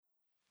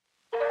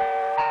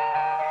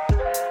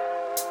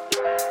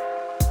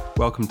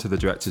Welcome to The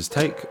Director's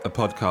Take, a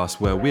podcast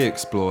where we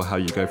explore how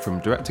you go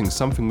from directing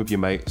something with your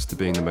mates to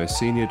being the most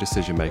senior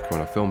decision maker on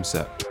a film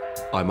set.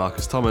 I'm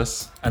Marcus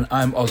Thomas. And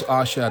I'm Oz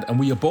Arshad, and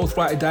we are both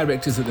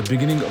writer-directors at the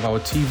beginning of our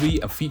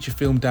TV and feature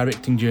film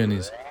directing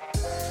journeys.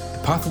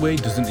 The pathway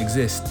doesn't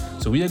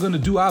exist, so we are going to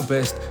do our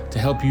best to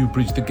help you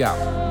bridge the gap.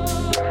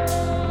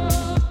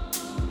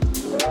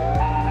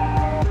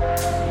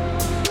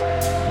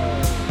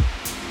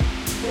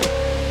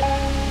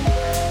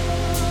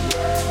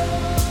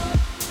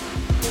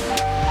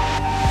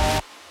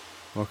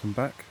 Welcome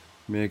back.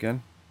 Me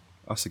again.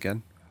 Us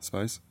again, I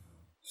suppose.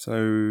 So,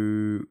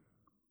 the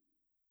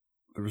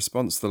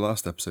response to the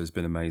last episode has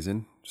been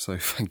amazing. So,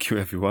 thank you,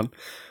 everyone.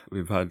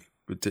 We've had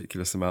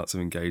ridiculous amounts of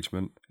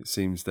engagement. It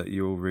seems that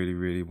you all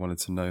really wanted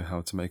to know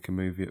how to make a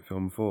movie at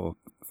Film 4.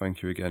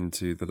 Thank you again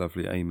to the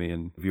lovely Amy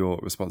and your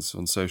responses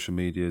on social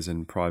medias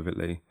and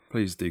privately.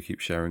 Please do keep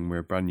sharing. We're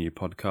a brand new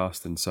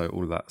podcast, and so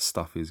all that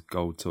stuff is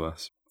gold to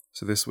us.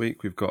 So this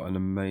week we've got an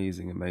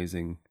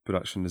amazing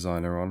production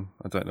designer on.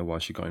 I don't know why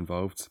she got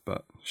involved,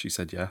 but she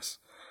said yes.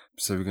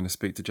 So we're going to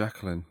speak to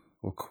Jacqueline,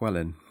 or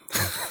Quellin,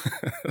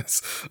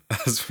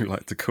 as we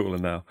like to call her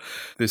now.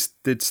 This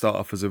did start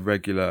off as a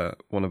regular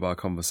one of our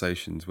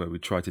conversations where we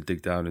tried to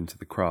dig down into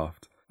the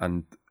craft,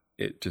 and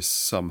it just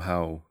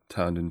somehow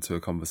turned into a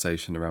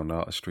conversation around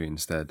artistry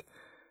instead,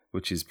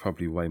 which is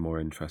probably way more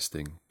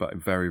interesting, but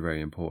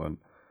very important,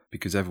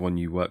 because everyone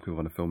you work with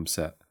on a film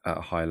set at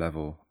a high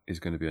level is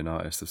going to be an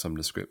artist of some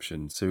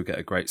description. So we get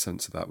a great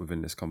sense of that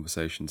within this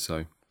conversation.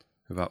 So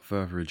without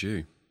further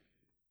ado,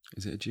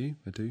 is it ado?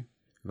 Ado?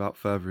 Without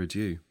further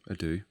ado,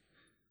 ado.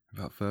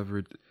 Without further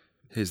ado,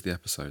 here's the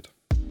episode.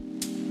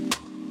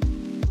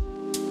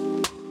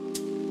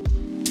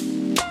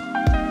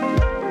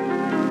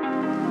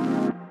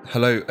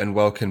 Hello and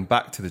welcome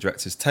back to The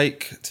Director's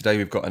Take. Today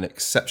we've got an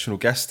exceptional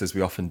guest, as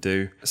we often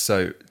do.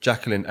 So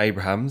Jacqueline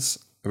Abrahams,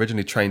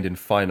 originally trained in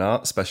fine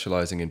art,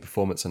 specialising in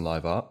performance and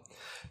live art.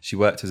 She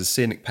worked as a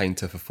scenic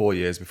painter for 4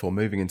 years before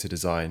moving into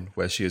design,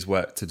 where she has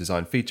worked to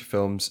design feature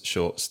films,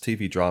 shorts,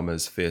 TV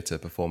dramas, theatre,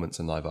 performance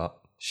and live art.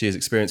 She has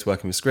experience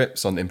working with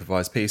scripts on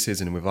improvised pieces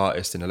and with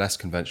artists in a less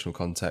conventional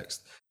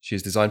context. She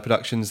has designed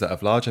productions that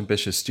have large,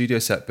 ambitious studio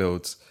set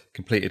builds,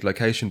 completed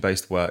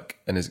location-based work,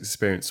 and has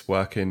experienced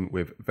working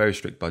with very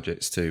strict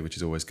budgets too, which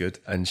is always good.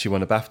 And she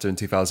won a BAFTA in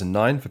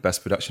 2009 for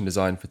Best Production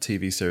Design for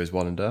TV series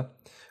Wallander,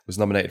 was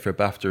nominated for a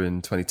BAFTA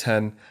in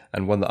 2010,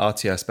 and won the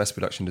RTS Best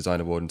Production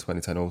Design Award in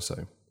 2010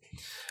 also.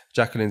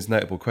 Jacqueline's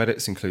notable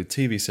credits include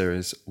TV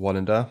series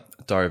Wallander,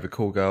 Diary of a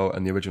Call Girl,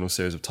 and the original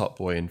series of Top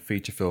Boy, and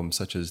feature films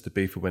such as the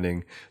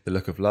BAFTA-winning The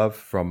Look of Love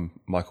from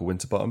Michael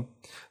Winterbottom,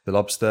 The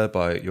Lobster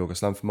by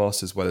Yorgos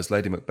Lanthimos, as well as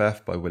Lady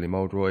Macbeth by William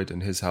Oldroyd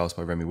and His House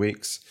by Remy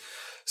Weeks.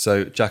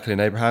 So Jacqueline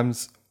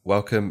Abrahams,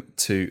 welcome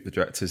to The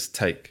Director's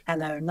Take.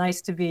 Hello,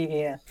 nice to be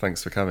here.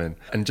 Thanks for coming.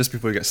 And just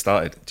before we get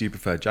started, do you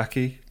prefer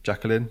Jackie,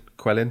 Jacqueline,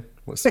 Quellin?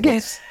 What's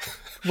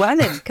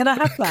Quellin, can I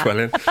have that?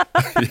 Quellin.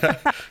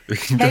 Yeah, we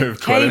can go with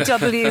Quellin.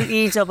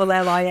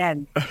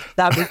 Quellin.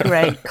 That'd be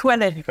great.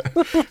 Quellin.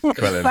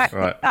 Quellin,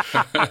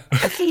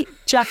 right.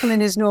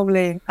 Jacqueline is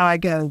normally how I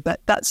go,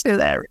 but that's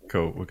hilarious.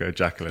 Cool, we'll go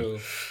Jacqueline. Cool.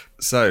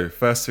 So,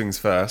 first things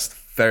first,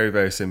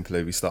 very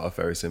simply, we start off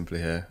very simply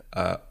here.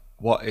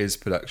 What is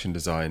production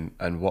design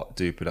and what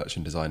do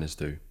production designers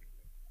do?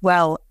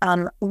 Well,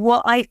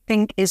 what I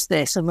think is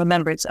this, and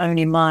remember, it's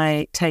only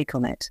my take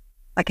on it.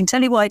 I can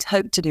tell you what I'd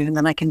hope to do, and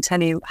then I can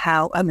tell you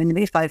how,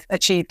 if I've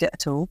achieved it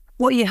at all.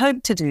 What you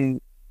hope to do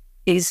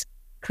is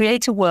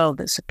create a world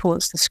that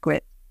supports the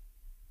script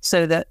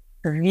so that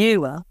the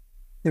viewer,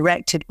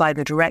 directed by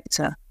the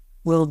director,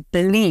 will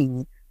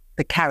believe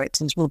the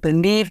characters, will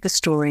believe the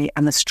story,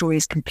 and the story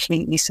is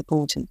completely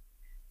supported.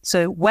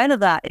 So whether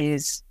that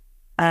is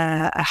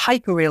a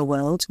hyper-real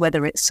world,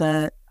 whether it's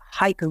a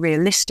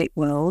hyper-realistic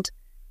world,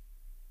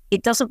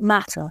 it doesn't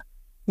matter.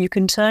 You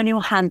can turn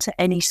your hand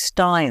to any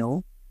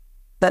style.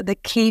 But the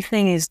key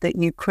thing is that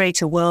you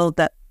create a world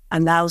that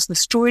allows the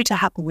story to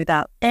happen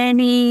without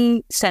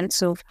any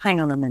sense of,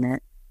 hang on a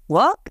minute,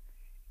 what?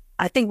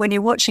 I think when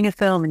you're watching a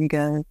film and you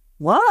go,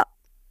 what?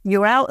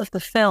 You're out of the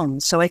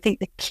film. So I think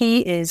the key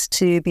is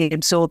to be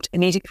absorbed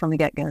immediately from the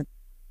get-go.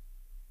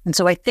 And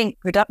so I think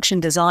production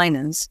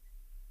designers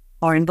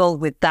are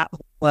involved with that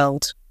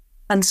world.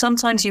 And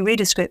sometimes you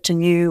read a script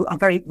and you are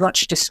very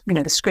much just,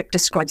 the script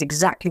describes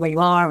exactly where you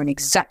are and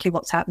exactly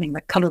what's happening, the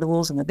colour of the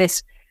walls and the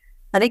this.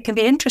 And it can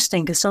be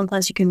interesting because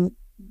sometimes you can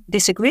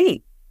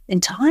disagree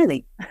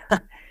entirely.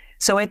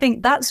 So I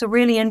think that's a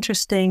really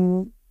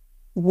interesting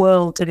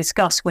world to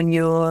discuss when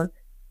you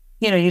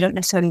don't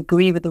necessarily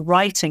agree with the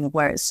writing of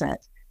where it's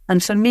set.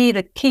 And for me,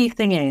 the key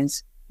thing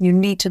is you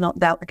need to not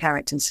doubt the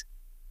characters.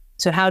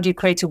 So how do you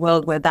create a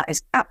world where that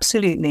is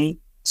absolutely,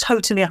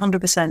 totally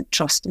 100%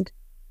 trusted?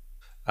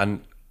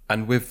 And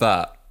with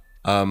that,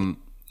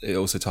 it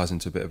also ties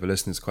into a bit of a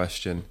listener's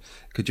question.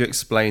 Could you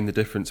explain the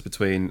difference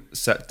between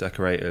set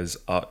decorators,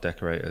 art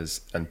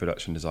decorators, and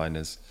production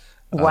designers?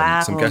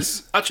 Wow.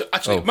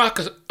 Actually,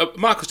 Marcus,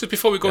 just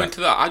before we go into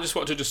that, I just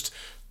want to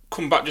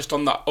come back just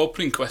on that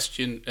opening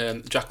question,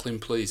 Jacqueline,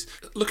 please.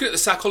 Looking at the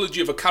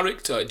psychology of a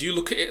character, do you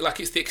look at it like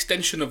it's the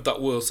extension of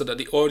that world so that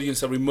the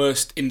audience are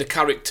immersed in the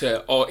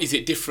character, or is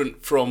it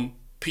different from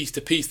piece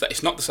to piece, that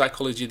it's not the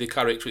psychology of the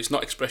character, it's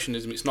not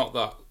expressionism, it's not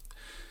that?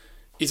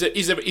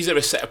 Is there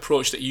a set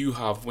approach that you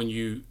have when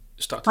you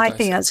start to I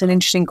think that's an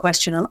interesting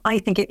question, and I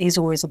think it is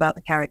always about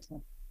the character.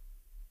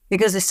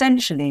 Because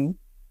essentially,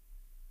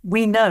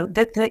 we know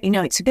that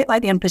it's a bit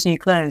like the Emperor's New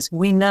Clothes.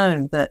 We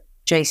know that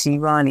J.C.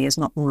 Riley is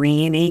not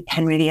really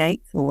Henry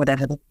VIII or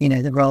whatever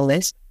the role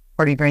is.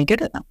 Probably very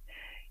good at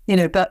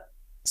that. But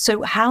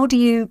so how do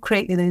you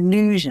create an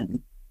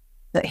illusion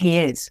that he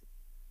is?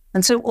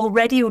 And so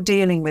already you're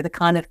dealing with a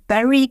kind of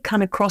very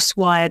kind of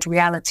cross-wired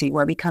reality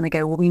where we kind of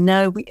go, well, we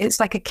know, it's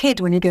like a kid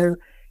when you go,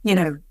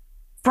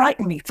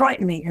 frighten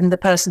me, and the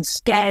person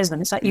scares them.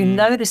 It's like,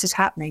 this is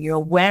happening. You're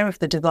aware of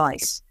the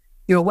device.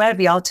 You're aware of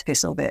the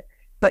artifice of it,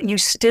 but you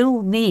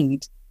still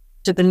need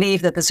to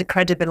believe that there's a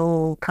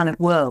credible kind of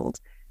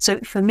world. So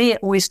for me, it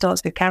always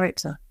starts with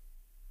character.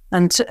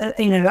 And,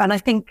 and I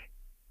think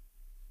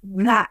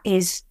that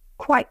is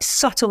quite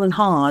subtle and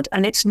hard.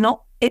 And it's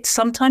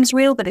sometimes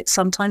real, but it's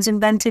sometimes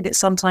invented. It's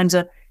sometimes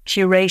a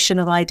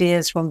curation of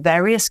ideas from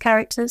various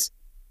characters.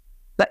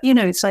 But,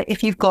 it's like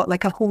if you've got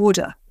like a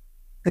hoarder,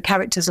 the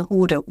character's a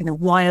hoarder,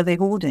 why are they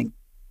hoarding?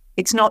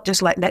 It's not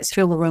just like, let's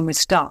fill the room with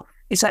stuff.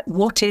 It's like,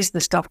 what is the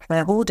stuff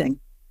they're hoarding?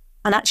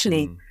 And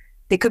actually,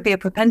 there could be a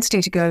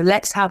propensity to go,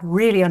 let's have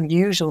really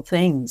unusual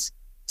things.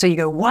 So you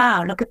go,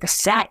 wow, look at the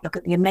set, look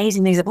at the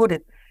amazing things they've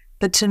hoarded.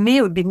 But to me,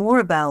 it would be more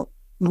about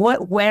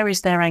where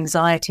is their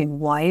anxiety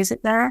and why is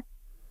it there?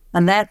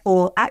 And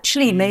therefore,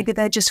 actually, maybe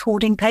they're just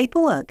hoarding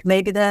paperwork.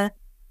 Maybe their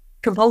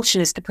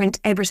compulsion is to print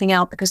everything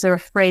out because they're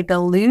afraid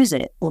they'll lose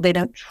it, or they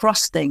don't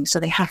trust things, so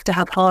they have to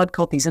have hard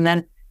copies. And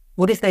then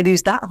what if they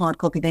lose that hard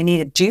copy? They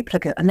need a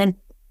duplicate. And then,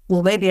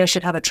 well, maybe I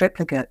should have a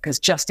triplicate because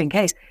just in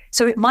case.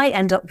 So it might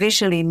end up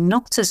visually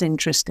not as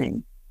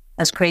interesting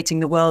as creating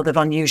the world of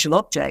unusual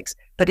objects,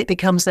 but it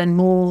becomes then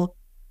more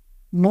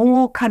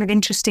kind of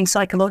interesting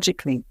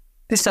psychologically.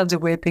 This sounds a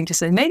weird thing to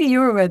say. Maybe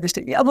you're aware of this.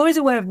 I'm always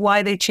aware of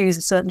why they choose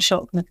a certain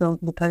shot from the film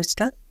for the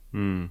poster.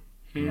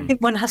 I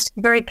think one has to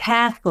be very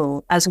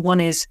careful as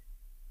one is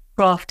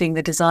crafting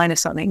the design of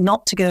something,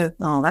 not to go,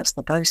 oh, that's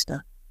the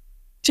poster.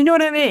 Do you know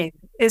what I mean?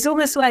 It's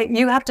almost like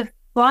you have to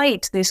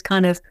fight this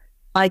kind of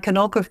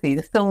iconography,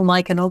 the film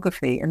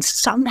iconography, and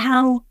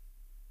somehow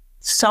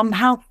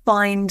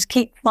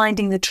keep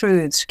finding the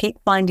truths, keep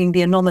finding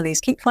the anomalies,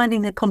 keep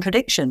finding the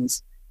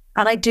contradictions.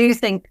 And I do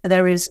think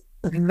there is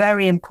a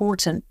very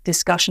important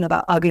discussion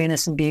about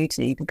ugliness and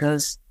beauty,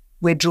 because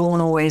we're drawn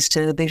always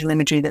to visual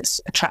imagery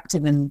that's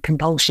attractive and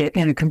compulsive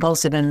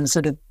and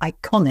sort of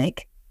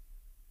iconic.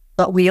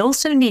 But we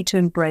also need to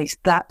embrace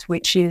that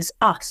which is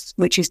us,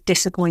 which is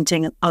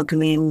disappointing and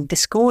ugly and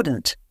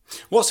discordant.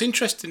 What's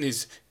interesting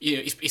is,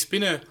 it's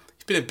been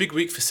a big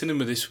week for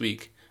cinema this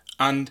week,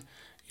 and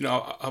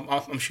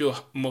I'm sure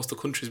most of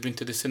the country's been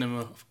to the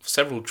cinema for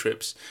several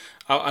trips.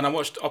 And I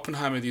watched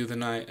Oppenheimer the other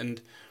night,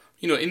 and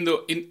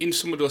in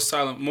some of those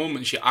silent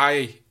moments, your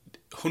eye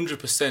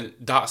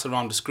 100% darts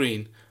around the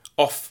screen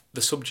off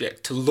the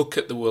subject to look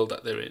at the world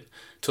that they're in,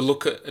 to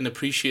look at and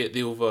appreciate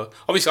the over.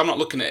 Obviously, I'm not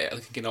looking at it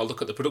like,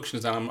 look at the production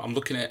design. I'm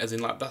looking at it as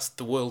in like that's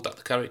the world that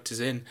the character's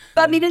in.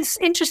 But I mean, it's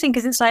interesting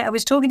because it's like I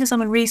was talking to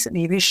someone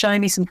recently who was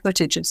showing me some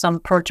footage of some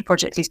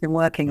project he's been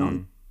working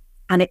on,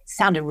 and it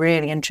sounded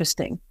really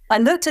interesting. I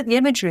looked at the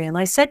imagery and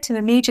I said to him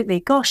immediately,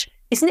 "Gosh,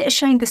 isn't it a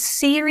shame the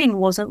ceiling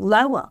wasn't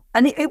lower?"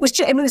 And it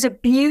was a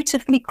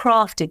beautifully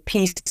crafted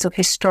piece of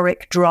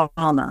historic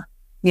drama,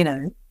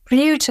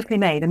 beautifully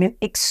made. I mean,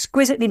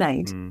 exquisitely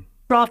made,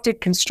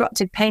 crafted,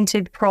 constructed,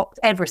 painted, propped,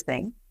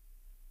 everything.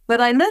 But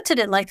I looked at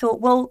it and I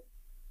thought, well,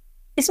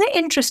 isn't it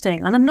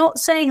interesting? And I'm not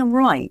saying I'm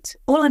right.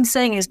 All I'm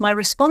saying is my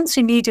response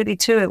immediately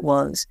to it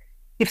was,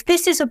 if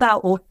this is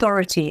about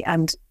authority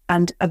and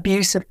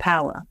abuse of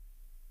power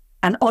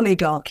and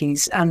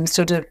oligarchies and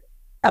sort of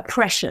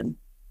oppression,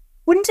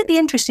 wouldn't it be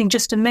interesting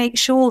just to make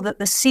sure that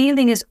the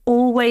ceiling is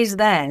always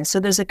there, so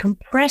there's a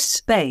compressed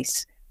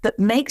space that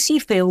makes you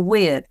feel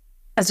weird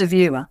as a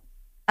viewer?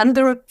 And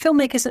there are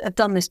filmmakers that have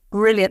done this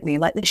brilliantly,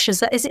 like the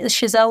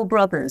Chazelle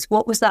brothers?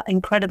 What was that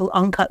incredible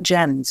Uncut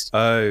Gems?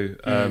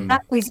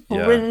 That was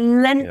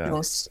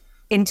relentless.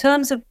 Yeah. In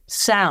terms of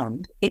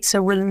sound, it's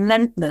a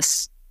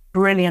relentless,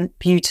 brilliant,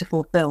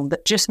 beautiful film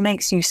that just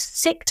makes you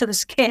sick to the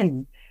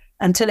skin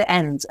until it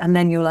ends. And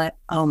then you're like,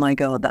 oh my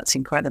God, that's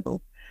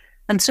incredible.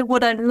 And so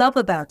what I love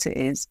about it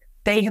is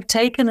they have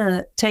taken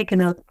a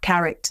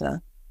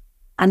character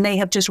and they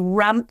have just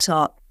ramped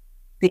up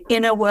the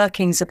inner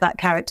workings of that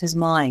character's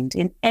mind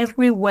in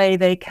every way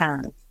they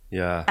can.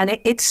 Yeah. And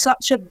it's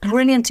such a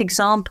brilliant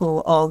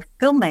example of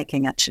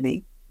filmmaking,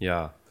 actually.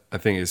 Yeah, I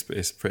think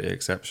it's pretty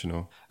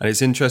exceptional. And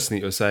it's interesting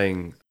that you're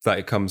saying that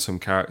it comes from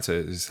character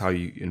is how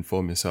you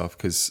inform yourself,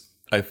 because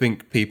I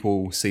think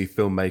people see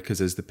filmmakers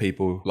as the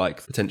people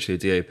like potentially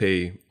a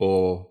DOP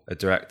or a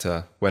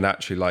director, when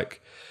actually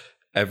like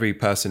every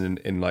person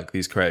in like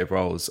these creative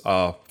roles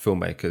are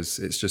filmmakers.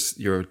 It's just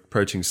you're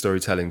approaching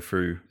storytelling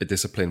through a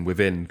discipline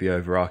within the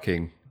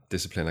overarching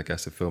discipline, I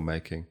guess, of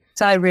filmmaking.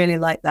 So I really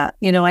like that.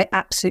 You know, I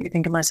absolutely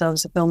think of myself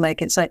as a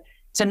filmmaker. It's like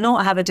to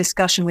not have a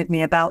discussion with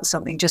me about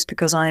something just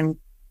because I'm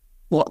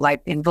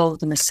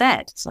involved in a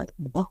set. It's like,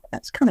 well,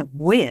 that's kind of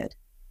weird.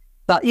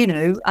 But, you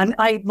know,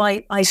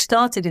 I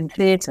started in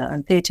theatre,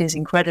 and theatre is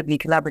incredibly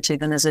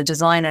collaborative. And as a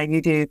designer,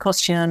 you do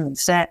costume and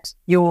set.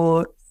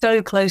 You're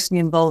so closely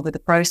involved with the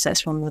process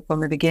from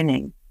the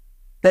beginning.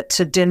 But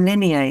to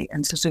delineate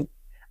and sort of,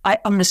 I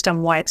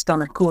understand why it's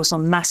done, of course,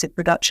 on massive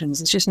productions.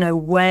 There's just no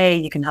way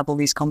you can have all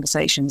these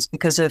conversations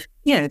because of,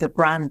 you know, the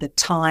brand, the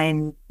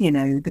time, you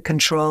know, the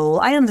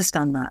control. I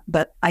understand that.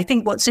 But I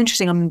think what's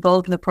interesting, I'm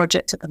involved in a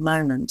project at the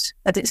moment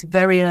at its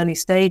very early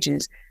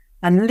stages.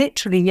 And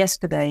literally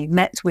yesterday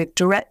met with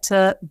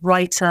director,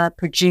 writer,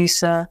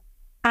 producer,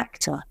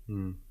 actor.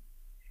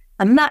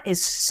 And that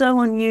is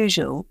so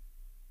unusual.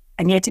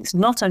 And yet it's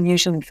not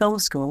unusual in film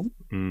school.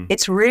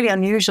 It's really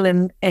unusual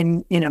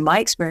in, you know, my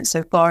experience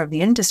so far of the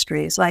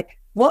industry. It's like,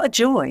 what a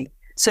joy.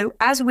 So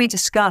as we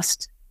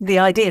discussed the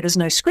idea, there's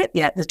no script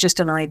yet, there's just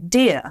an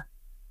idea.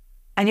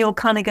 And you're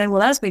kind of going,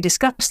 well, as we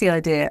discussed the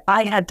idea,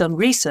 I had done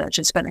research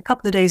and spent a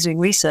couple of days doing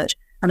research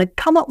and had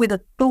come up with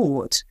a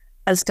thought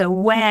as to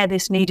where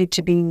this needed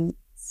to be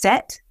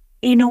set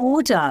in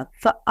order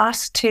for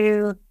us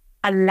to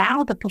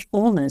allow the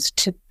performers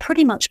to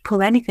pretty much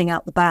pull anything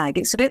out the bag.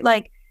 It's a bit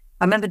like,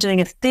 I remember doing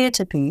a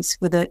theatre piece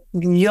with a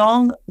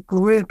young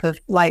group of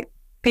like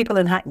people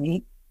in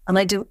Hackney, and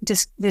I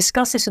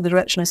discussed this with the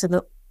director, and I said,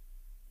 look,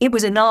 it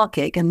was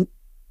anarchic, and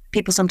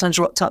people sometimes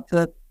rocked up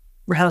for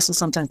rehearsal,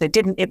 sometimes they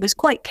didn't. It was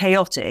quite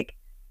chaotic.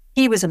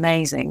 He was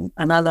amazing,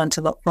 and I learned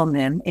a lot from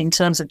him in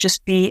terms of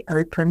just be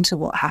open to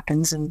what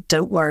happens and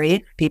don't worry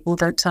if people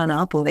don't turn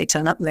up or they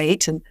turn up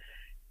late. And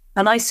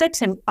I said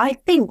to him, I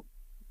think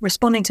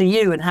responding to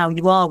you and how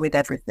you are with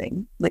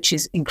everything, which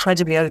is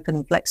incredibly open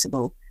and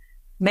flexible,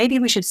 maybe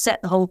we should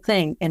set the whole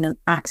thing in an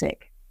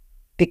attic,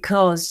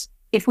 because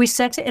if we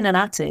set it in an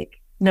attic,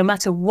 no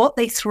matter what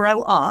they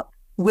throw up,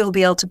 we'll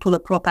be able to pull a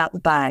prop out the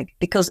bag,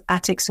 because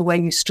attics are where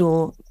you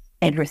store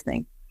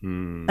everything.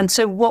 And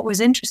so what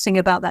was interesting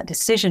about that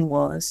decision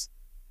was,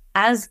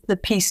 as the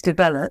piece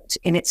developed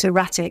in its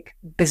erratic,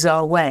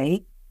 bizarre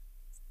way,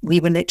 we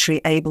were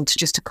literally able to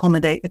just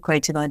accommodate the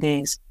creative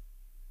ideas.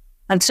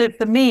 And so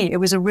for me, it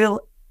was a real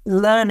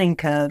learning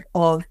curve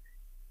of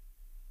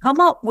come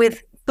up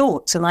with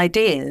thoughts and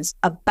ideas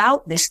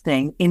about this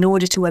thing in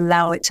order to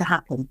allow it to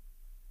happen.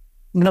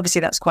 And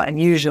obviously that's quite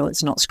unusual.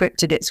 It's not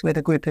scripted. It's with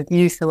a group of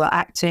youth who are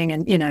acting,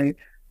 and, you know,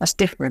 that's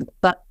different.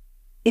 But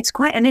it's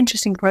quite an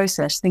interesting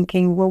process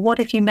thinking, well, what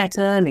if you met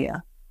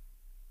earlier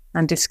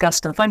and discussed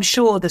stuff? I'm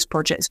sure there's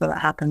projects where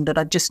that happened, but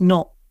I've just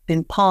not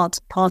been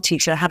party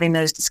to having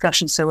those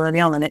discussions so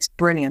early on, and it's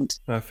brilliant.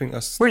 I think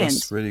that's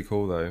really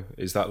cool though.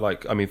 Is that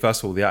like, I mean,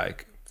 first of all, the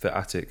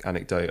attic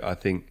anecdote, I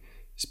think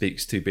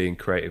speaks to being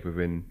creative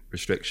within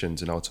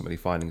restrictions and ultimately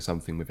finding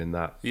something within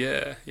that.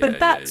 But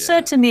that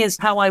certainly is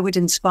how I would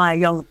inspire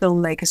young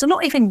filmmakers. So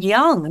not even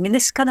young. I mean,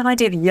 this kind of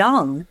idea of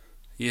young.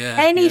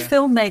 Any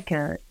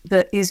filmmaker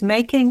that is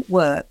making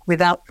work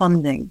without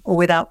funding or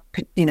without,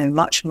 you know,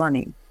 much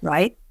money,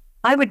 right?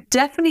 I would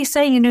definitely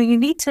say, you know, you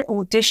need to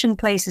audition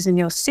places in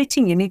your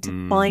city. You need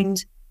to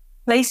find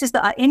places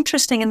that are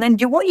interesting. And then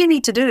what you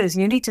need to do is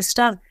you need to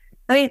stand.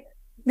 I mean,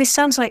 this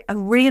sounds like a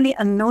really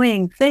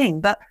annoying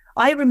thing, but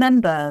I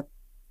remember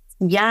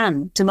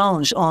Jan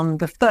Demange on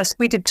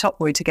we did Top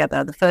Boy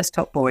together, the first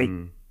Top Boy.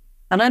 And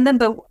I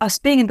remember us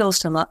being in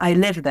Bilston, I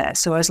live there.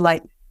 So I was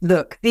like,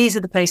 look, these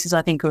are the places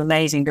I think are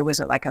amazing. There was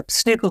like a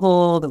snooker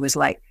hall. There was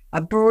like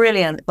a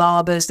brilliant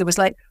barbers. There was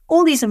like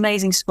all these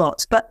amazing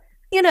spots. But,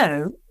 you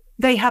know,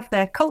 they have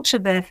their culture,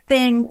 their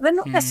thing. They're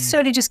not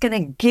necessarily just going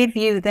to give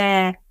you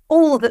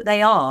all that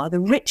they are, the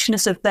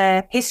richness of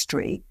their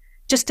history,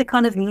 just to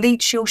kind of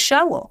leech your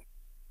show off.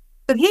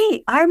 But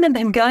I remember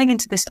him going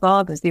into this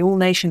barbers, the All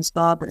Nations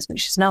Barbers,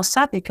 which is now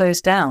sadly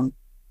closed down,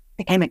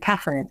 became a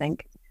cafe, I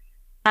think.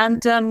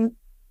 And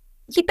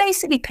he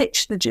basically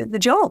pitched the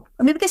job.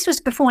 I mean, this was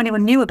before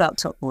anyone knew about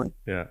Top Boy.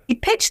 Yeah. He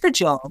pitched the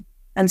job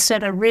and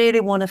said, I really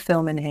want to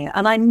film in here.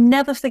 And I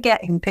never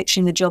forget him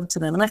pitching the job to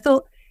them. And I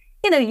thought,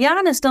 you know,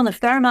 Jan has done a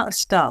fair amount of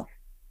stuff.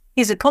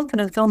 He's a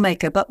confident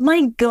filmmaker, but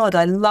my God,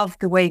 I love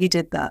the way he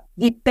did that.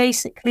 He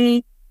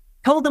basically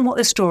told them what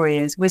the story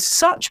is with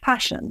such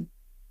passion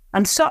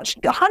and such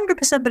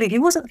 100% belief. He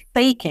wasn't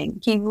faking.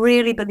 He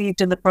really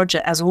believed in the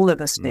project, as all of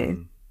us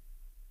do.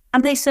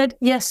 And they said,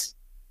 yes,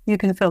 you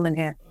can film in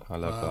here. I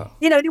love that.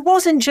 You know, it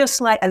wasn't just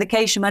like a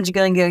location manager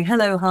going,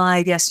 hello,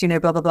 hi, yes, you know,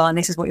 blah, blah, blah, and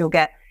this is what you'll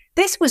get.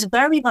 This was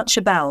very much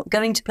about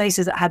going to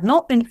places that had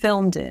not been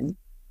filmed in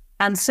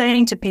and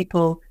saying to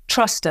people,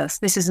 trust us,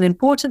 this is an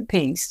important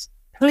piece.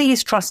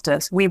 Please trust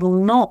us. We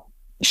will not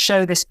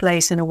show this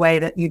place in a way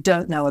that you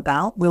don't know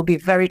about. We'll be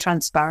very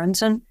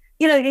transparent. And,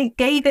 you know, it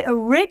gave it a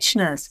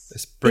richness.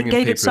 It's bringing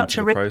people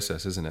into the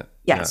process, isn't it?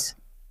 Yes.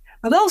 Yeah.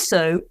 But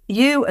also,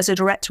 you as a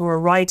director or a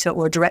writer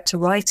or a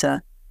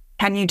director-writer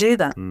Can you do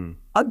that?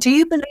 Do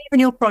you believe in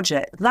your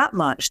project that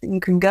much that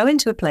you can go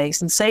into a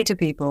place and say to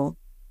people,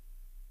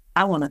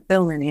 I want to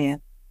film in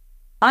here.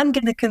 I'm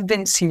going to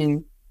convince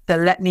you to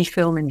let me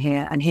film in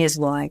here, and here's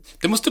why.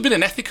 There must have been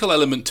an ethical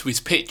element to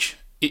his pitch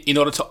in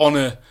order to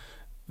honour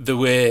the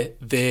way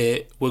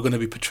they were going to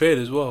be portrayed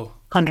as well.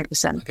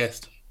 100%. I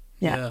guess.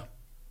 Yeah.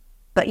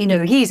 But,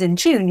 he's in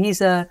tune. He's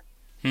a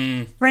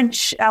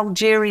French,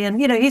 Algerian,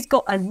 he's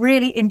got a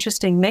really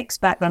interesting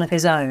mixed background of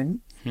his own.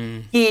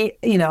 He,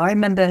 I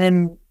remember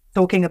him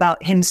talking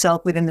about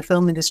himself within the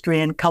film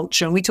industry and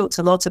culture. And we talked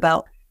a lot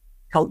about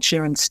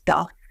culture and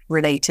stuff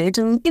related.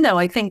 And,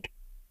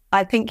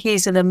 I think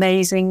he's an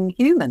amazing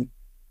human,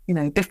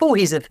 before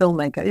he's a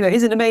filmmaker,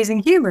 he's an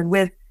amazing human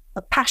with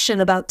a passion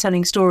about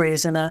telling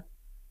stories and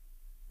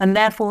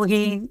therefore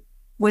he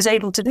was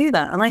able to do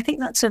that. And I think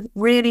that's a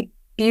really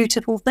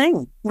beautiful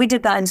thing. We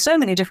did that in so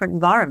many different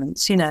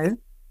environments,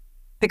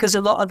 because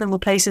a lot of them were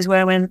places where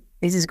I went,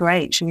 this is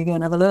great, should we go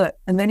and have a look?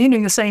 And then,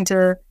 you're saying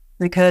to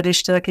the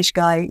Kurdish, Turkish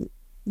guy,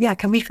 yeah,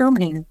 can we film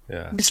here?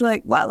 Yeah. I'm just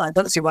like, well, I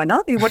don't see why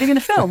not. What are you going to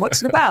film?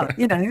 What's it about?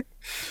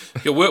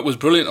 Your work was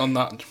brilliant on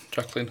that,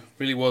 Jacqueline.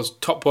 Really was.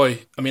 Top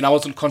Boy. I mean, I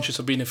wasn't conscious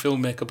of being a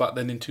filmmaker back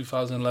then in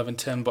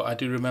 2011-10, but I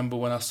do remember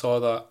when I saw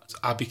that,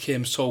 I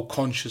became so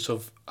conscious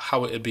of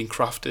how it had been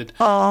crafted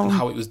and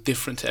how it was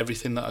different to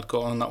everything that I'd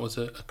got on. And that was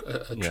a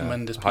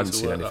tremendous piece of work. I hadn't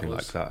seen anything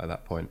like that at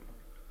that point.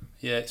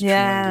 Yeah, it's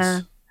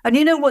tremendous.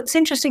 And what's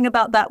interesting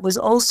about that was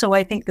also,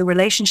 I think, the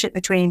relationship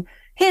between,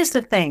 here's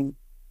the thing,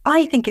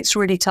 I think it's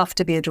really tough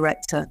to be a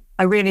director.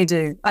 I really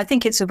do. I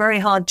think it's a very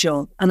hard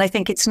job. And I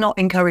think it's not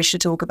encouraged to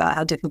talk about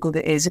how difficult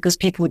it is because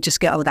people would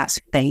just go, oh, that's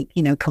fake.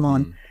 Come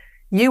on.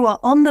 You are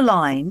on the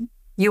line.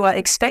 You are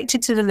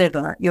expected to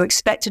deliver. You're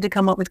expected to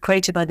come up with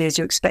creative ideas.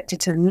 You're expected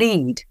to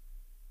lead.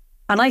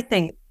 And I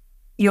think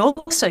you're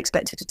also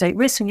expected to take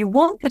risks and you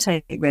want to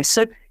take risks.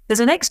 So there's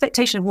an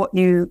expectation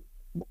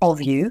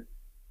of you,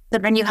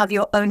 but then you have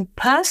your own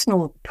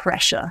personal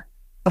pressure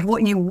of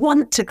what you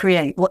want to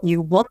create, what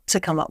you want to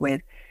come up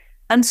with.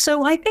 And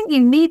so I think you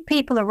need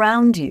people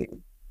around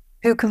you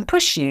who can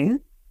push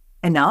you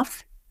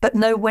enough, but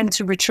know when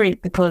to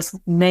retreat because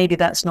maybe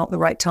that's not the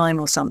right time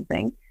or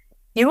something.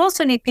 You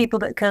also need people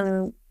that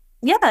can,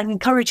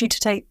 encourage you to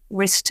take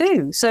risks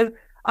too. So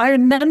I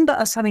remember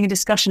us having a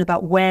discussion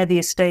about where the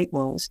estate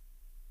was.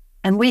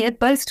 And we had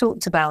both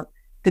talked about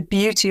the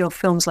beauty of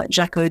films like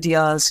Jacques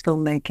Audiard's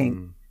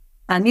filmmaking.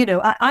 And,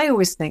 I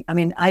always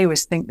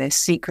think this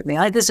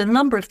secretly. There's a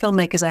number of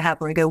filmmakers I have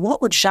where I go,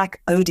 what would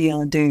Jacques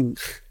Audiard do?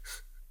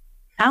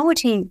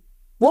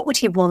 What would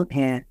he want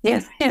here?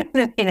 Yes.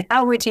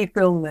 How would he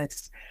film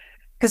this?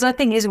 Because I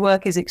think his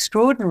work is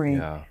extraordinary.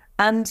 Yeah.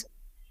 And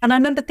I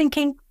remember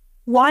thinking,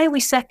 why are we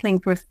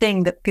settling for a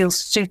thing that feels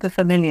super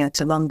familiar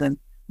to London?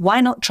 Why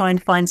not try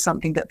and find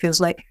something that feels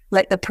like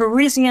the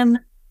Parisian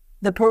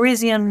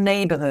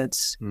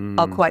neighborhoods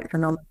are quite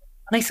phenomenal.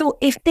 And I thought,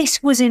 if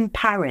this was in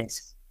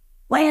Paris,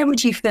 where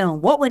would you film?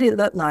 What would it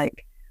look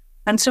like?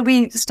 And so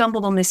we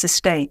stumbled on this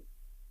estate,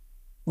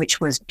 which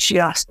was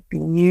just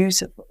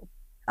beautiful.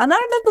 And I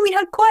remember we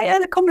had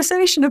quite a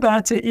conversation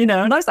about it, and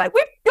I was like,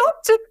 we've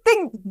got to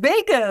think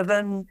bigger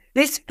than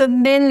this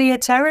familiar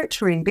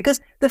territory, because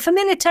the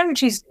familiar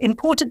territory is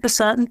important for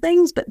certain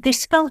things, but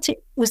this felt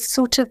it was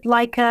sort of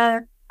like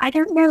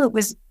it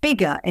was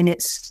bigger in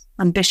its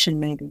ambition,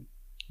 maybe.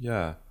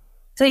 Yeah.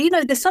 So,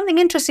 there's something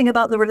interesting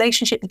about the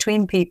relationship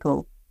between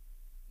people,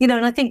 and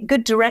I think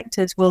good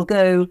directors will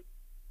go,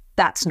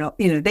 that's not,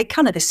 they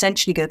kind of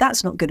essentially go,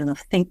 that's not good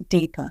enough, think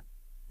deeper.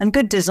 And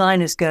good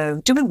designers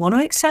go, do we want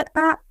to accept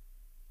that?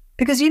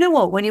 Because you know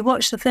what? When you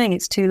watch the thing,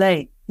 it's too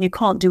late. You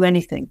can't do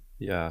anything.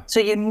 Yeah. So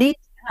you need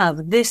to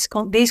have these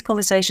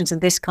conversations and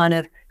this kind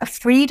of a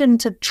freedom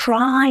to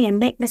try and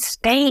make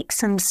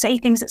mistakes and say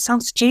things that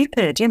sound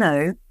stupid,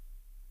 And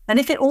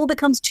if it all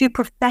becomes too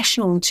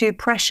professional and too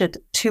pressured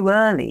too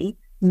early,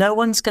 no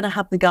one's going to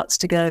have the guts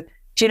to go,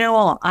 do you know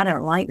what? I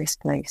don't like this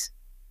place.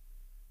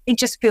 It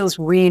just feels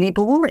really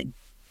boring,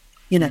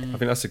 I think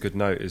that's a good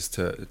note, is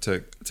to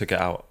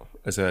get out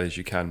as early as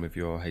you can with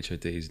your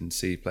HODs and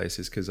see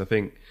places, because I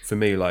think for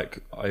me,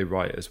 like, I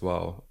write as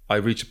well. I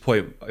reach a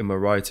point in my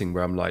writing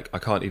where I'm like, I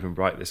can't even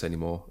write this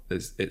anymore.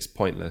 It's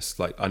pointless.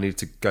 Like, I need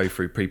to go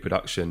through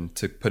pre-production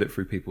to put it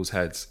through people's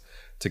heads,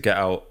 to get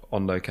out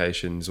on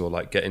locations or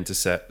like get into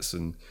sets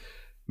and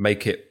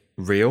make it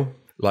real.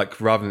 Like,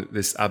 rather than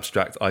this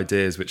abstract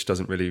ideas which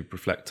doesn't really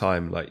reflect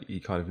time, like, you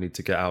kind of need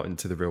to get out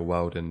into the real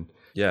world and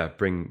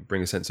bring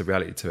a sense of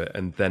reality to it.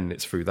 And then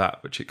it's through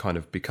that which it kind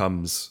of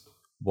becomes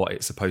what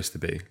it's supposed to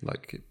be.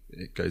 Like,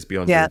 it goes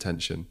beyond your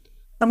intention.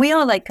 And we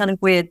are like kind of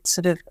weird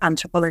sort of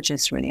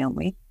anthropologists, really, aren't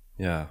we?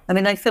 Yeah. I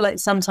mean, I feel like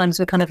sometimes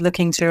we're kind of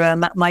looking through a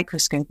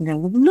microscope and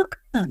going, look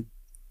at them.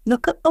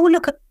 Look,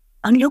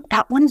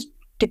 that one's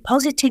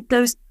deposited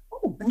those.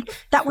 Oh,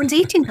 that one's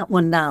eating that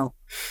one now.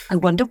 I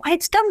wonder why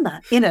it's done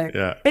that,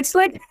 Yeah. It's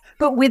like,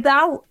 but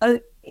without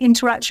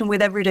interaction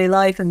with everyday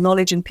life and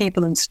knowledge and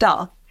people and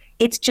stuff,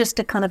 it's just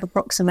a kind of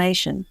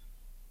approximation.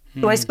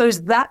 So I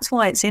suppose that's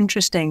why it's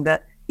interesting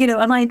that,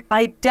 and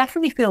I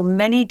definitely feel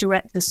many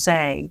directors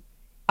say,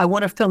 I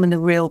want to film in the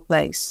real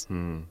place.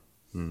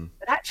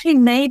 But actually,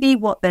 maybe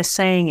what they're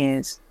saying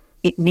is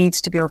it needs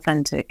to be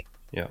authentic.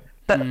 Yeah.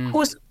 But of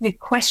course, the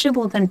question of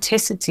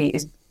authenticity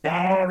is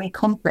very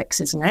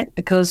complex, isn't it?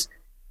 Because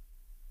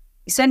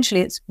essentially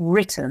it's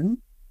written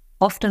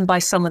often by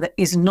someone that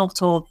is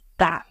not of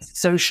that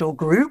social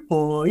group,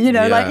 or,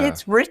 like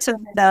it's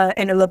written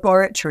in a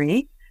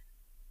laboratory.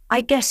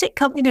 I guess it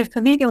comes,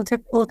 for me,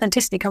 the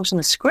authenticity comes from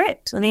the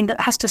script. I mean,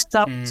 that has to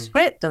start with the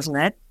script, doesn't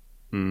it?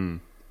 Well,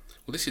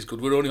 this is good.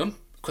 We're only on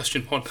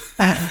question 1.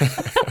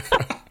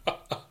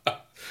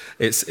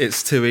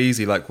 It's too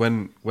easy. Like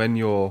when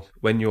you're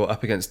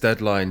up against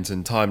deadlines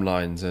and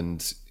timelines,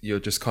 and you're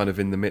just kind of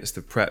in the midst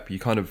of prep, you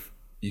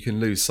can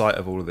lose sight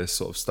of all of this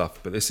sort of stuff.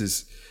 But this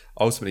is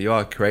ultimately, you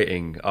are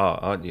creating art,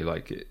 aren't you?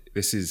 Like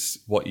this is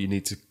what you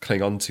need to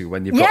cling on to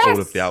when you've got all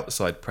of the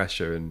outside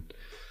pressure, and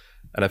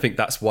I think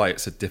that's why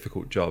it's a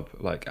difficult job,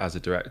 like as a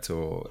director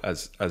or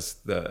as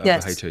the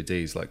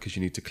HODs, like, because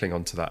you need to cling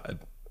on to that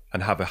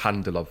and have a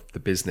handle of the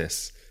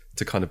business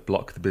to kind of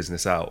block the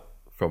business out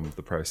from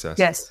the process.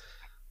 Yes.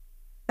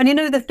 And,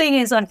 the thing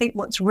is, I think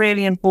what's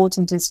really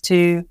important is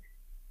to,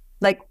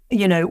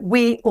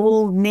 we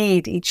all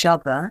need each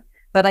other.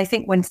 But I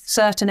think when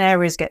certain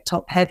areas get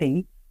top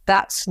heavy,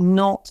 that's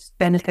not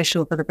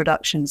beneficial for the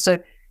production. So,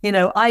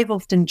 I've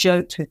often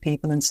joked with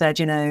people and said,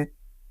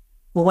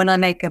 well, when I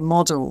make a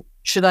model,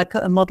 should I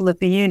put a model of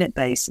the unit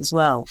base as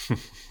well?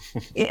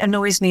 It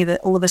annoys me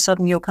that all of a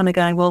sudden you're kind of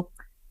going, well,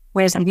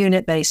 where's the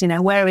unit base?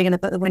 Where are we going to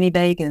put the Winnie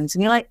Bagans?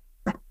 And you're like,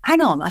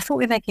 hang on, I thought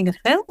we were making a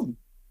film.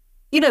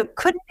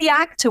 Couldn't the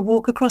actor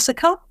walk across a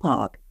car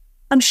park?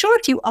 I'm sure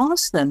if you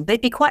ask them,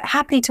 they'd be quite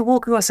happy to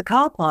walk across a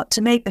car park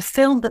to make the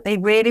film that they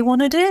really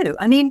want to do.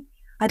 I mean,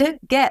 I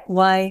don't get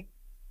why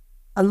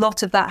a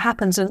lot of that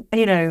happens. And,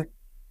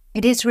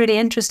 it is really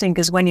interesting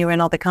because when you're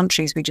in other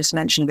countries, we just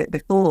mentioned it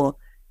before,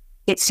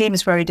 it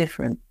seems very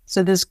different.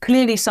 So there's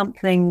clearly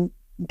something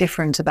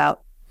different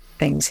about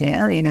things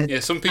here. Yeah,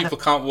 some people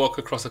can't walk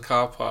across a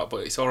car park,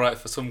 but it's all right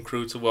for some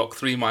crew to walk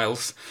 3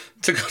 miles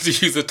to go to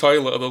use the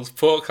toilet or those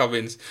port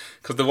cabins,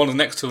 because the one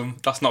next to them,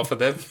 that's not for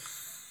them.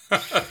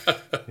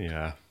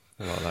 Yeah,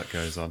 a lot of that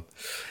goes on.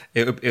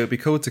 It would be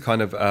cool to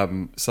kind of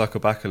circle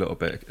back a little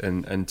bit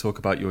and talk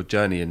about your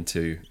journey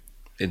into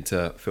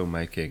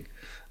filmmaking.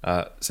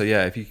 So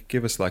yeah, if you could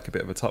give us like a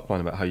bit of a top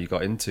line about how you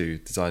got into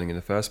designing in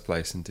the first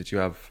place, and did you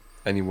have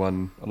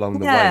anyone along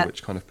the way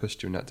which kind of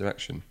pushed you in that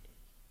direction?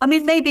 I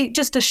mean, maybe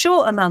just a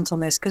short amount on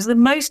this, because the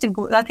most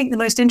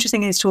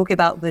interesting is talking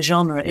about the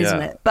genre,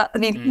 isn't it? But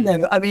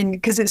I mean,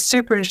 because it's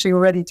super interesting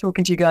already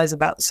talking to you guys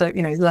about,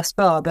 thus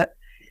far. But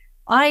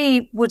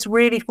I was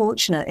really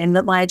fortunate in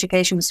that my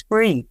education was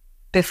free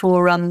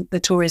before the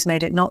Tories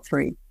made it not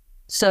free.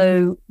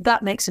 So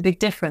that makes a big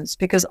difference,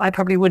 because I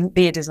probably wouldn't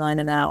be a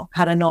designer now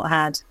had I not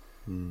had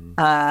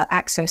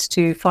access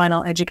to fine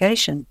art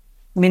education.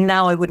 I mean,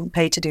 now I wouldn't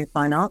pay to do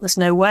fine art. There's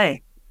no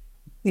way.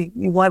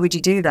 Why would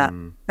you do that?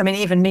 I mean,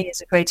 even me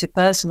as a creative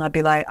person, I'd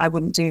be like, I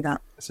wouldn't do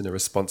that. It's an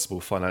irresponsible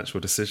financial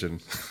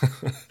decision.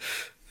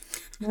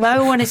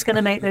 No one is going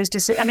to make those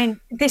decisions. I mean,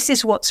 this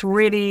is what's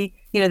really,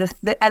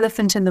 the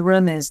elephant in the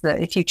room is that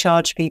if you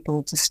charge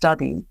people to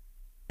study,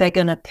 they're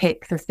going to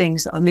pick the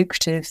things that are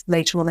lucrative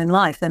later on in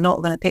life. They're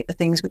not going to pick the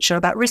things which are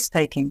about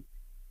risk-taking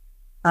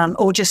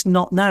or just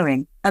not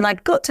knowing. And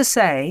I've got to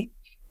say,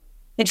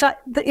 in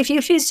fact, if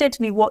you said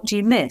to me, what do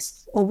you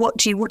miss? Or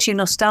what are you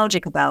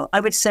nostalgic about? I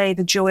would say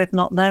the joy of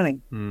not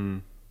knowing. I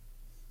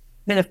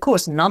mean, of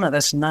course, none of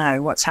us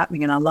know what's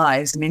happening in our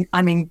lives.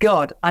 I mean,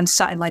 God, I'm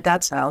sat in my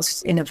dad's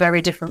house in a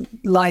very different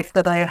life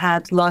that I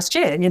had last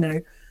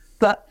year,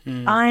 But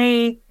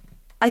I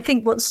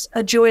think what's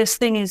a joyous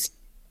thing is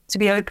to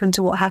be open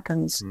to what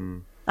happens.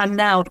 And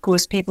now, of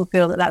course, people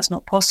feel that that's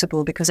not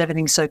possible because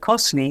everything's so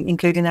costly,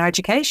 including their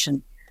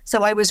education.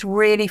 So I was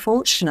really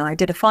fortunate. I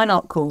did a fine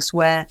art course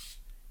where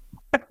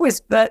there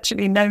was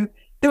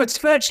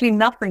virtually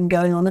nothing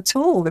going on at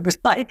all. It was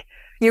like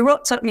you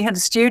rocked up, you had a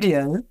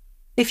studio.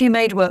 If you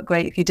made work,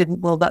 great. If you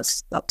didn't, well,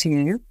 that's up to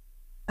you.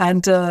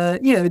 And,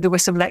 there were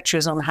some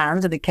lecturers on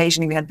hand, and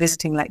occasionally we had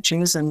visiting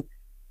lectures. And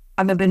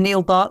I remember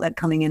Neil Bartlett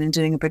coming in and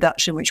doing a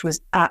production, which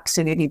was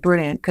absolutely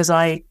brilliant because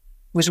I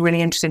was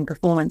really interested in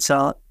performance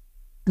art.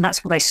 And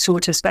that's what I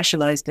sort of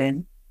specialized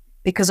in,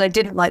 because I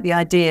didn't like the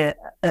idea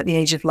at the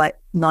age of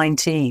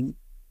 19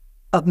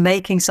 of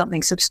making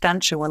something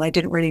substantial when I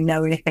didn't really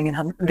know anything and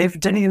hadn't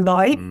lived any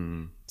life.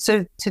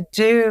 So to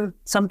do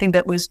something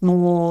that was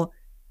more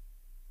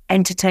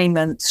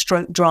entertainment,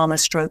 stroke drama,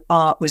 stroke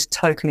art was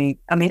totally,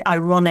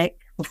 ironic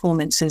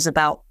performances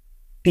about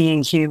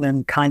being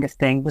human kind of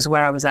thing was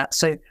where I was at.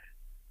 So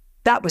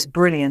that was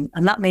brilliant.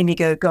 And that made me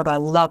go, God, I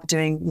love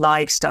doing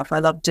live stuff. I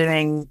love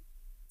doing,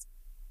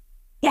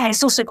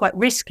 it's also quite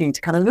risky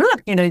to kind of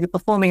look, you're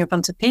performing in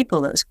front of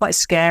people. That was quite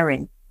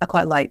scary. I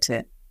quite liked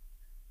it.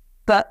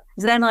 But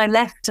then I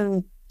left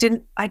and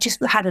I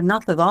just had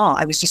enough of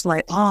art. I was just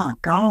like, oh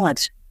God,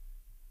 it's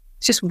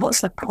just, what's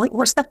the point?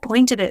 What's the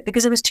point of it?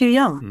 Because I was too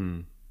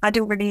young. I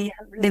didn't really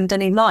lived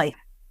any life,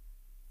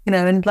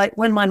 and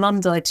when my mum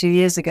died 2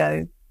 years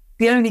ago,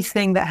 the only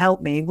thing that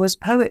helped me was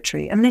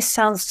poetry. And this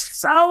sounds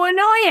so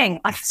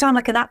annoying. I sound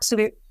like an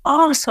absolute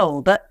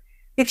arsehole. But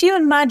if you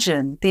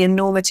imagine the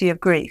enormity of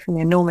grief and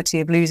the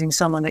enormity of losing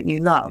someone that you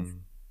love,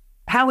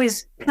 how are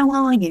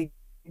you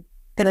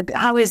gonna?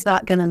 How is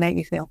that gonna make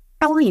you feel?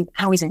 How are you?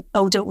 How is it?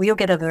 Oh, don't we? You'll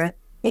get over it.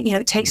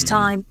 It takes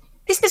time.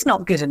 This is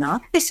not good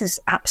enough. This is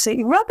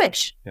absolutely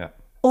rubbish. Yeah.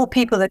 Or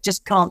people that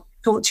just can't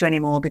talk to you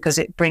anymore because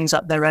it brings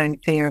up their own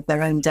fear of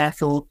their own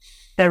death or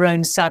their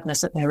own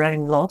sadness at their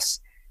own loss.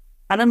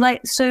 And I'm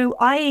like, so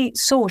I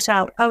sought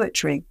out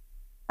poetry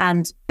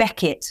and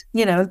Beckett,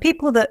 and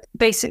people that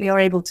basically are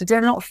able to,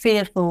 they're not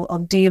fearful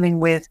of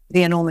dealing with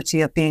the enormity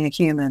of being a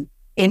human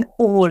in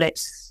all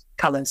its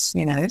colours,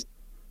 It's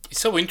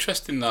so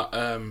interesting that,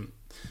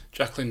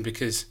 Jacqueline,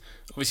 because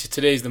obviously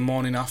today's the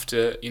morning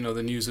after,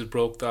 the news had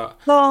broke that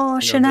the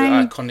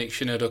iconic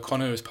Sinead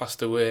O'Connor has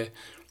passed away.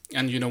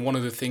 And, one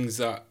of the things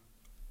that,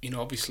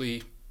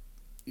 obviously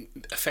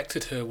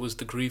affected her was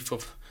the grief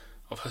of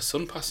her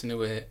son passing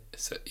away,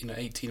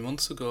 18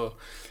 months ago.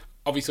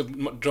 Obviously,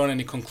 I'm not drawing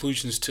any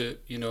conclusions to,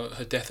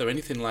 her death or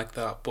anything like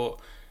that, but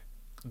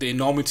the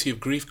enormity of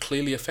grief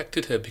clearly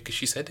affected her because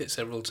she said it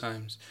several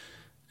times.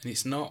 And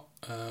it's not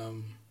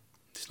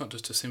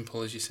just as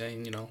simple as you're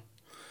saying,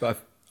 But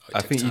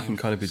I think you can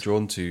kind of be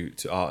drawn to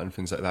art and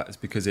things like that. It's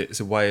because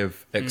it's a way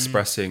of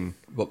expressing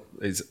what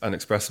is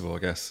unexpressible, I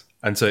guess.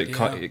 And so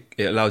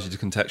it allows you to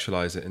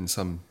contextualize it in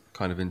some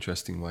kind of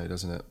interesting way,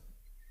 doesn't it?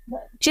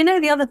 Do you know,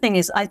 the other thing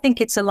is, I think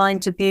it's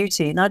aligned to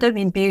beauty. And I don't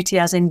mean beauty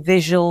as in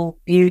visual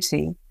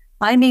beauty.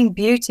 I mean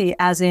beauty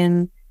as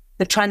in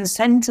the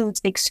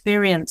transcendent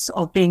experience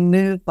of being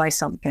moved by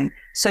something.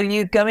 So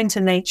you go into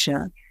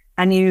nature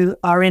and you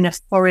are in a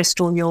forest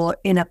or you're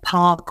in a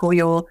park or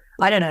you're,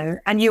 I don't know,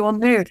 and you are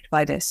moved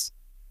by this.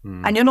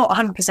 And you're not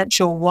 100%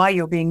 sure why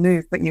you're being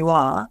moved, but you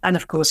are. And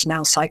of course,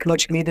 now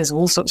psychologically, there's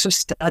all sorts of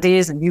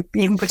studies, and you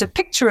even put a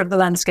picture of the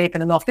landscape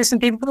in an office and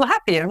people are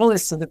happier and all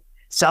this sort of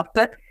stuff.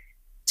 But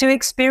to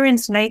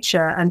experience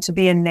nature and to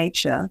be in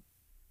nature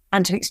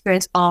and to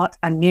experience art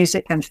and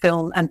music and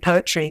film and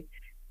poetry,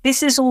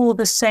 this is all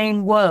the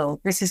same world.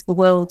 This is the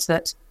world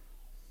that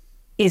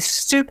is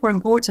super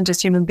important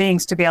as human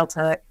beings to be able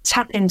to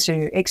tap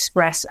into,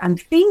 express and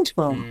feed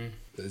from.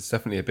 There's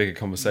definitely a bigger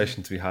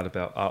conversation to be had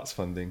about arts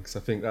funding, because I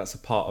think that's a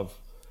part of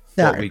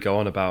what we go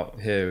on about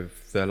here,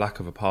 the lack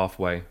of a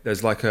pathway.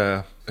 There's like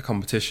a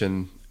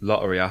competition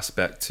lottery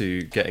aspect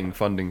to getting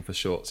funding for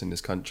shorts in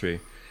this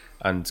country,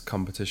 and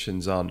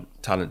competitions aren't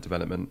talent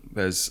development.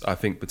 There's, I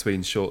think,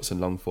 between shorts and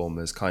long form,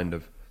 there's kind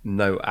of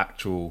no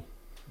actual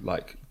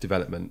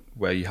development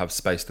where you have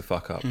space to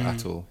fuck up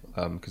at all,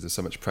 because there's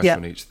so much pressure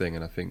on each thing.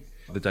 And I think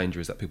the danger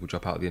is that people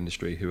drop out of the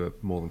industry who are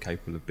more than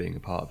capable of being a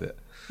part of it.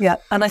 Yeah,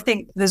 and I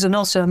think there's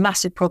also a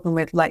massive problem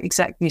with,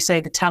 exactly you say,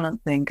 the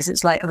talent thing, because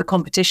it's like the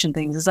competition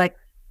things. It's like,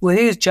 well,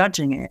 who's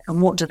judging it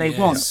and what do they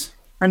want?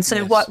 And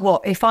so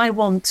what if I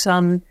want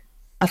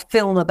a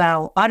film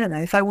about, I don't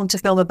know, if I want a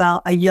film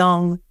about a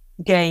young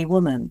gay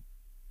woman,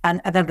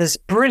 and then there's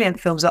brilliant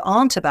films that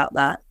aren't about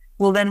that,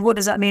 well, then what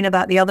does that mean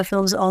about the other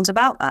films that aren't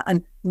about that?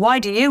 And why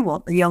do you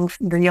want the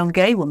young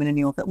gay woman in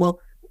your film? Well,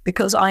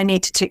 because I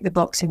need to tick the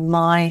box in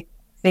my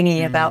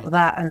thingy about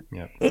that.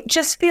 And it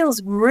just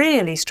feels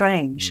really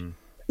strange.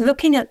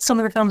 Looking at some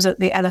of the films at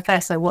the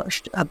LFS, I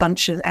watched a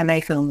bunch of MA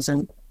films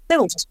and they're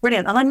all just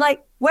brilliant. And I'm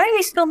like, where are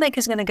these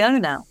filmmakers going to go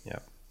now?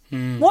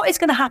 What is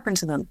going to happen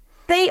to them?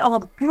 They are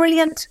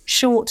brilliant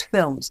short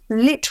films,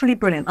 literally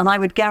brilliant. And I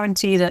would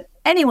guarantee that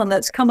anyone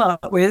that's come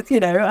up with,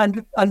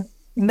 and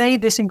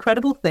made this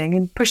incredible thing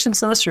and pushed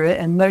themselves through it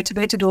and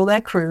motivated all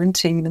their crew and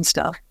team and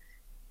stuff,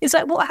 is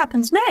like, what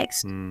happens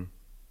next?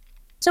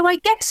 So I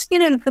guess,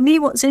 for me,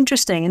 what's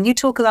interesting, and you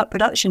talk about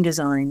production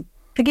design,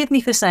 forgive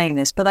me for saying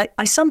this, but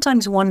I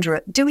sometimes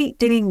wonder, do we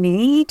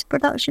need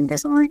production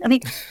design? I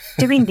mean,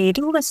 do we need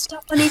all this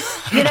stuff? I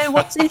mean,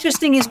 what's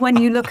interesting is when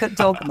you look at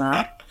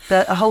Dogma,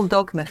 a whole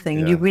Dogma thing,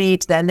 and you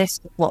read their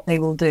list of what they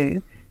will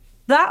do,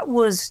 that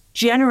was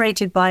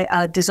generated by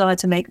a desire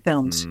to make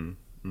films.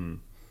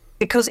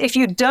 Because if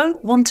you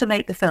don't want to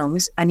make the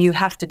films and you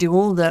have to do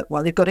all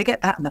they've got to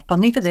get that and the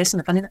funding for this and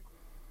the funding,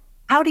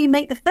 how do you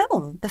make the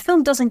film? The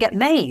film doesn't get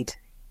made.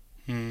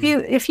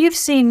 If you've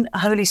seen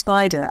Holy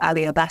Spider,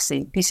 Ali Abbasi,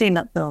 have you seen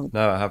that film?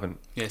 No, I haven't.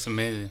 Yeah, it's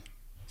amazing.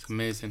 It's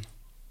amazing.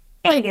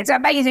 It's an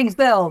amazing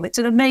film. It's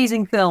an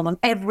amazing film on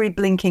every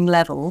blinking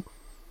level.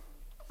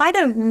 I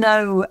don't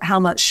know how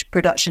much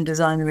production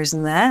design there is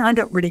in there. I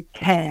don't really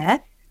care.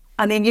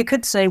 I mean, you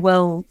could say,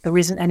 well, there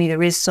isn't any,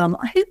 there is some.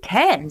 Who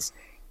cares?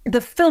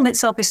 The film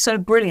itself is so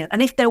brilliant.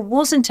 And if there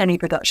wasn't any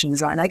production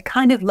design, I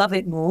kind of love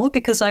it more,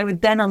 because I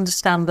would then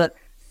understand that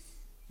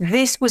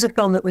this was a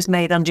film that was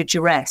made under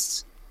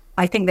duress.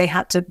 I think they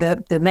had to,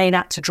 the main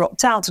actor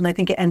dropped out, and I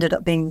think it ended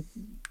up being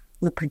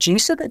the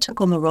producer that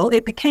took on the role.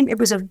 It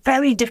was a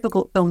very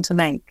difficult film to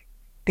make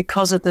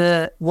because of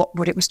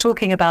what it was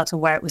talking about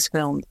and where it was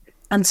filmed.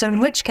 And so in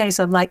which case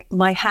I'm like,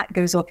 my hat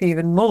goes off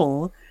even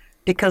more,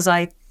 because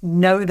I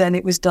know then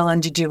it was done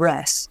under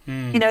duress.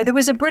 You know, there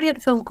was a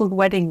brilliant film called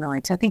Wedding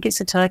Night. I think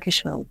it's a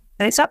Turkish film,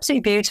 and it's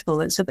absolutely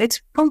beautiful.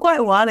 It's from quite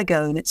a while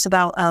ago, and it's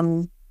about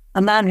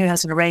a man who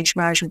has an arranged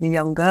marriage with a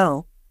young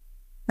girl,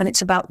 and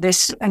it's about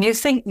this. And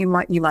you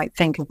might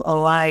think of,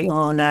 I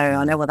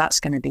know what that's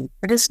going to be,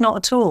 but it's not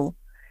at all,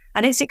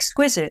 and it's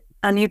exquisite.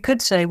 And you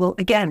could say, well,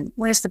 again,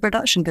 where's the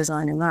production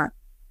design in that?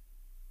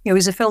 It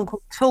was a film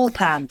called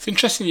Tulpan. It's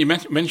interesting you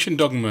mentioned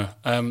Dogma.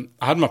 I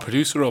had my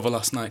producer over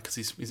last night because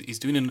he's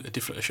doing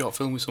a short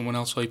film with someone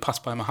else, so he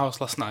passed by my house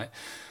last night.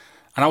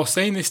 And I was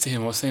saying this to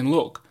him. I was saying,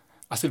 look,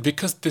 I said,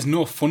 because there's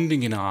no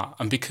funding in art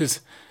and because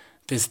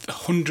there's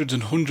hundreds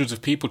and hundreds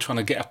of people trying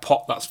to get a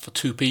pot that's for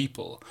two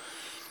people,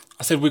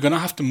 I said, we're going to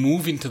have to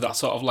move into that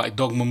sort of like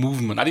Dogma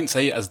movement. I didn't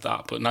say it as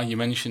that, but now you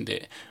mentioned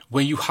it,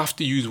 where you have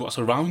to use what's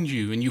around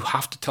you and you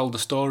have to tell the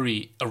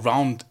story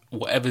around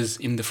whatever's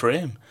in the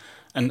frame.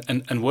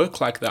 And work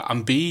like that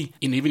and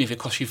even if it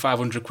costs you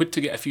 500 quid to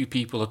get a few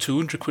people or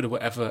 200 quid or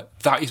whatever,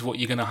 that is what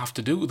you're going to have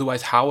to do.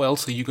 Otherwise, how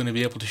else are you going to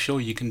be able to show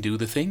you can do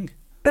the thing?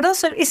 But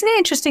also, isn't it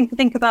interesting to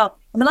think about,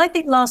 I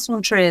think Lars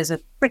von Trier is a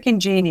freaking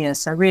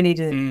genius. I really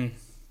do.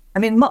 I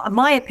mean,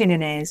 my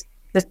opinion is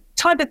the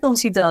type of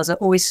films he does are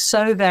always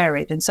so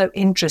varied and so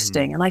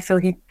interesting. And I feel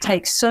he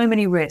takes so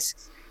many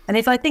risks. And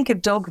if I think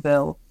of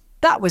Dogville,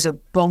 that was a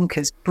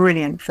bonkers,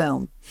 brilliant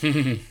film.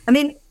 I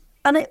mean,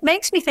 and it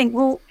makes me think,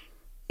 well,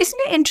 isn't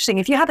it interesting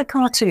if you had a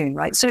cartoon,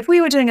 right? So if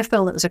we were doing a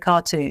film that was a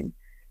cartoon,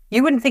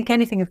 you wouldn't think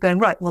anything of going,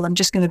 right, well, I'm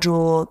just going to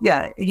draw,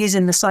 he's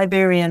in the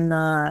Siberian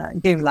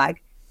gulag,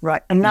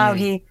 right? And now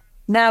he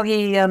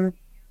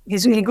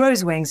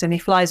grows wings and he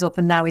flies up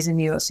and now he's in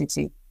New York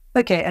City.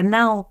 Okay, and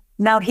now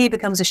he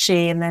becomes a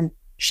she and then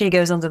she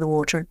goes under the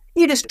water.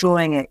 You're just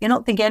drawing it. You're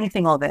not thinking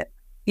anything of it.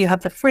 You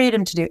have the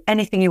freedom to do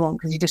anything you want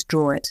because you just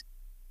draw it.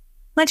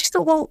 And I just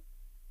thought, well,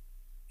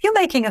 if you're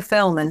making a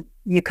film and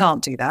you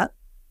can't do that,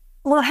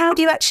 well, how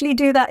do you actually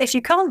do that if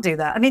you can't do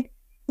that? I mean,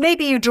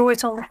 maybe you draw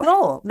it on the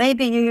floor.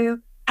 Maybe you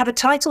have a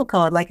title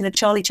card like in a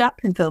Charlie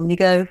Chaplin film and you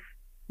go,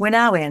 we're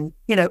now in,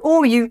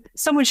 or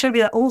someone showed me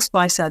that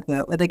Allspice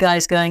advert where the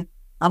guy's going,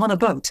 I'm on a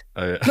boat.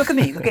 Oh, yeah. Look at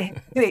me.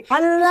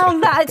 I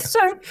love that. It's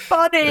so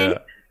funny. Yeah.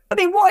 I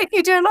mean, what if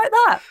you do it like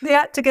that? The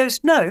actor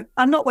goes, no,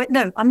 I'm not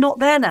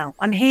there now.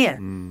 I'm here.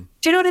 Do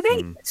you know what I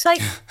mean? It's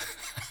like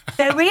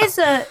there is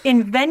an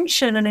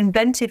invention and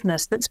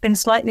inventiveness that's been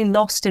slightly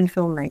lost in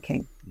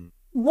filmmaking.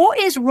 What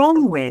is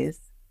wrong with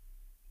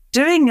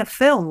doing a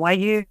film where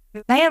you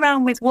play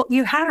around with what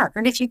you have?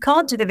 And if you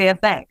can't do the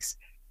VFX,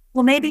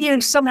 well, maybe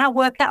you somehow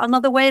work out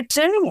another way of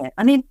doing it.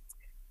 I mean,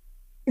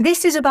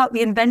 this is about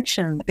the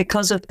invention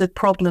because of the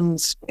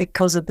problems,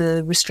 because of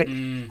the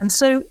restrictions. And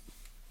so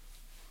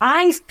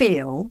I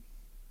feel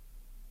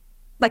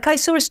like I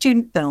saw a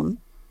student film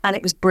and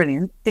it was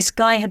brilliant. This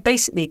guy had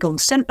basically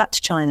sent back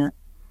to China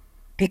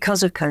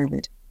because of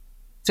COVID.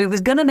 So he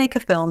was going to make a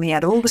film. He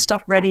had all the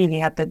stuff ready. They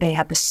had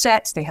the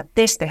sets. They had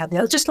this. They had the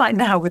other. Just like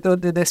now with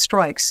the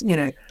strikes,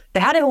 they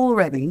had it all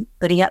ready,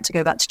 but he had to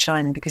go back to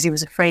China because he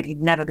was afraid he'd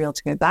never be able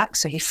to go back.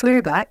 So he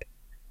flew back.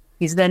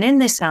 He's then in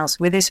this house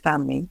with his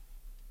family,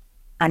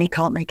 and he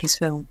can't make his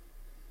film.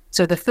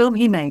 So the film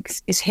he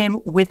makes is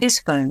him with his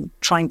phone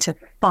trying to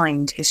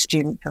find his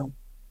student film.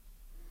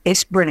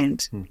 It's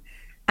brilliant.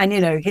 And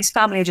his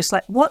family are just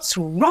like, "What's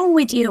wrong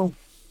with you?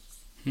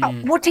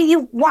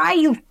 Why are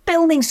you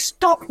filming?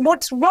 Stop.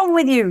 What's wrong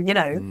with you?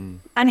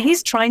 And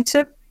he's trying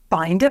to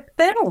find a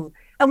film.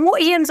 And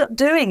what he ends up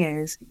doing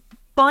is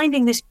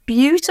finding this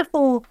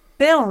beautiful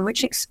film,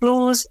 which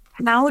explores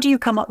how do you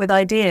come up with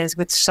ideas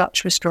with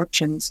such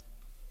restrictions?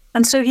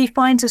 And so he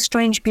finds a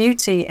strange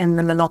beauty in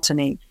the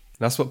monotony.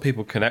 That's what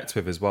people connect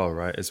with as well,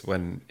 right? Is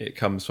when it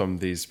comes from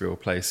these real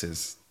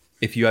places.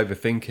 If you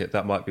overthink it,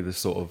 that might be the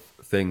sort of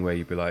thing where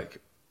you'd be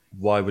like,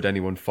 why would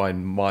anyone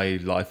find my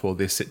life or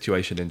this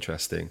situation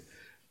interesting?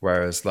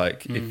 Whereas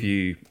if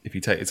you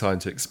take the time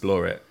to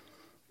explore it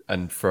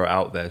and throw it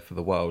out there for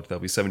the world,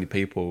 there'll be so many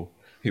people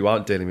who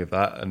aren't dealing with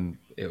that, and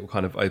it will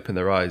kind of open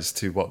their eyes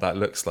to what that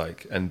looks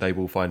like, and they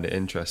will find it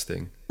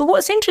interesting. But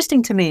what's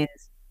interesting to me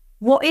is,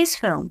 what is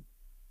film?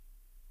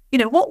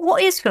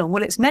 What is film?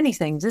 Well, it's many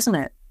things, isn't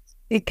it?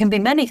 It can be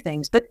many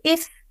things. But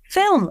if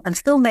film and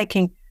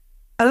filmmaking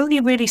only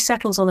really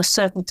settles on a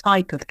certain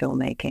type of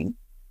filmmaking,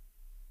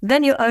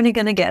 then you're only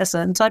going to get a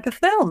certain type of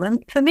film.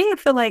 And for me, I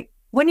feel like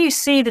when you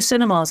see the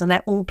cinemas and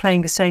they're all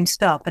playing the same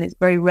stuff, and it's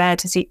very rare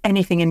to see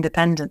anything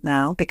independent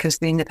now because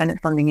the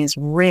independent funding is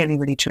really,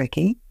 really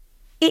tricky,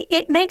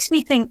 it makes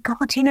me think,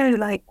 God,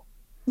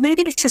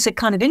 maybe this is a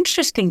kind of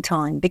interesting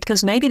time,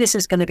 because maybe this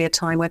is going to be a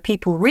time where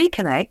people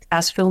reconnect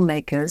as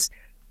filmmakers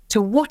to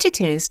what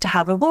it is to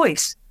have a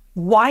voice.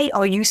 Why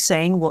are you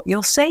saying what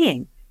you're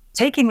saying?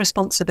 Taking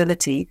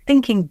responsibility,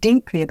 thinking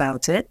deeply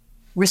about it,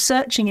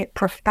 researching it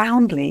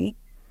profoundly,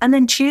 and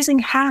then choosing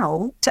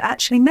how to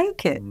actually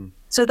make it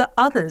so that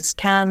others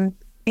can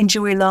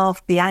enjoy,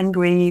 laugh, be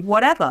angry,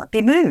 whatever,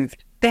 be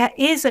moved. There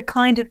is a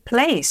kind of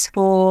place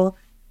for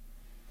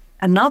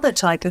another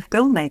type of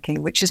filmmaking,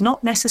 which is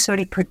not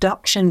necessarily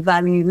production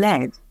value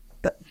led,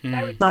 but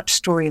very much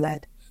story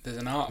led. There's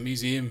an art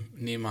museum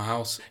near my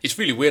house. It's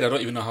really weird. I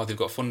don't even know how they've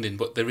got funding,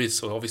 but there is.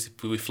 So obviously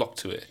we flocked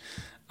to it.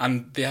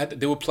 And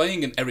they were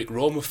playing an Eric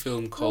Romer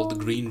film called The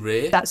Green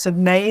Ray. That's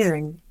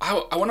amazing.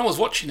 When I was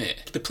watching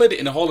it, they played it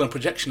in a hall and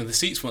projection, and the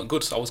seats weren't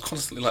good, so I was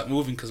constantly like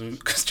moving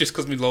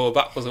because my lower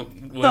back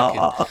wasn't working.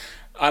 Oh.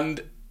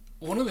 And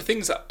one of the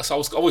things so I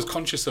was always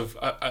conscious of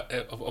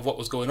what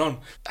was going on.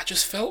 I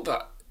just felt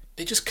that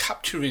they're just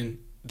capturing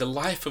the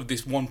life of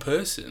this one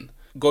person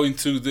going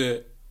through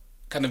the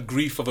kind of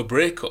grief of a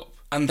breakup,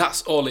 and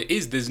that's all it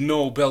is. There's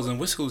no bells and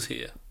whistles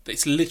here.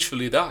 It's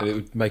literally that. It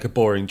would make a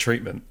boring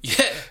treatment.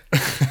 Yeah.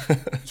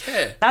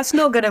 Yeah. That's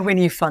not going to win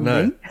you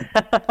funding.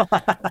 No.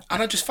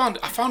 And I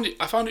found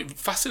it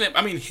fascinating.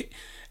 I mean,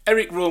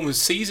 Eric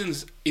Romer's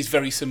Seasons is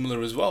very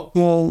similar as well.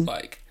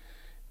 Like,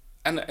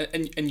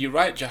 and you're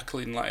right,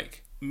 Jacqueline.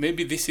 Like,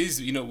 maybe this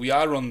is, we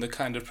are on the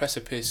kind of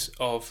precipice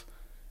of,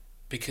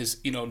 because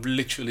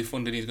literally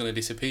funding is going to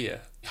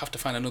disappear. You have to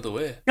find another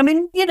way. I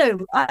mean,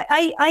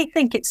 I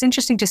think it's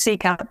interesting to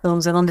seek out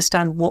films and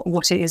understand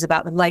what it is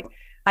about them. Like,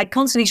 I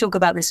constantly talk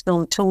about this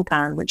film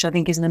Tulpan, which I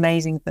think is an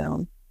amazing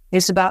film.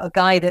 It's about a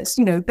guy that's,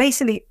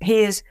 basically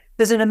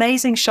there's an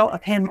amazing shot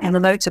of him on a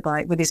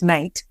motorbike with his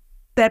mate.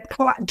 They're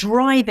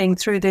driving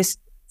through this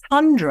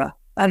tundra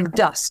of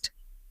dust,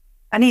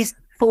 and he's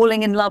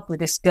falling in love with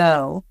this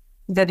girl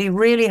that he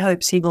really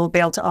hopes he will be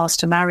able to ask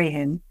to marry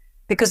him.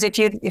 Because if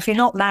you're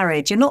not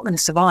married, you're not going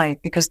to survive,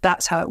 because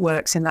that's how it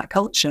works in that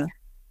culture.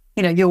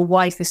 Your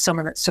wife is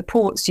someone that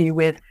supports you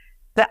with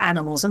the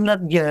animals and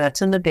the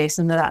yurt and the this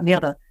and the that and the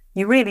other.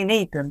 You really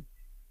need them.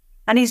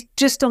 And he's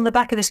just on the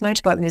back of this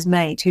motorbike with his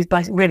mate, who's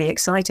really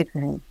excited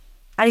for him.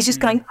 And he's just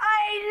going,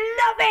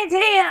 I love it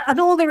here. And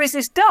all there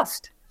is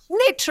dust,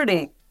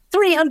 literally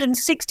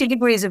 360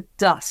 degrees of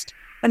dust.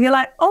 And you're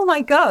like, oh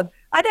my God,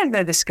 I don't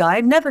know this guy.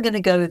 I'm never going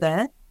to go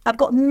there. I've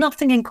got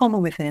nothing in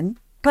common with him,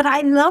 but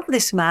I love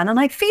this man and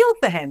I feel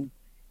for him.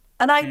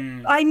 And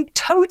I'm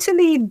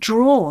totally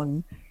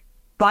drawn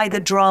by the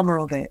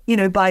drama of it,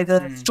 by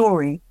the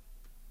story.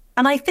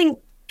 And I think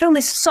film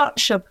is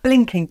such a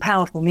blinking,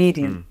 powerful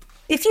medium.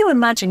 If you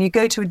imagine you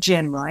go to a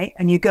gym, right,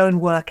 and you go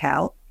and work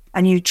out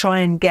and you try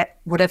and get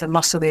whatever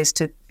muscle is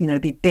to,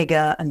 be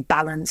bigger and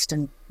balanced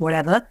and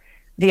whatever,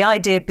 the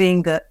idea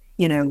being that,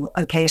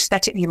 okay,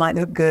 aesthetically you might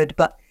look good,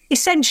 but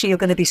essentially you're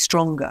going to be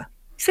stronger.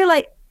 I feel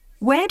like,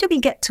 where do we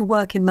get to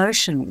work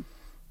emotionally?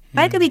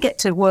 Where do we get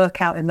to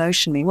work out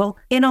emotionally? Well,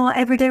 in our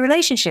everyday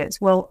relationships.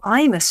 Well,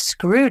 I'm a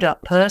screwed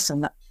up person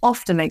that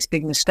often makes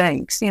big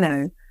mistakes,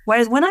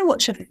 Whereas when I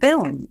watch a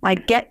film, I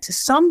get to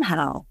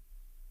somehow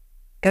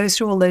go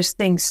through all those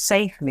things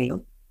safely.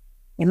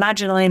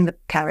 Imagine I'm the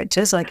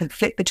characters. I can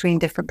flip between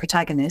different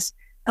protagonists.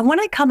 And when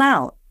I come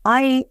out,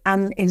 I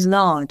am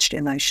enlarged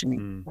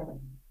emotionally.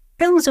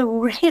 Films are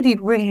really,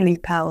 really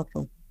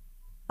powerful.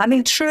 I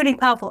mean, truly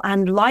powerful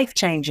and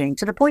life-changing,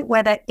 to the point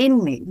where they're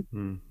in me.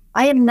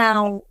 I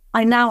now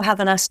have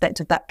an aspect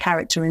of that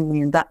character in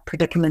me and that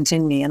predicament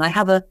in me. And I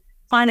have a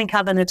filing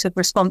cabinet of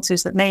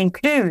responses that may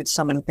include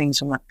some of the things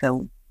from that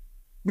film.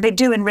 They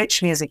do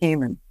enrich me as a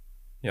human.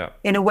 Yeah.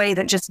 In a way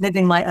that just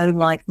living my own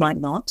life might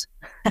not.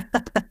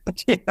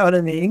 You know what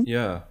I mean?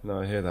 Yeah, no,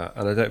 I hear that.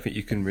 And I don't think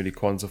you can really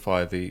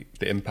quantify the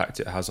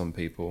impact it has on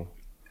people.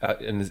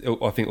 And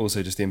I think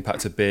also just the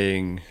impact of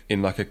being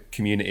in like a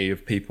community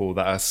of people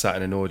that are sat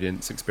in an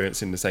audience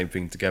experiencing the same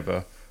thing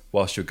together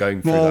whilst you're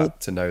going through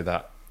that, to know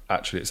that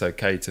actually it's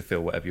okay to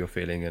feel whatever you're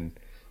feeling and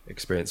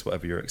experience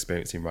whatever you're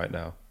experiencing right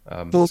now.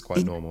 It's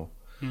quite normal.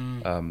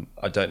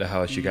 I don't know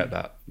how else you get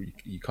that.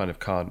 You kind of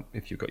can't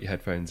if you've got your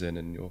headphones in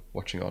and you're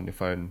watching it on your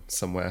phone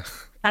somewhere.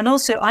 And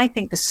also, I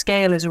think the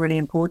scale is really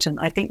important.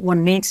 I think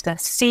one needs to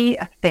see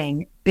a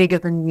thing bigger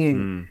than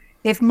you.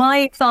 If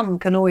my thumb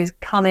can always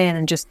come in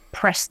and just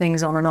press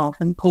things on and off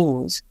and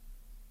pause,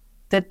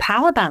 the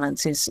power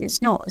balance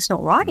is not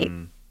right.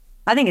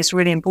 I think it's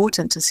really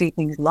important to see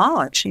things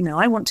large.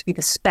 I want to be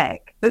the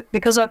speck, but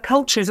because our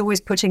culture is always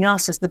putting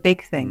us as the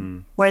big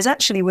thing, whereas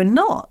actually we're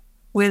not.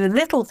 We're the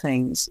little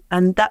things,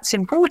 and that's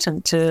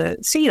important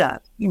to see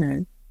that,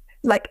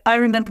 Like, I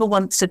remember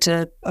once at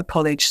a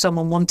college,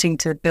 someone wanting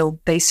to build,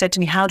 they said to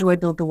me, how do I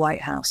build the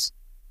White House?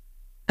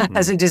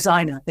 As a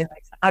designer, they're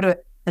like, how do I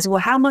said, well,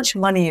 how much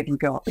money have you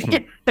got?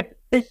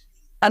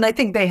 And I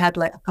think they had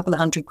like a couple of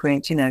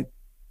 £100,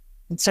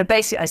 And so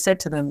basically I said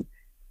to them,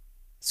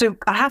 so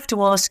I have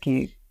to ask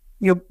you,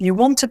 you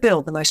want to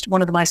build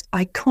one of the most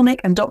iconic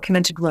and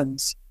documented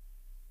rooms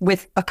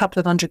with a couple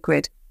of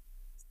 £100.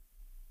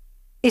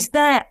 Is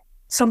there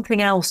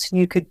something else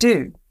you could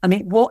do? I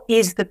mean, what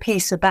is the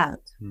piece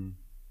about?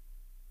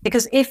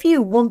 Because if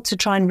you want to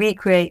try and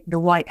recreate the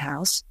White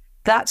House,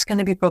 that's going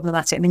to be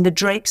problematic. I mean, the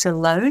drapes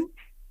alone,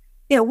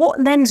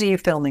 what lens are you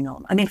filming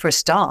on? I mean, for a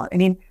start,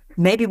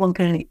 maybe one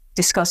can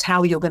discuss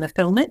how you're going to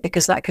film it,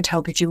 because that could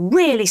help if you're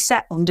really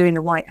set on doing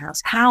the White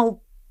House.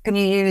 How can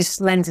you use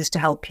lenses to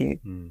help you?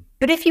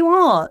 But if you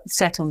are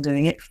set on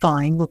doing it,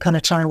 fine, we'll kind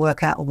of try and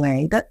work out a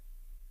way.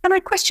 And I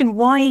question,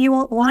 why do you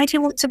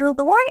want to build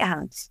the White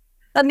House?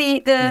 And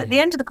the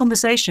end of the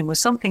conversation was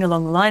something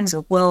along the lines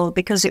of, well,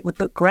 because it would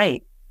look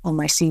great. on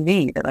my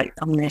CV that I've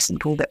done this and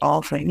pulled it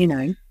off, and,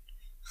 And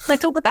I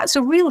thought, but that's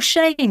a real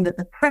shame that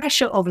the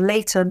pressure of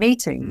later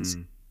meetings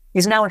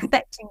is now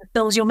affecting the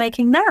films you're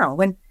making now.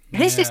 When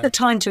this is the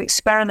time to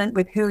experiment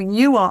with who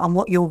you are and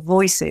what your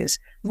voice is,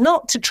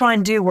 not to try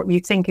and do what you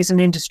think is an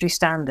industry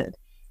standard.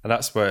 And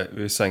that's where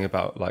we were saying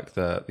about like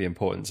the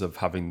importance of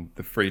having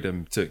the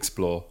freedom to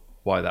explore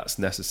why that's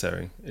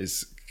necessary,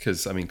 is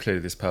because, I mean,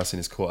 clearly this person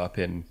is caught up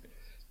in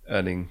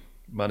earning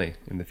money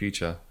in the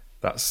future.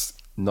 That's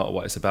not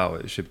what it's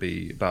about. It should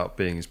be about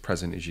being as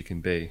present as you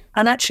can be.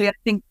 And actually, I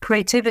think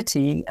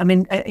creativity, I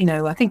mean,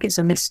 I think it's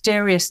a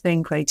mysterious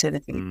thing,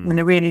 creativity. I mean,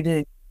 I really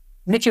do.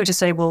 And if you were to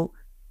say, well,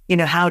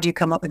 how do you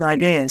come up with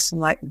ideas? I'm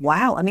like,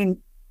 wow. I mean,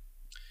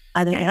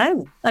 I don't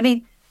know. I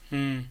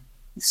mean,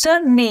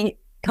 certainly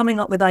coming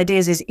up with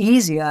ideas is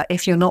easier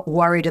if you're not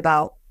worried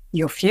about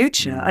your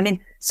future. I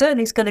mean,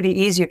 certainly it's going to be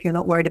easier if you're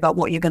not worried about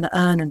what you're going to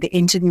earn and the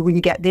interview when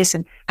you get this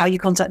and how you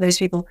contact those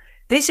people.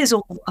 This is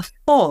all a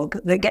fog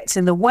that gets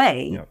in the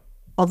way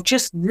of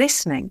just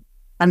listening.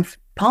 And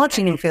part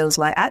of me feels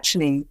like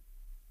actually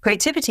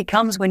creativity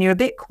comes when you're a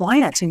bit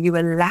quiet and you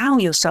allow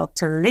yourself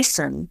to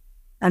listen,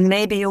 and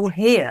maybe you'll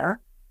hear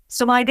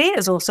some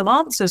ideas or some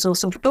answers or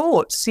some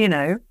thoughts,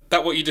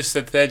 That what you just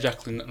said there,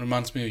 Jacqueline, that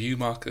reminds me of you,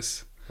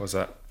 Marcus. What's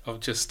that? Of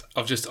just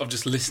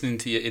listening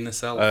to your inner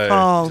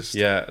self.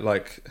 Yeah,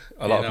 like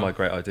a lot of my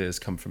great ideas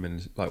come from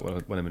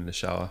when I'm in the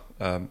shower,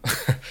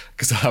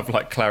 because I have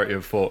like clarity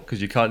of thought,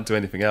 because you can't do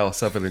anything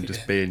else other than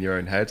just be in your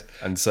own head.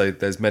 And so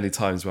there's many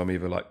times where I'm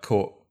either like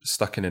caught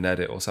stuck in an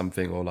edit or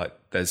something, or like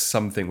there's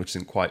something which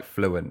isn't quite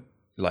fluent,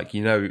 like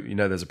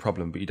there's a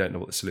problem but you don't know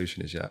what the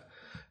solution is yet,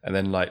 and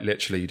then like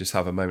literally you just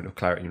have a moment of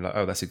clarity and you're like,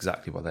 oh, that's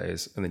exactly what that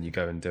is, and then you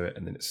go and do it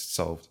and then it's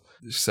solved.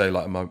 So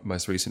like my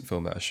most recent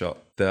film that I shot,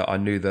 I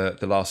knew the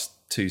last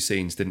two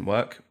scenes didn't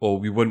work, or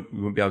we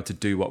wouldn't be able to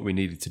do what we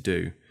needed to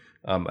do,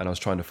 and I was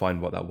trying to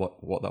find what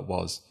that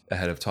was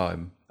ahead of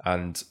time.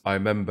 And I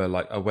remember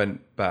like I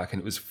went back,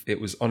 and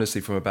it was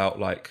honestly from about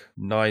like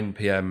 9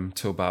 p.m.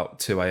 till about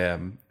 2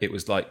 a.m. It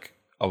was like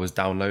I was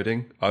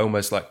downloading. I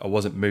almost like I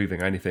wasn't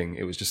moving or anything.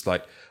 It was just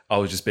like I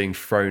was just being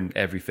thrown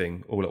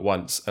everything all at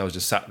once. I was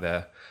just sat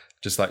there,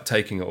 just like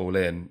taking it all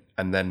in,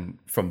 and then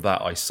from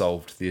that I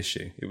solved the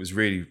issue. It was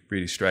really,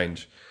 really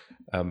strange,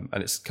 and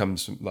it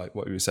comes from like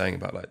what we were saying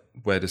about like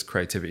where does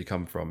creativity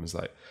come from? Is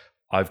like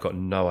I've got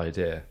no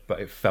idea, but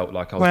it felt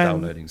like I was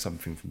downloading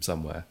something from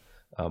somewhere,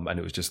 and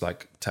it was just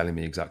like telling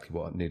me exactly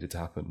what needed to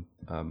happen.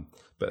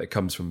 But it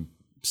comes from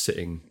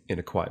sitting in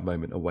a quiet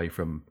moment away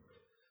from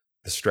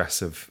the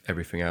stress of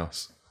everything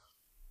else.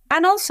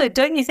 And also,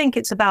 don't you think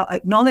it's about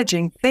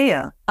acknowledging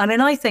fear? I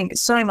mean, I think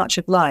so much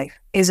of life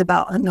is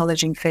about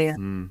acknowledging fear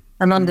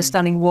and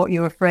understanding what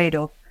you're afraid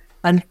of.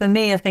 And for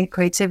me, I think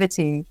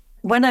creativity,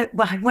 when I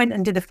went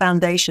and did a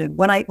foundation,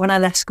 when I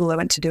left school, I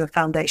went to do a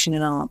foundation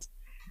in art.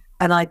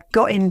 And I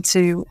got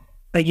into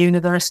a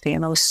university,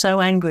 and I was so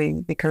angry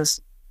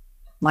because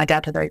my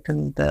dad had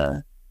opened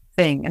the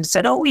thing and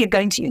said, oh, you're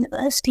going to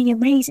university,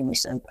 amazing, we're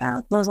so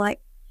proud. And I was like,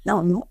 no,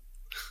 I'm not.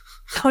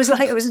 I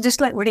was just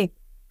like really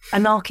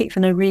anarchic for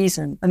no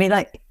reason. I mean,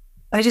 like,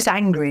 I was just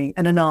angry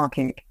and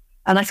anarchic.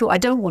 And I thought, I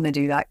don't want to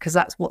do that because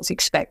that's what's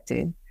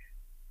expected.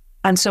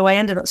 And so I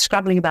ended up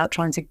scrabbling about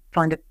trying to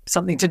find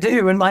something to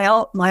do. And my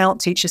art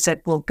teacher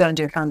said, well, go and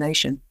do a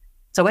foundation.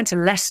 So I went to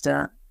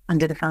Leicester and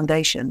did a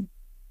foundation.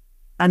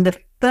 And the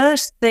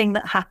first thing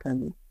that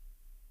happened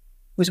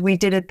was we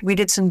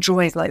did some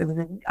drawings, like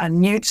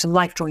some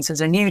life drawings. There's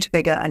a nude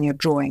figure and you're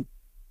drawing.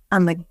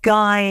 And the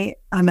guy,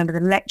 I remember the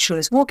lecturer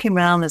was walking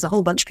around, there's a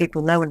whole bunch of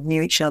people, no one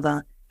knew each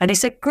other. And he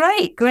said,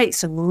 great,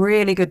 some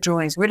really good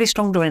drawings, really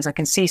strong drawings. I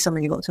can see some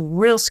of you got some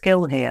real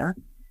skill here.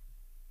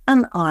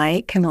 And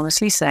I can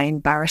honestly say,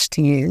 embarrassed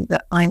to you,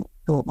 that I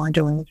thought my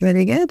drawing was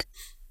really good.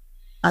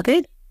 I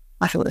did.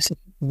 I thought this was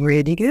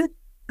really good.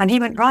 And he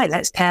went, right,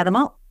 let's tear them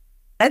up.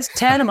 Let's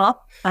tear them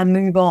up and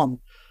move on.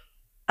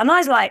 And I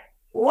was like,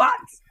 what?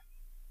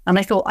 And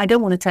I thought, I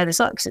don't want to tear this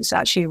up because it's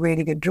actually a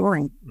really good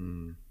drawing.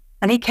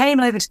 And he came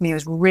over to me, he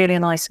was really a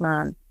nice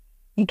man.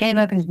 He came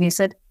over to me and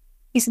said,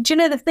 do you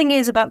know, the thing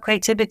is about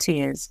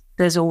creativity is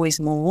there's always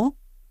more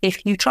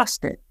if you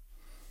trust it.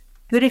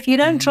 But if you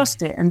don't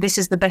trust it and this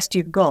is the best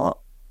you've got,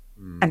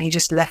 and he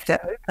just left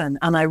it open.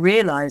 And I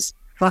realized,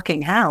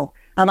 fucking hell.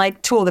 And I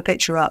tore the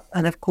picture up.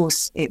 And of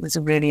course, it was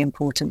a really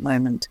important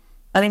moment.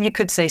 I mean, you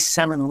could say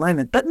seminal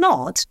moment, but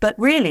not. But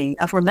really,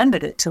 I've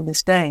remembered it till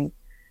this day.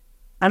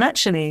 And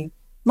actually,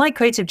 my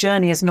creative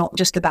journey is not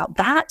just about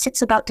that.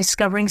 It's about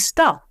discovering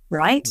stuff,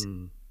 right?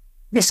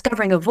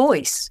 Discovering a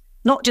voice,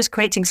 not just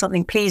creating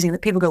something pleasing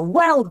that people go,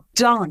 well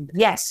done.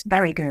 Yes,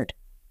 very good.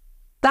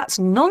 That's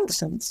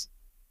nonsense.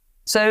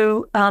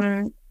 So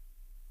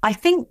I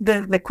think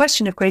the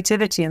question of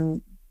creativity,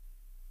 and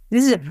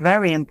this is a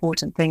very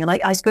important thing. And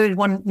I suppose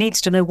one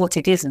needs to know what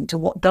it isn't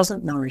and what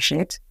doesn't nourish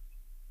it,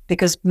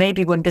 because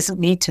maybe one doesn't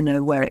need to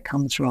know where it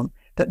comes from,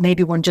 but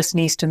maybe one just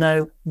needs to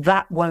know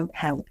that won't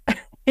help.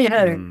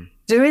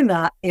 Doing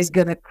that is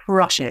going to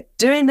crush it.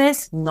 Doing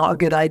this, not a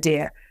good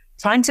idea.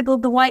 Trying to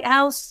build the White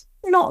House,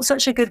 not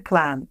such a good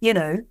plan,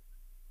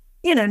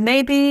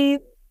 maybe,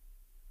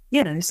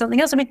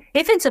 something else. I mean,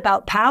 if it's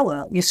about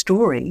power, your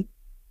story,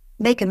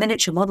 make a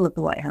miniature model of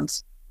the White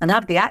House and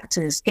have the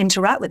actors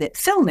interact with it,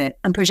 film it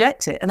and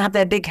project it and have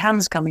their big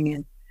hands coming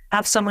in.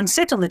 Have someone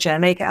sit on the chair,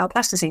 make it out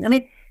plasticine. I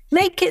mean,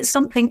 make it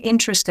something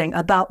interesting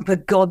about the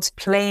gods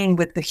playing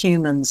with the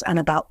humans and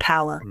about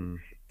power.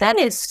 That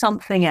is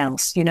something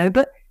else,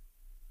 but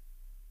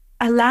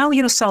allow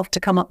yourself to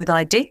come up with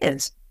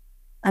ideas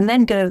and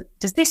then go,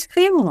 does this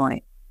feel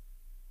right?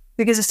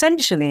 Because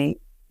essentially,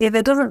 if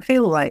it doesn't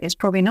feel right, it's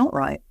probably not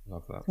right.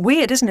 Love that.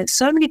 Weird, isn't it?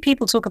 So many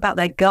people talk about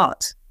their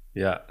gut.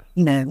 Yeah.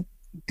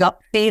 Gut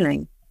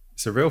feeling.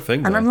 It's a real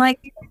thing, and though. I'm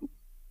like,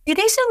 it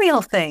is a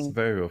real thing. It's a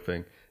very real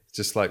thing. It's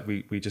just like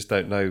we just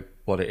don't know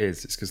what it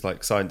is. It's because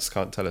like science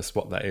can't tell us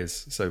what that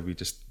is, so we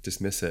just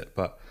dismiss it.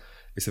 But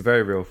it's a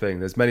very real thing.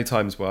 There's many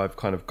times where I've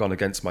kind of gone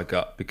against my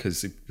gut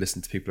because you've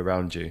listened to people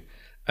around you,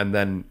 and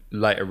then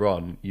later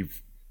on,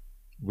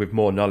 with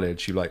more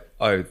knowledge, you're like,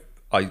 oh,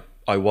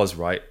 I was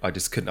right. I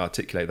just couldn't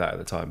articulate that at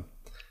the time,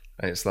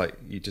 and it's like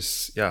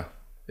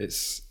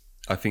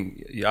I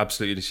think you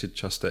absolutely should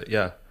trust it.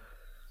 Yeah.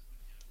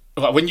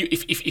 Like when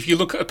if you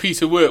look at a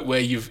piece of work where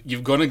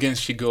you've gone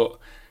against your gut,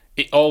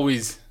 it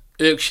always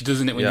irks you,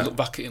 doesn't it? When you look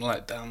back at it,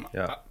 like, damn,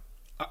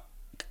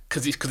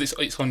 because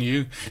it's on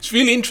you. It's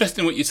really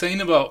interesting what you're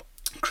saying about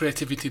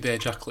creativity there,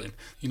 Jacqueline.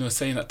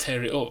 Saying that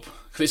tear it up.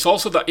 Because it's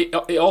also that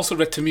it also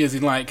read to me as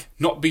in like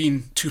not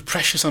being too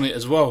precious on it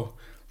as well,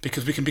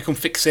 because we can become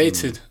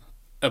fixated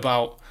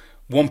about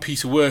one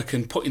piece of work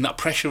and putting that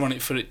pressure on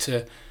it for it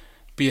to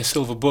be a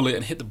silver bullet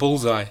and hit the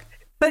bullseye.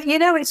 But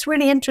it's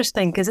really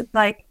interesting because it's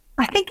like,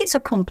 I think it's a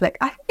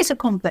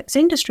complex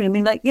industry. I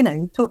mean, like,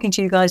 talking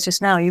to you guys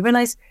just now, you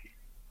realize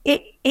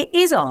it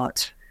is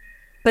art,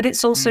 but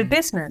it's also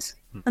business.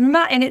 And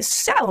that in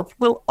itself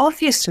will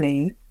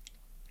obviously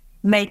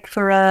make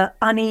for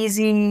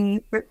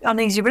uneasy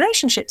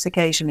relationships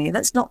occasionally.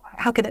 That's not,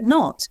 how could it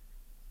not?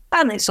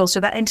 And it's also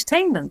about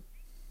entertainment.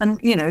 And,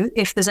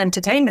 if there's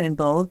entertainment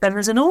involved, then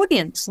there's an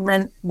audience. And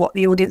then what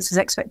the audience's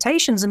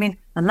expectations, I mean,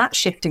 and that's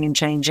shifting and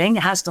changing.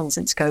 It has done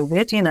since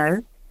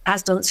COVID,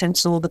 has done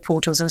since all the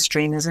portals and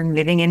streamers and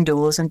living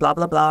indoors and blah,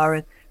 blah, blah,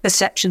 and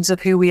perceptions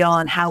of who we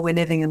are and how we're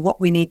living and what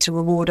we need to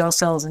reward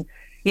ourselves. And,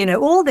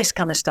 all this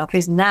kind of stuff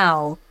is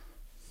now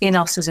in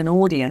us as an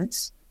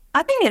audience.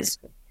 I think it's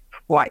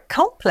quite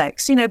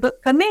complex,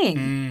 but for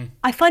me,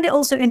 I find it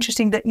also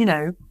interesting that,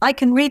 I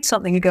can read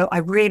something and go, I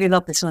really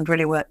love this and I'd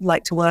really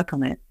like to work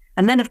on it.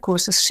 And then, of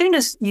course, as soon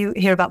as you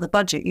hear about the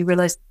budget, you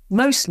realize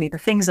mostly the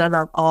things I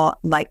love are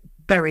like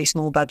very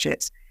small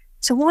budgets.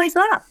 So why is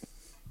that?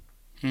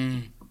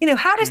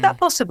 How is that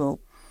possible?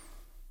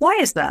 Why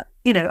is that?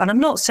 And I'm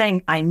not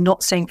saying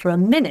for a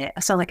minute, I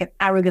sound like an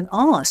arrogant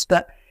arse,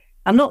 but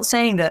I'm not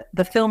saying that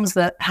the films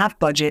that have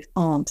budget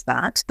aren't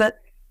that, but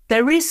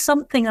there is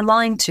something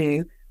aligned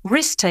to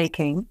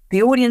risk-taking,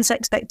 the audience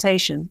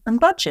expectation, and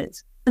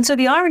budget. And so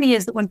the irony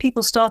is that when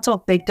people start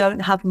off, they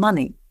don't have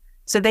money.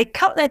 So they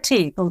cut their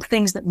teeth on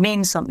things that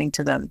mean something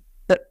to them,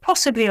 that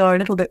possibly are a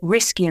little bit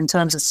risky in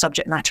terms of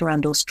subject matter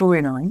and or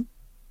storyline.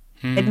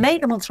 It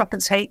made them on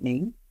Threepence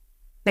Halfpenny.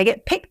 They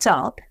get picked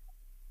up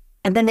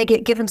and then they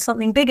get given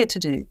something bigger to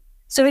do.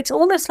 So it's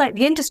almost like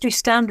the industry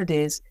standard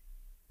is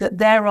that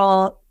there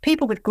are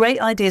people with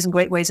great ideas and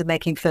great ways of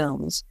making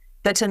films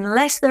that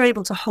unless they're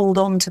able to hold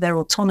on to their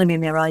autonomy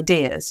and their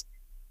ideas,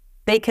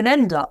 they can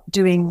end up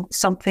doing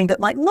something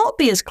that might not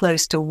be as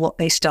close to what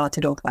they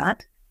started off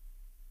at.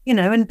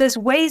 And there's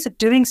ways of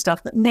doing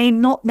stuff that may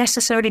not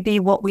necessarily be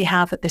what we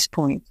have at this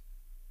point,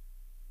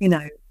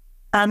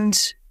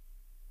 and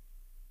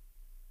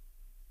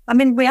I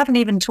mean, we haven't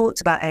even talked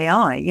about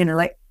AI,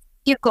 like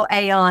you've got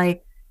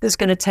AI that's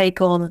going to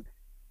take on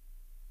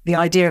the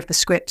idea of the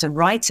script and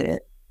write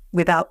it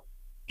without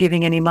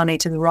giving any money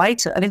to the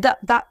writer. I mean,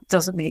 that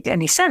doesn't make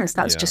any sense.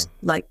 That's just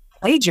like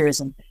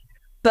plagiarism.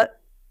 But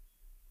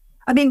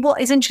I mean,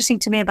 what is interesting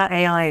to me about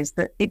AI is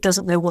that it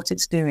doesn't know what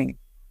it's doing.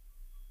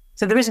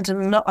 So there isn't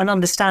an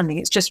understanding.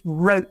 It's just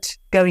rote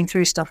going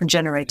through stuff and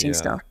generating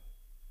stuff.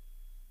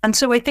 And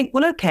so I think,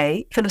 well,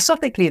 okay,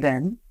 philosophically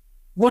then,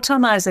 what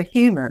am I as a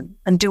human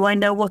and do I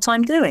know what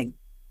I'm doing?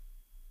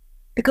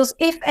 Because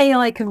if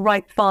AI can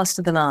write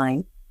faster than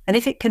I, and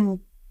if it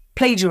can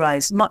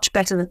plagiarize much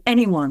better than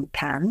anyone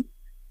can,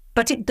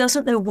 but it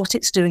doesn't know what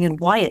it's doing and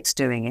why it's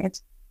doing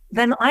it,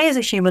 then I as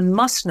a human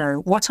must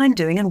know what I'm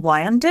doing and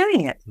why I'm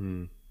doing it.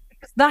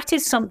 That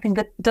is something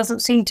that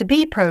doesn't seem to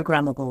be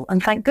programmable.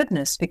 And thank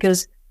goodness,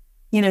 because,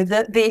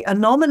 the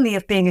anomaly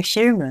of being a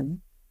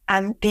human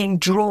and being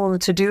drawn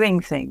to doing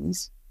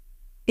things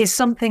is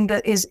something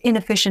that is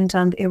inefficient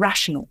and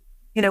irrational.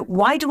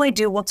 Why do I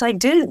do what I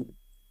do?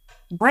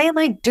 Why am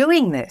I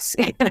doing this?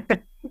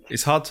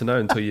 It's hard to know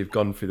until you've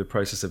gone through the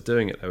process of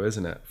doing it, though,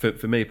 isn't it?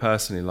 For me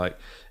personally, like,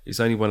 it's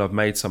only when I've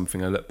made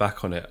something, I look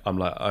back on it, I'm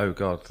like, oh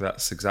God,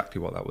 that's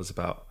exactly what that was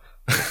about.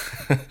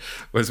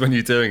 Whereas when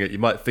you're doing it, you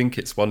might think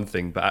it's one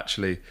thing, but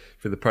actually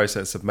through the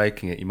process of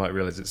making it, you might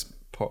realize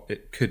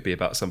it could be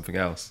about something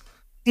else.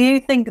 Do you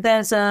think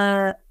there's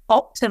a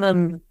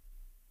optimum,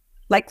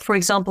 like, for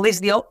example, is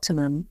the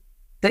optimum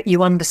that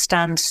you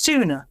understand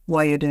sooner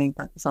why you're doing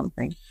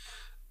something.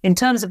 In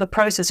terms of a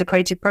process, a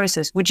creative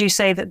process, would you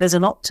say that there's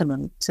an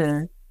optimum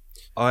to?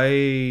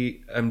 I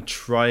am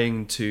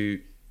trying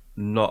to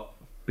not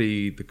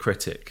be the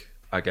critic,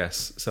 I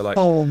guess. So like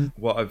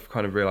what I've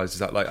kind of realized is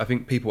that like I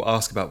think people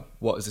ask about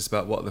what is this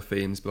about, what are the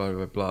themes, blah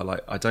blah blah.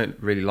 Like I don't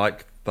really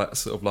like that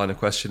sort of line of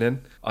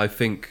questioning. I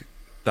think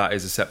that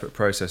is a separate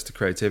process to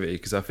creativity,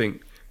 because I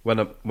think when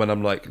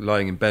I'm like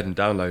lying in bed and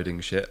downloading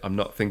shit, I'm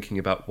not thinking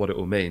about what it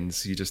all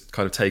means. You're just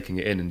kind of taking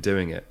it in and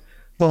doing it.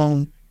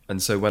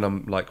 And so when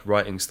I'm like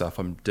writing stuff,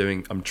 I'm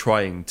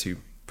trying to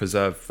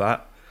preserve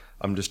that.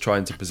 I'm just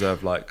trying to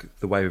preserve like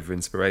the wave of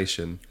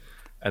inspiration,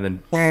 and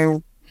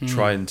then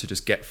trying to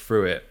just get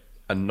through it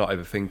and not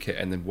overthink it,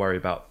 and then worry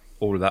about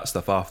all of that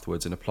stuff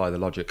afterwards and apply the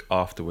logic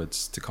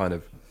afterwards to kind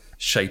of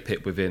shape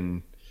it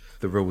within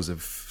the rules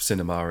of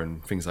cinema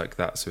and things like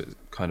that, so it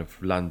kind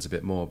of lands a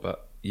bit more.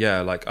 But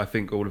yeah, like I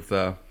think all of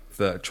the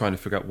trying to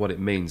figure out what it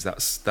means,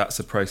 that's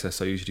a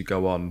process I usually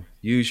go on,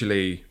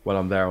 usually when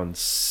I'm there on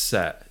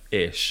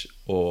set-ish,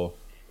 or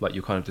like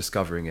you're kind of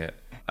discovering it,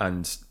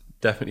 and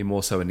definitely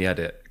more so in the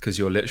edit, because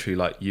you're literally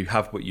like, you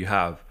have what you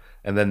have,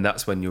 and then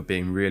that's when you're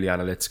being really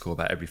analytical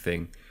about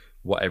everything,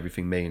 what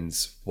everything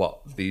means,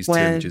 what these two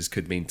images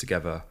could mean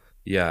together.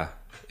 Yeah,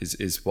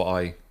 is what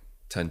I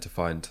tend to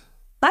find.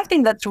 I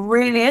think that's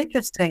really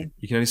interesting.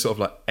 You can only sort of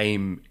like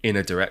aim in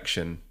a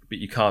direction, but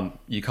you can't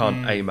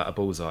aim at a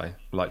bullseye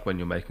like when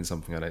you're making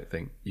something. I don't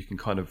think you can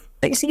kind of.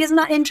 But see, isn't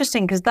that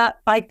interesting? Because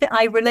that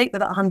I relate with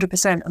that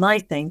 100%, and I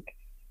think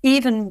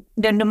even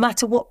no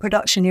matter what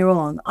production you're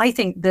on, I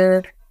think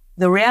the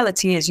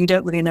reality is you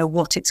don't really know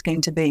what it's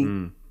going to be,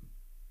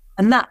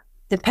 and that,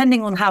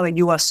 depending on how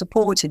you are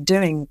supported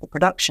doing the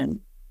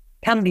production,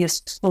 can be a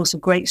source of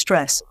great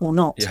stress or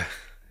not.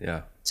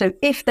 Yeah. So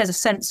if there's a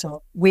sense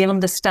of, we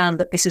understand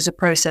that this is a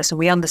process and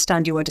we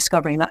understand you are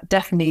discovering, that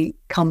definitely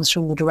comes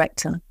from the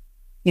director,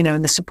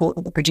 and the support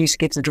that the producer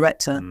gives the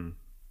director.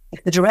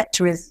 If the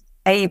director is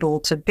able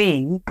to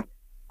be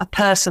a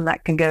person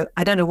that can go,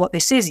 I don't know what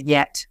this is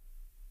yet,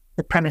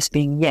 the premise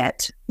being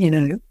yet,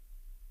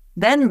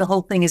 then the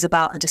whole thing is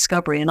about a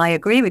discovery. And I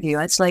agree with you.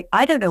 It's like,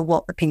 I don't know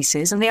what the piece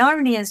is. And the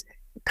irony is,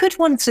 could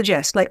one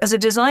suggest, like as a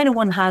designer,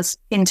 one has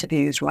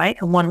interviews, right?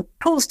 And one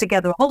pulls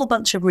together a whole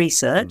bunch of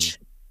research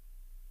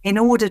in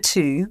order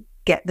to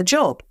get the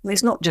job.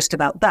 It's not just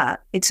about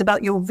that. It's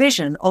about your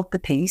vision of the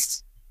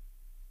piece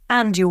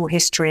and your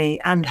history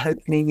and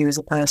hopefully you as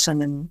a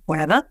person and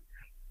whatever.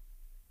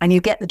 And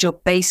you get the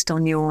job based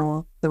on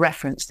the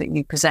reference that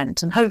you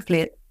present. And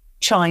hopefully it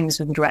chimes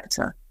with the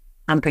director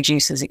and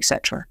producers,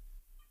 etc.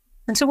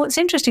 And so what's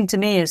interesting to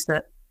me is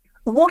that,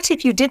 what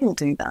if you didn't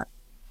do that?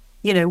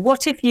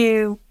 What if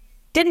you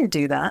didn't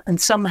do that? And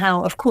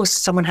somehow, of course,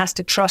 someone has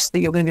to trust that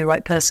you're going to be the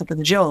right person for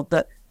the job.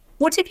 But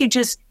what if you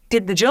just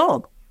did the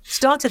job,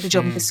 started the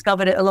job and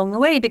discovered it along the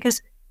way?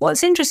 Because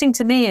what's interesting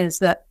to me is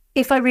that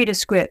if I read a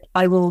script,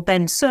 I will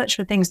then search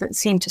for things that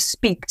seem to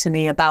speak to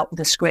me about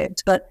the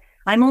script. But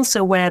I'm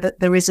also aware that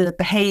there is a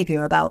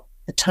behavior about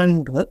the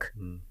tone book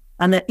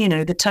and that,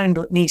 the tone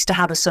book needs to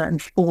have a certain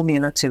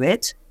formula to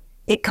it.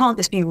 It can't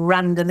just be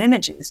random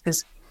images,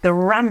 because the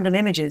random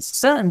images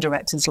certain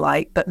directors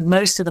like, but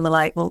most of them are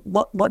like, well,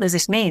 what does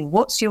this mean?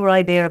 What's your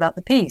idea about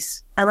the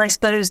piece? And I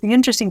suppose the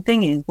interesting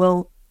thing is,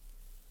 well,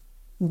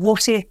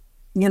 what if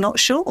you're not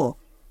sure?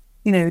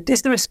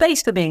 Is there a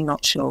space for being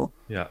not sure?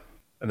 Yeah.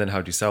 And then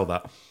how do you sell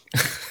that?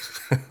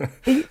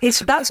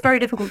 That's very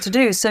difficult to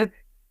do. So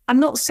I'm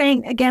not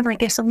saying, again, I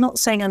guess I'm not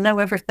saying I know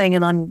everything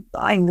and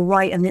I'm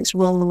right and it's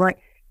wrong and right.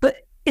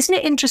 But isn't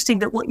it interesting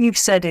that what you've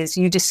said is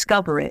you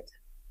discover it?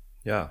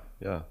 Yeah.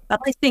 And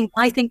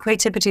I think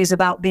creativity is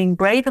about being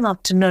brave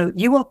enough to know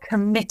you are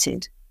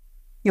committed.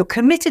 You're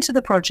committed to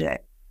the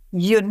project.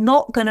 You're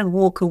not going to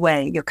walk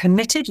away. You're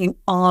committed. You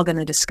are going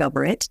to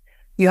discover it.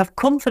 You have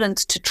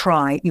confidence to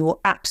try your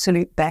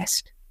absolute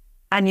best,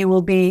 and you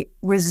will be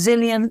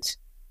resilient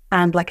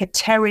and like a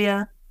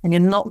terrier, and you're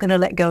not going to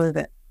let go of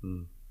it.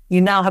 You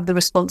now have the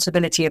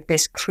responsibility of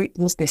this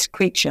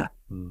creature,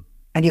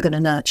 and you're going to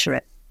nurture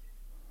it.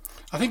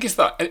 I think it's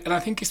that, and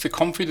I think it's the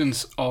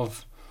confidence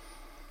of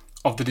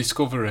the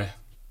discovery.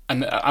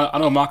 And I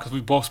know, Marcus,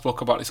 we both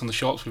spoke about this on the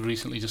shorts we've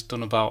recently just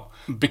done about,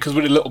 because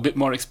we're a little bit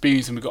more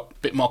experienced and we've got a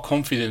bit more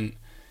confident,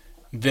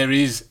 there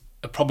is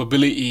a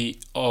probability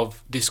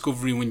of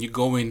discovery when you're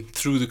going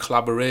through the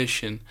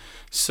collaboration.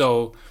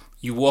 So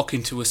you walk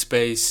into a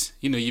space,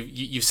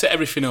 you've set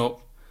everything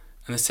up,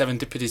 and the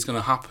serendipity is going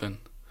to happen,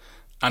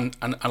 and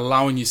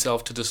allowing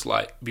yourself to just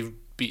like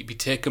be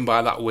taken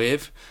by that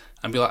wave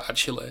and be like,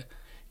 actually,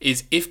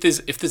 is if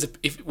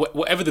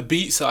whatever the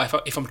beats are,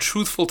 if I'm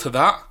truthful to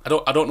that, I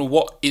don't know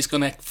what it's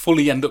going to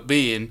fully end up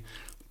being,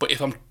 but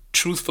if I'm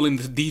truthful in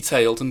the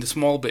details and the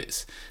small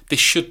bits, they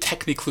should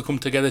technically come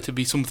together to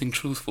be something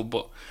truthful,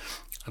 but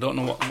I don't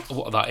know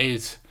what that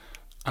is.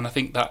 And I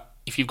think that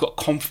if you've got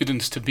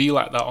confidence to be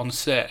like that on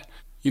set,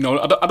 I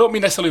don't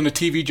mean necessarily in a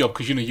TV job,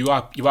 because you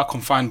are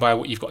confined by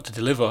what you've got to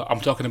deliver.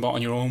 I'm talking about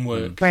on your own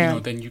work.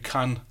 Then you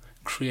can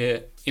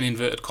create, in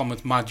inverted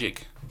commas,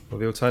 magic Well,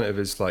 the alternative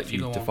is like If you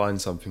you go on. define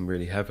something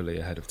really heavily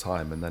ahead of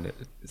time, and then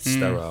it's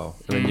sterile.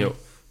 And then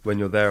when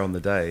you're there on the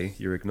day,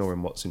 you're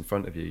ignoring what's in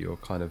front of you. You're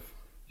kind of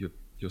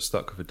you're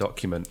stuck with a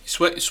document.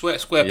 Square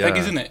peg,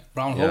 isn't it?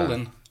 Round hole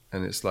then.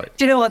 And it's like,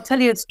 Do you know what? I'll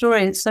tell you a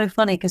story. It's so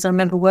funny because I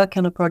remember working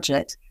on a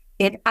project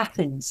in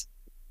Athens,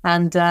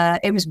 and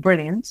it was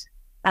brilliant.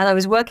 And I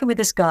was working with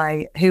this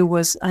guy who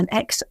was an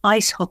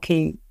ex-ice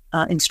hockey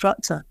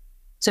instructor.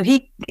 So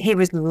he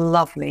was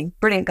lovely,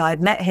 brilliant guy.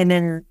 I'd met him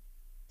in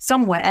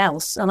somewhere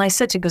else. And I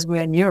said to him, because we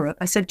were in Europe,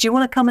 I said, do you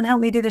want to come and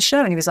help me do the show?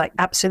 And he was like,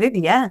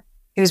 absolutely, yeah.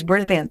 He was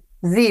brilliant.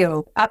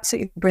 Theo,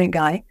 absolutely brilliant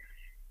guy.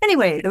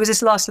 Anyway, there was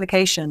this last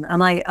location,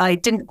 and I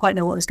didn't quite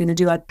know what I was going to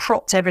do. I'd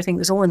propped everything. It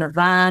was all in a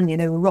van,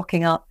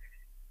 rocking up.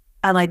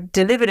 And I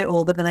delivered it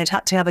all, but then I'd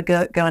had to have a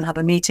go and have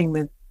a meeting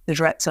with the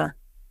director.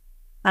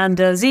 And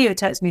Zio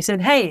texted me,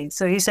 said, hey.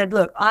 So he said,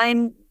 look,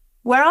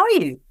 where are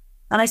you?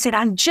 And I said,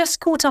 I'm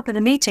just caught up in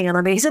a meeting.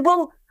 And he said,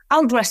 well,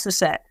 I'll dress the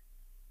set.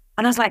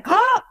 And I was like,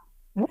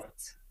 what?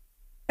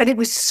 And it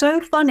was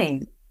so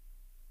funny.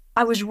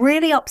 I was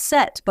really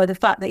upset by the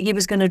fact that he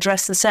was going to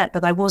dress the set,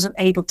 but I wasn't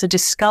able to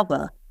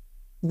discover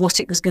what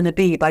it was going to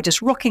be by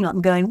just rocking up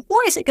and going,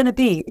 what is it going to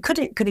be? Could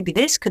it be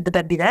this? Could the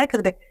bed be there? Could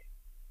it be?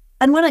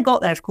 And when I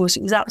got there, of course,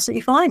 it was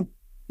absolutely fine.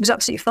 It was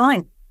absolutely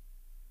fine.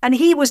 And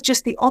he was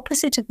just the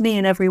opposite of me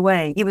in every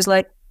way. He was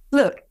like,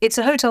 look, it's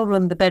a hotel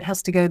room. The bed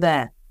has to go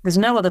there. There's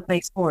no other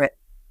place for it.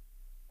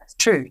 That's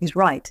true. He's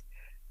right.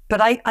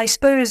 But I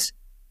suppose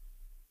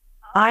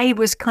I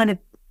was kind of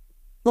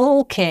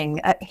balking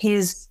at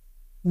his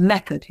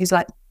method. He's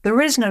like, there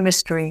is no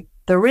mystery.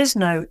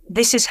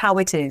 This is how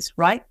it is,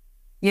 right?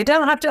 You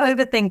don't have to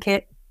overthink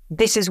it.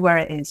 This is where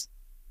it is.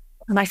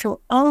 And I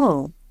thought,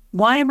 oh,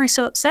 why am I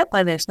so upset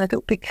by this? And I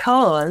thought,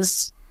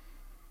 because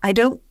I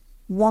don't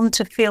want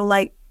to feel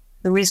like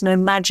there is no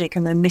magic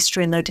and no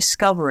mystery and no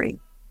discovery.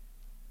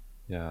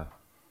 Yeah,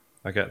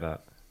 I get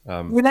that.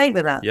 Relate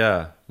with that?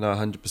 Yeah, no,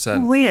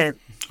 100%. Weird.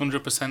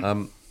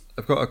 100%.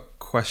 I've got a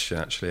question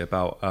actually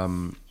about,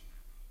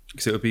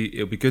 because it would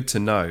be good to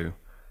know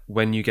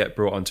when you get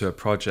brought onto a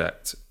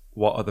project,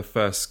 what are the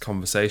first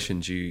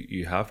conversations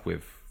you have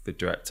with the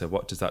director?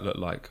 What does that look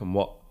like, and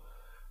what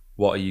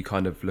are you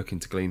kind of looking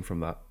to glean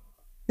from that?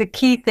 The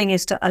key thing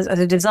is as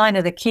a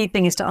designer, the key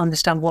thing is to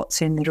understand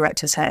what's in the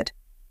director's head.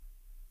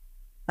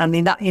 I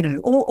mean, that,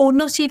 or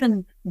not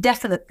even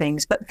definite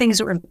things, but things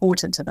that are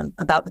important to them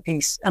about the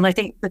piece. And I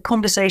think the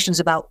conversations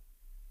about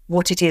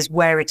what it is,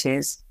 where it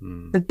is,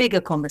 the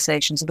bigger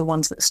conversations are the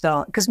ones that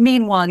start. Because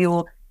meanwhile,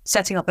 you're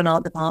setting up an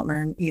art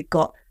department, you've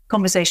got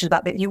conversations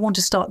about that. You want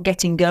to start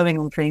getting going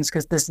on things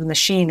because there's the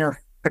machine of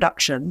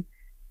production,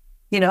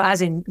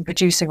 as in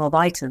producing of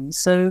items.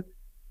 So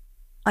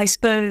I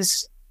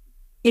suppose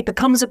it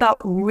becomes about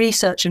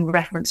research and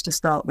reference to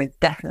start with,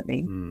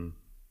 definitely.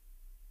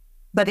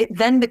 But it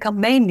then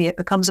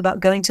becomes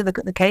about going to the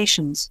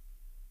locations,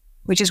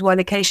 which is why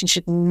locations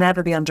should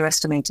never be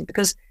underestimated.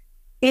 Because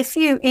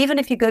even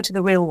if you go to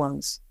the real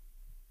ones,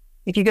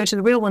 if you go to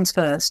the real ones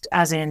first,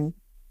 as in,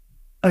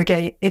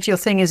 okay, if your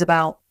thing is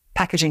about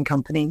packaging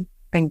company,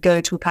 then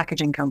go to a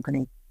packaging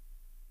company,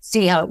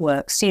 see how it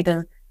works, see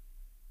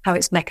how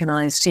it's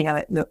mechanized, see how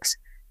it looks.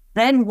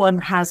 Then one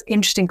has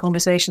interesting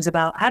conversations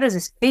about, how does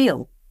this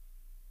feel?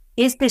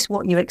 Is this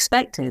what you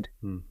expected?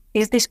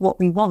 Is this what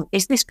we want?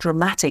 Is this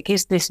dramatic?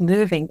 Is this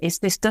moving? Does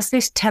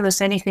this tell us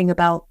anything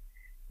about,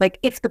 like,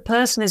 if the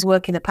person is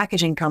working a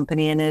packaging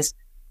company and is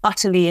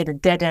utterly at a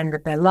dead end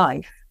of their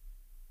life,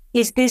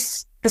 does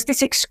this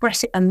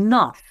express it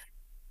enough?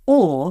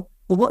 Or,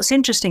 well, what's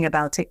interesting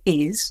about it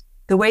is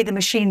the way the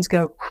machines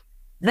go.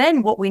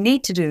 Then what we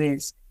need to do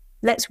is,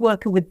 let's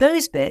work with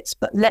those bits,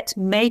 but let's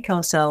make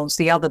ourselves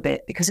the other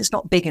bit because it's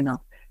not big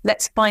enough.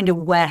 Let's find a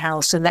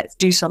warehouse and let's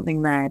do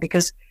something there.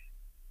 Because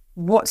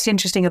what's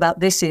interesting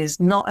about this is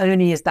not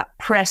only is that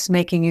press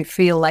making you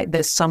feel like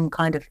there's some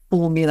kind of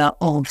formula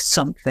of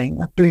something,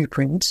 a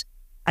blueprint,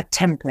 a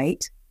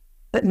template,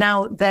 but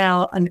now they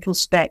are a little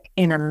speck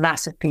in a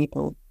mass of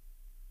people.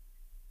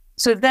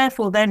 So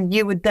therefore, then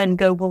you would then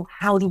go, well,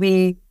 how do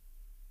we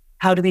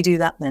do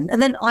that then?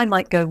 And then I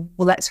might go,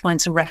 well, let's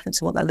find some reference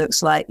to what that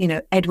looks like.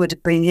 Edward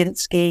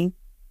Brzezinski,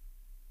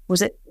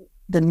 was it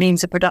The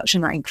Means of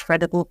Production, that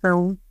incredible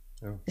film?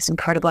 Oh. It's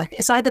incredible.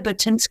 It's either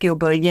Botinsky or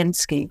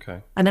Brzezinski.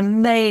 Okay. An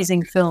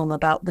amazing film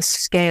about the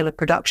scale of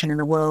production in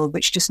the world,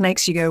 which just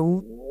makes you go,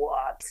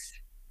 what?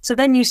 So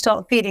then you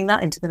start feeding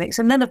that into the mix.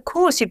 And then, of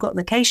course, you've got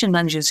location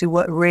managers who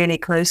work really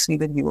closely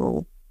with you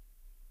all.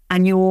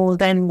 And you're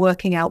then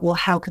working out, well,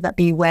 how could that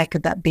be? Where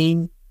could that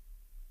be?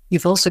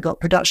 You've also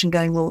got production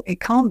going, well, it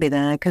can't be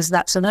there because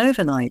that's an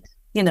overnight.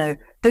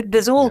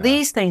 There's all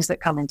these things that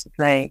come into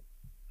play.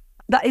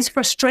 That is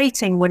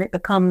frustrating when it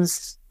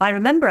becomes, I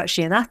remember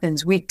actually in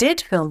Athens, we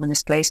did film in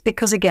this place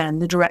because, again,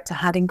 the director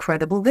had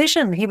incredible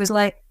vision. He was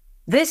like,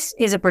 this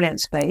is a brilliant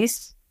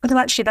space. But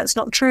actually, that's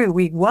not true.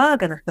 We were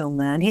going to film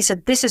there. And he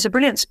said, this is a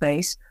brilliant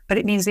space, but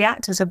it means the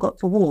actors have got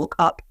to walk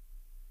up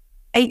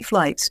 8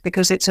 flights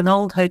because it's an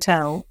old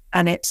hotel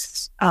and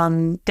it's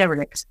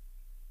derelict.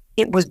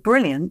 It was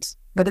brilliant.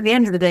 But at the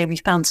end of the day, we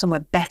found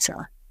somewhere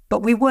better.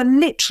 but we were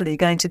literally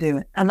going to do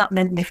it. And that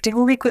meant lifting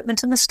all the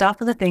equipment and the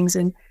stuff and the things.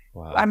 And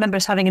Wow. I remember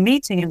us having a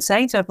meeting and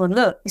saying to everyone,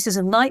 look, this is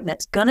a nightmare.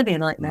 It's going to be a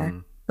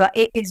nightmare, but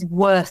it is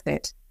worth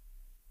it.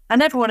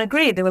 And everyone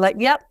agreed. They were like,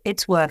 yep,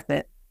 it's worth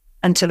it.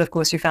 Until, of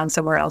course, we found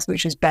somewhere else,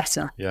 which was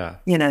better. Yeah.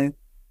 You know.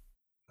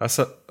 That's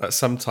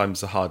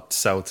sometimes a hard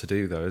sell to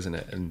do, though, isn't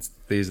it? And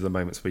these are the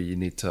moments where you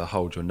need to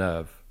hold your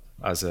nerve.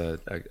 As I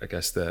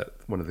guess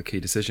one of the key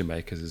decision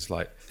makers is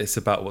like, it's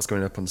about what's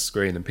going up on the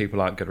screen, and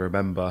people aren't going to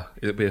remember.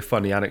 It'll be a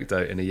funny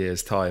anecdote in a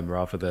year's time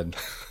rather than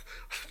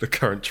the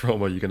current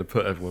trauma you're going to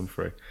put everyone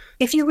through.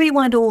 If you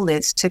rewind all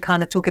this to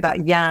kind of talk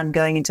about Jan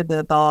going into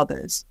the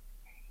barbers,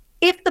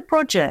 if the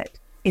project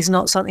is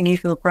not something you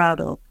feel proud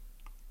of,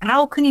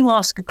 how can you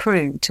ask a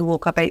crew to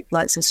walk up 8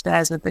 flights of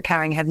stairs with the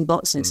carrying heavy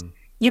boxes?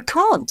 You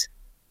can't.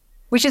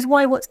 Which is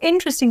why what's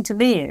interesting to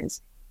me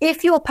is,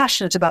 if you're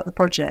passionate about the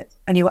project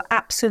and you are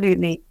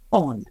absolutely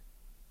on,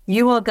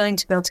 you are going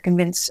to be able to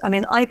convince. I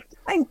mean,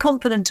 I'm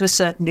confident to a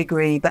certain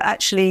degree, but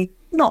actually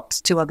not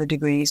to other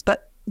degrees.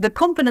 But the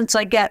confidence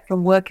I get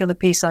from working on a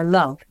piece I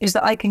love is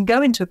that I can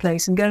go into a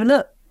place and go,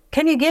 look,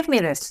 can you give me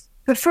this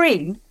for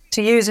free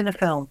to use in a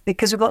film?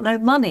 Because we've got no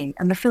money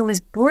and the film is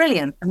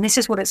brilliant and this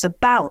is what it's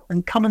about,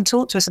 and come and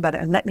talk to us about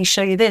it and let me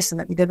show you this and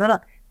let me do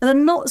that. And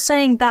I'm not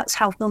saying that's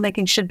how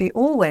filmmaking should be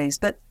always,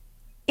 but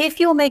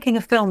if you're making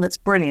a film that's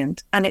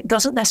brilliant and it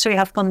doesn't necessarily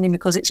have funding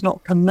because it's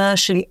not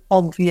commercially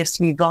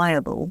obviously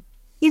viable,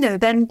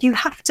 then you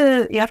have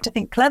to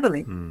think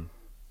cleverly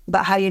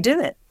about how you do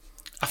it.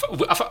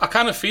 I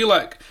kind of feel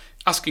like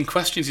asking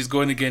questions is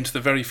going against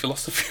the very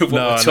philosophy of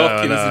what we're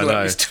talking.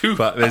 No. It's too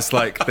but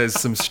there's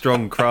some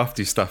strong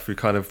crafty stuff you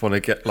kind of want to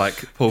get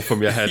pull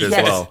from your head as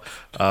well.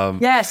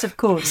 Yes, of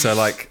course. So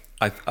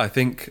I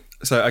think.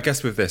 So I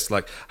guess with this,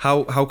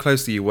 how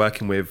closely are you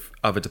working with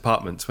other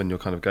departments when you're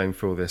kind of going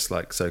through all this,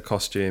 so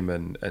costume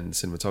and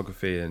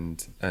cinematography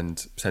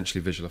and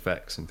potentially visual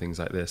effects and things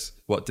like this?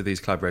 What do these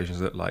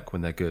collaborations look like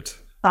when they're good?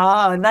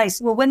 Oh, nice.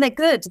 Well, when they're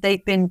good,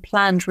 they've been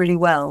planned really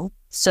well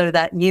so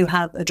that you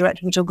have a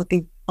director of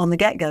photography on the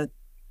get-go.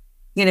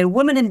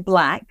 Woman in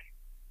Black,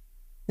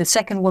 the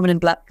second Woman in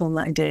Black film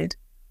that I did,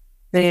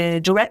 the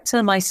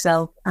director,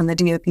 myself, and the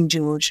DOP,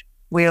 George,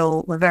 we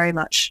all were very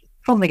much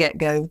from the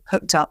get-go,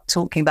 hooked up,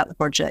 talking about the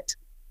project.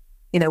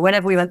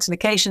 Whenever we went to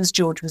locations,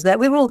 George was there.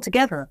 We were all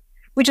together,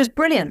 which was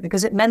brilliant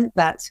because it meant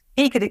that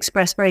he could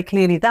express very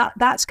clearly that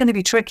that's going to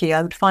be tricky.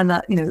 I would find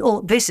that,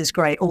 oh, this is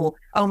great. Or,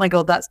 oh my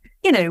God, that's,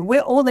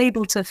 we're all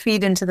able to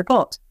feed into the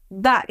pot.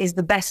 That is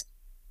the best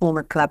form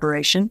of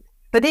collaboration.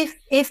 But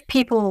if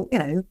people,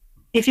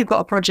 if you've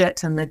got a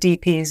project and the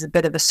DP is a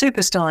bit of a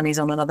superstar and he's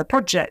on another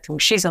project or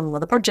she's on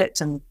another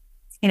project and,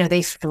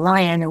 they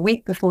fly in a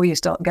week before you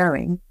start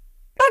going,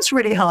 that's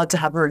really hard to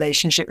have a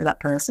relationship with that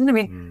person. I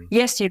mean,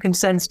 yes, you can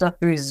send stuff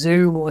through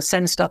Zoom or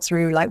send stuff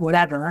through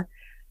whatever,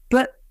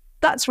 but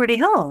that's really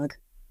hard.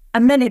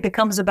 And then it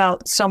becomes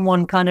about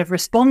someone kind of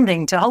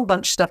responding to a whole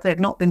bunch of stuff they've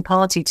not been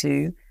party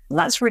to. Well,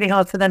 that's really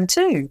hard for them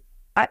too.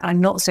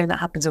 I'm not saying that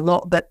happens a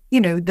lot, but,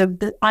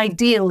 the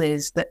ideal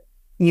is that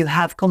you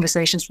have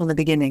conversations from the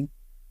beginning.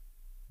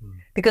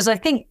 Because I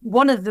think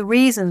one of the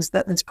reasons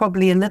that there's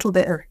probably a little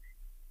bit of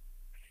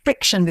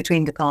friction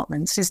between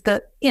departments is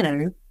that,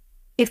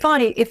 if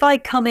I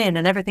come in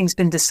and everything's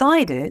been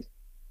decided,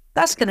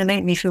 that's going to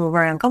make me feel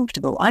very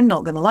uncomfortable. I'm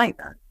not going to like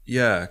that.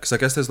 Yeah, because I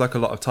guess there's a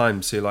lot of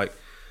times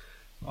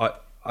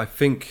I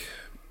think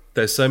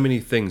there's so many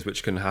things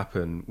which can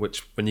happen, which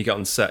when you get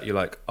on set, you're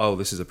like, oh,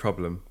 this is a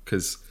problem,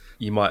 because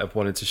you might have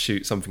wanted to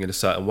shoot something in a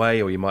certain way,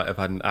 or you might have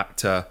had an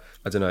actor,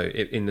 I don't know,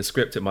 in the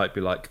script it might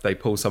be like they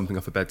pull something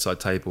off a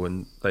bedside table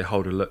and they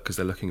hold a look because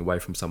they're looking away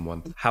from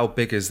someone. How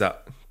big is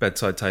that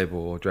bedside table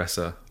or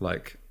dresser?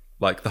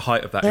 Like the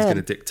height of that is going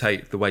to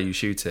dictate the way you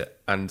shoot it.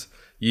 And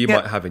you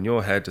might have in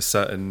your head a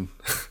certain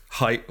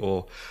height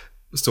or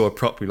saw a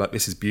prop, you're like,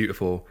 this is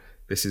beautiful,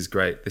 this is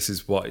great, this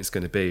is what it's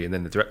going to be. And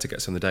then the director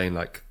gets on the day and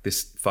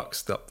this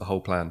fucks up the whole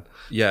plan.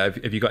 Yeah,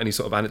 have you got any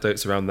sort of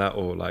anecdotes around that,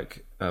 or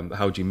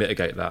how do you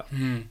mitigate that?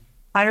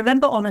 I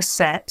remember on a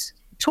set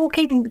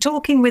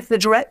talking with the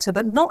director,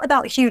 but not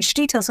about huge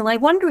details. And I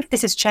wonder if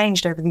this has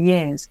changed over the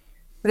years.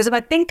 Because if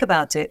I think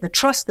about it, the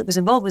trust that was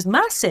involved was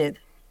massive.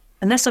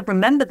 Unless I've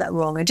remembered that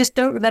wrong, I just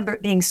don't remember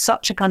it being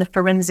such a kind of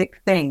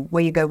forensic thing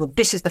where you go, well,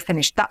 this is the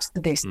finish, that's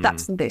the this,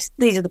 that's the this,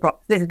 these are the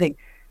props, this is the thing.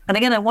 And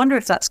again, I wonder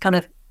if that's kind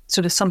of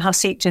sort of somehow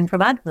seeped in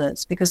from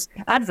adverts, because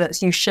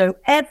adverts, you show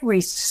every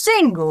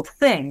single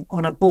thing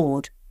on a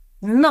board.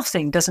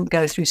 Nothing doesn't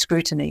go through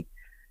scrutiny.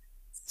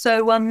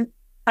 So, and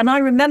I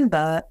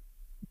remember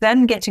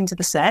them getting to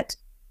the set,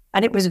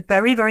 and it was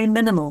very, very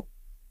minimal,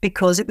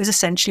 because it was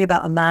essentially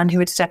about a man who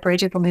had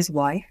separated from his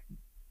wife.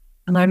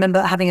 And I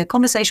remember having a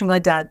conversation with my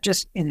dad,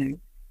 just,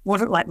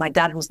 wasn't like my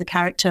dad was the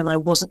character and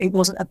it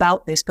wasn't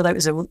about this, but it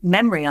was a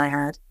memory I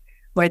had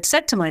where I'd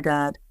said to my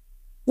dad,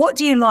 what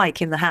do you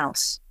like in the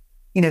house?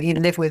 You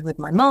live with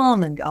my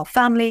mom and our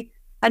family.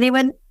 And he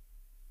went,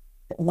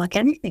 I don't like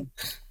anything.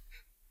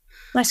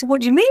 And I said,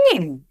 what do you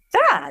mean,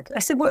 Dad? I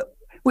said, what?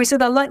 We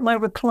said, I like my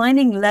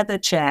reclining leather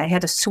chair. He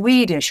had a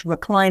Swedish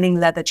reclining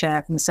leather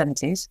chair from the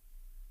 70s.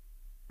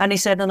 And he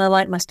said, and I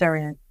like my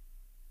stereo.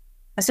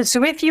 I said,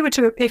 so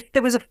if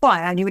there was a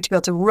fire and you were to be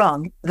able to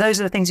run, those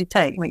are the things you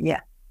take? He went,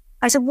 yeah.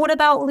 I said, what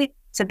about I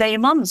said, they're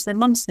mum's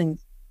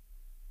things.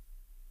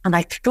 And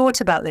I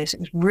thought about this. It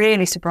was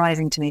really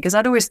surprising to me because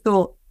I'd always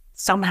thought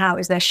somehow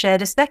is their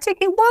shared aesthetic.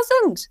 It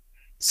wasn't.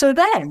 So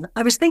then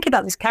I was thinking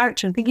about this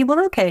character and thinking,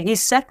 well, okay,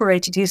 he's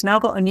separated. He's now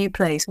got a new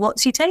place.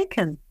 What's he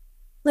taken?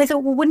 And I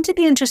thought, well, wouldn't it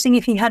be interesting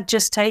if he had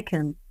just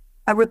taken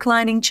a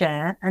reclining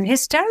chair and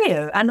his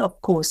stereo and,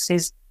 of course,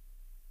 his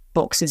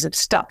boxes of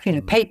stuff,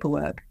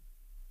 paperwork.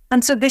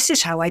 And so this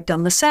is how I'd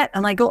done the set.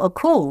 And I got a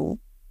call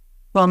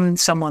from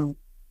someone,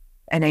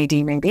 an AD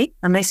maybe,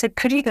 and they said,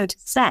 could you go to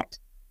the set?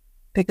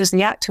 Because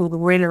the actor would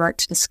really like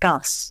to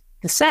discuss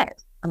the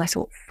set. And I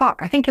thought, fuck,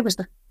 I think it was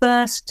the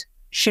first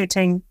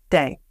shooting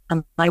day.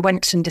 And I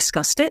went and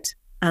discussed it.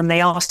 And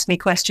they asked me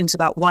questions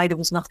about why there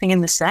was nothing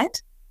in the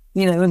set,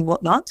 and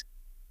whatnot.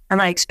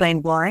 And I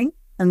explained why.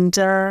 And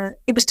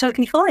it was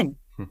totally fine.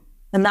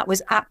 And that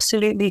was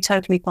absolutely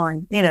totally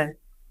fine,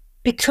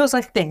 because I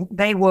think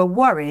they were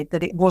worried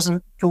that it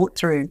wasn't thought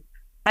through.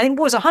 I think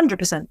it was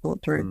 100%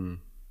 thought through.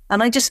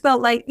 And I just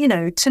felt like,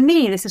 to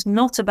me, this is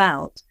not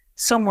about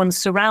someone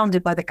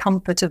surrounded by the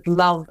comfort of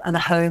love and a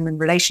home and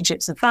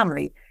relationships and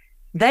family.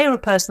 They are a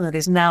person that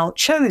is now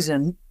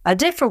chosen a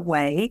different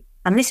way.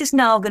 And this is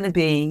now going to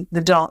be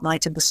the dark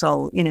night of the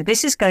soul.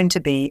 This is going to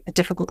be a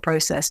difficult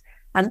process.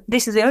 And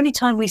this is the only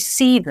time we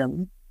see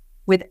them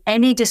with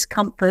any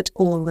discomfort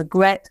or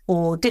regret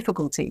or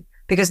difficulty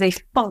because they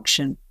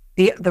function.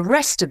 The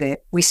rest of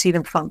it, we see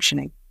them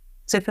functioning.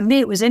 So for me,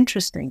 it was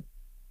interesting.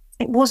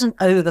 It wasn't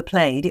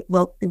overplayed. It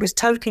was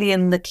totally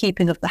in the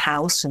keeping of the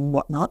house and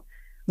whatnot.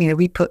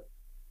 We put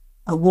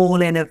a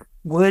wall in of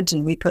wood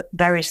and we put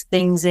various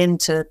things in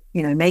to,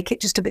 make it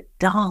just a bit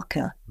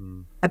darker,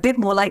 a bit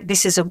more like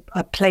this is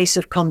a place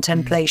of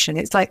contemplation.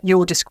 It's like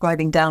you're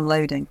describing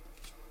downloading.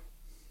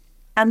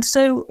 And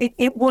so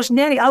it was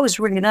I was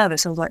really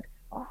nervous. I was like,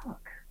 oh,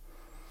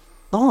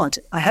 God,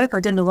 I hope I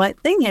did the right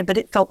thing here, but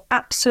it felt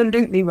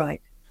absolutely right.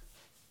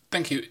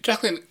 Thank you.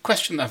 Jacqueline,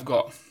 question I've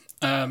got.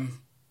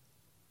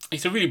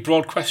 It's a really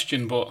broad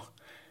question, but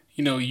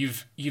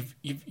you've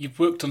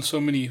worked on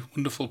so many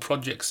wonderful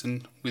projects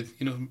and with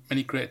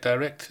many great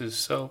directors.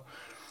 So,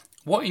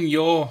 what in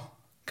your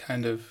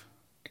kind of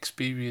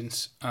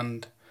experience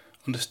and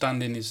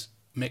understanding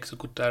makes a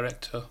good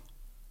director?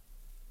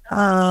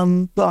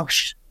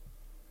 Gosh,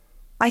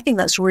 I think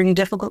that's a really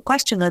difficult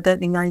question. I don't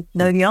think I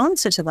know the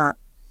answer to that.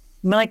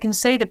 I mean, I can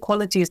say the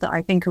qualities that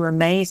I think are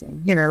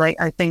amazing.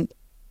 I think,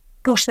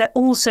 gosh, they're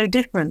all so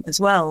different as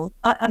well.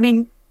 I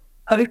mean,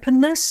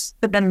 openness,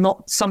 but then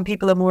not. Some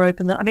people are more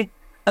open than.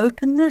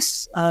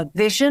 Openness,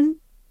 vision,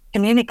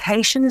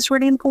 communication is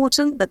really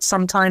important. That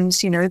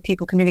sometimes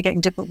people communicate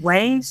in different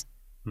ways.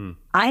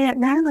 I don't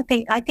know.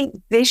 I think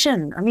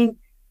vision. I mean,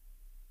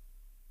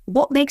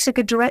 what makes a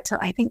good director?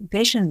 I think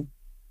vision.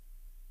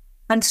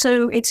 And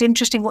so it's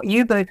interesting what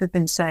you both have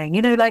been saying.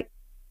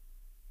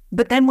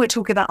 But then we're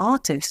talking about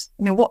artists.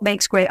 I mean, what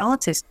makes great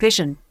artists?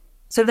 Vision.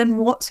 So then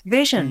what's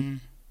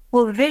vision?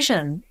 Well,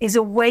 vision is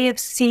a way of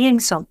seeing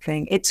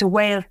something. It's a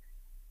way of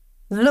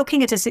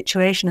looking at a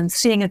situation and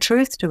seeing a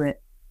truth to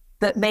it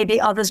that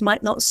maybe others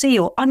might not see,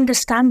 or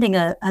understanding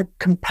a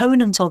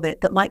component of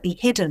it that might be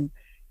hidden.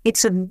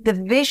 It's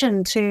the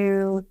vision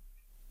to,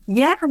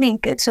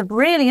 it's a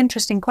really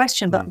interesting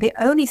question, but the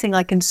only thing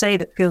I can say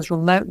that feels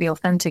remotely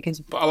authentic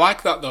is... But I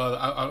like that, though.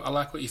 I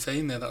like what you're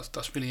saying there.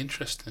 That's really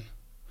interesting.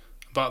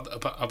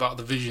 About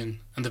the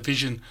vision, and the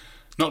vision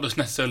not just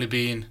necessarily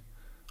being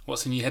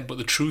what's in your head, but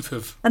the truth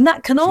of. And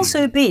that can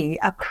also be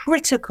a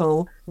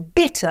critical,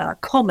 bitter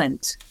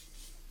comment,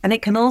 and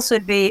it can also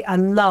be a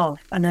love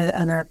and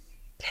a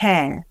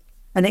care,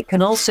 and it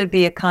can also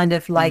be a kind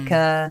of like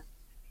a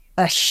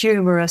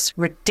humorous,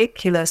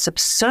 ridiculous,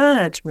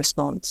 absurd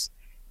response.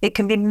 It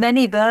can be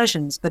many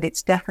versions, but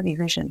it's definitely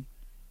vision.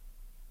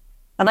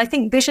 And I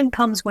think vision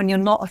comes when you're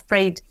not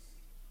afraid.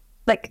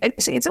 Like,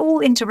 it's all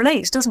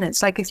interrelates, doesn't it?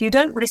 It's like if you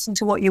don't listen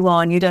to what you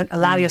are and you don't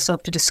allow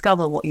yourself to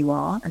discover what you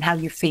are and how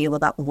you feel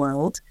about the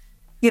world,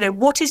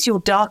 what is your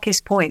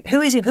darkest point?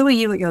 Who are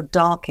you at your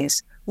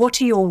darkest?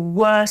 What are your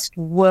worst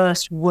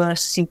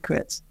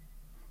secrets?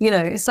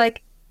 It's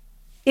like,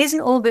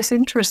 isn't all this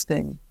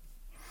interesting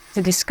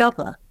to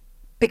discover?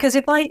 Because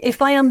if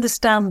I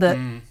understand that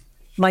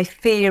my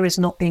fear is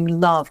not being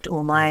loved,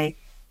 or my,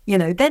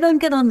 then I'm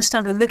going to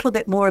understand a little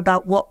bit more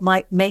about what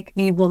might make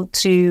me want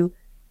to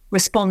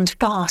respond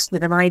fast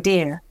with an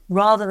idea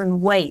rather than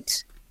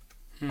wait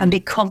and be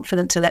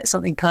confident to let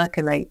something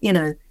percolate.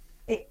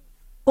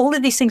 All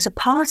of these things are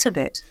part of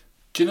it.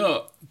 Do you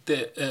know,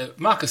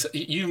 Marcus,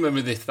 you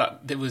remember this,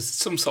 that there was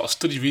some sort of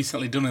study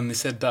recently done and they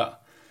said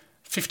that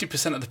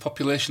 50% of the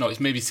population, or it's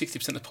maybe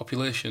 60% of the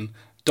population,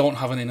 don't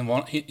have an inner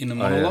monologue.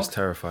 Oh, yeah, it's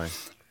terrifying.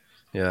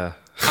 Yeah.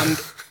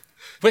 And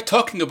we're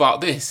talking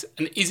about this,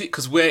 and is it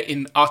because we're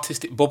in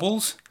artistic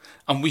bubbles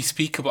and we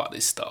speak about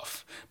this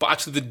stuff? But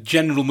actually the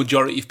general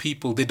majority of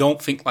people, they don't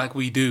think like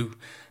we do.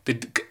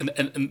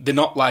 And they're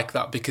not like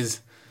that because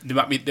There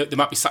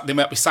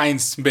might be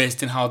science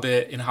based in how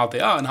they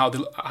are and how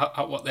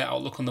what their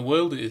outlook on the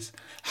world is.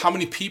 How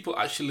many people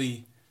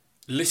actually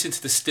listen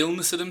to the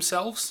stillness of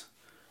themselves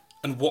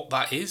and what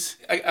that is?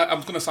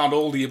 I'm going to sound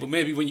old here, but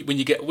maybe when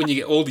you get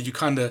older, you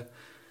kind of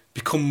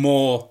become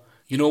more.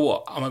 You know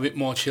what? I'm a bit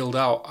more chilled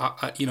out.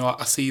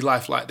 I see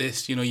life like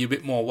this. You're a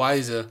bit more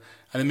wiser,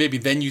 and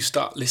then you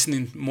start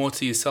listening more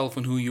to yourself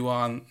and who you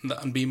are,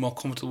 and being more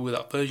comfortable with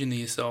that version of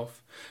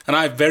yourself. And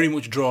I very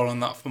much draw on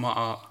that for my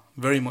art.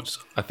 Very much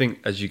so. I think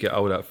as you get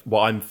older,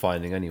 what I'm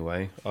finding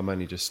anyway, I'm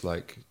only just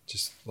like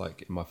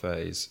in my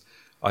 30s.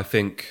 I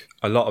think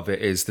a lot of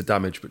it is the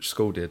damage which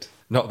school did.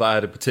 Not that I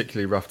had a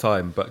particularly rough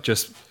time, but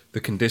just the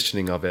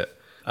conditioning of it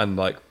and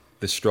like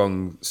the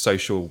strong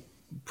social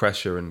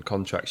pressure and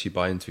contracts you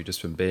buy into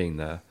just from being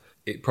there.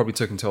 It probably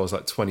took until I was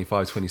like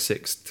 25,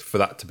 26 for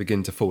that to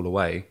begin to fall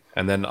away.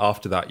 And then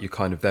after that, you're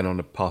kind of then on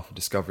a path of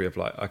discovery of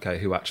like, okay,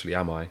 who actually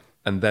am I?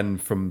 And then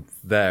from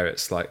there,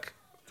 it's like,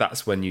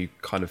 that's when you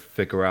kind of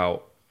figure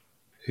out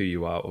who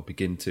you are or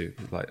begin to.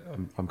 Like,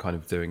 I'm kind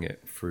of doing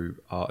it through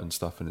art and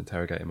stuff and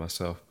interrogating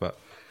myself. But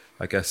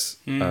I guess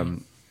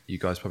you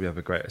guys probably have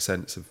a greater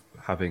sense of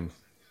having,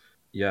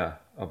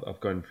 I've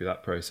gone through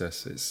that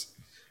process.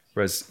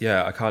 Whereas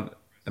I can't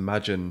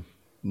imagine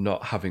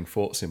not having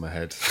thoughts in my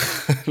head.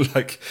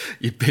 Like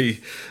you'd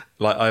be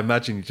like, I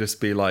imagine you'd just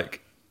be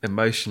like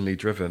emotionally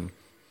driven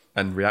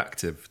and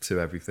reactive to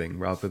everything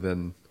rather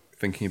than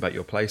thinking about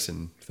your place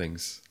in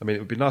things. I mean, it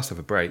would be nice to have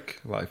a break.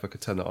 Like if I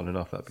could turn that on and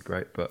off, that'd be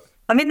great. But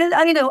I mean,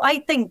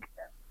 I think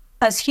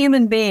as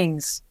human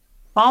beings,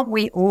 aren't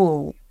we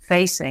all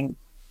facing,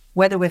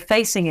 whether we're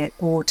facing it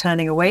or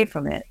turning away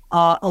from it,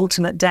 our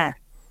ultimate death?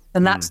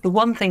 And that's the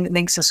one thing that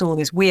links us all,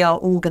 is we are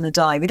all going to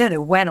die. We don't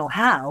know when or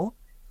how,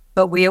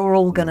 but we are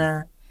all going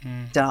to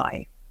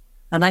die.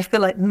 And I feel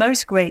like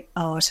most great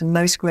art and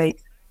most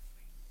great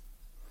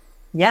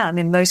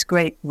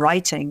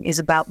writing is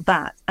about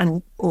that,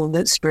 and all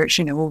the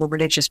spiritual, all the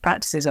religious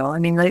practices are. I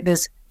mean, like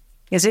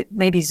is it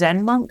maybe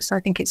Zen monks?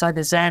 I think it's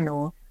either Zen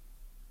or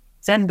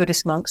Zen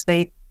Buddhist monks.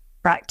 They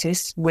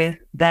practice with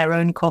their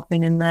own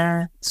coffin in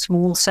their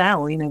small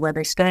cell, where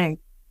they stay.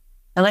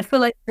 And I feel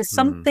like there's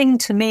something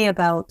to me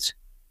about,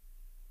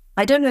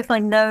 I don't know if I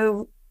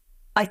know,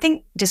 I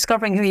think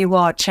discovering who you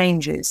are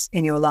changes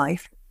in your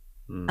life.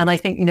 And I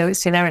think,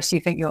 it's hilarious. You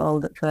think you're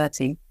old at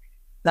 30.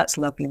 That's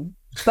lovely.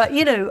 But,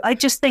 I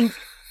just think,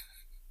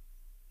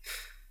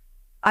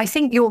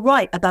 you're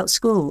right about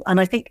school. And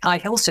I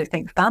also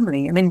think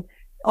family. I mean,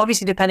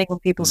 obviously, depending on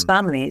people's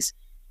families,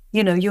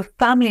 your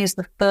family is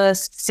the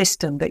first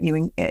system that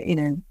you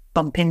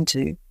bump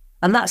into.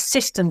 And that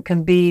system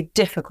can be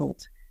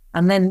difficult.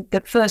 And then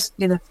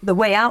the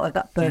way out of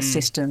that first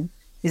system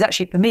is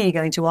actually, for me,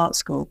 going to art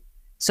school.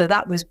 So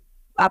that was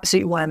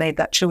absolutely why I made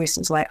that choice.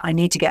 It's like, I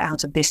need to get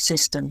out of this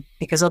system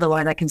because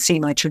otherwise I can see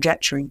my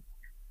trajectory.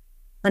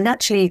 And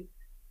actually,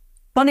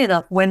 funny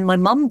enough, when my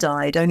mum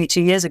died only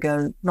 2 years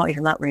ago, not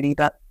even that really,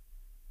 but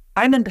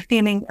I remember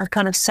feeling a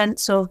kind of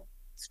sense of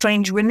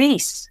strange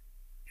release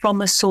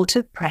from a sort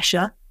of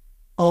pressure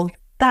of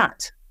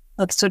that,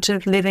 of sort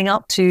of living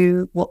up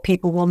to what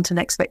people want and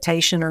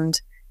expectation.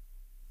 And,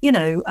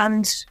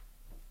 and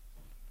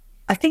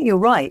I think you're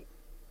right.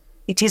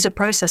 It is a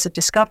process of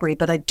discovery,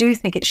 but I do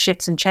think it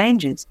shifts and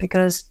changes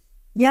because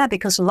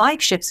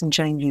life shifts and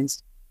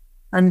changes.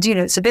 And,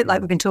 it's a bit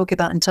like we've been talking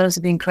about in terms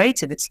of being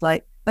creative. It's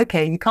like,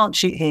 okay, you can't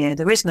shoot here.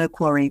 There is no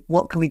quarry.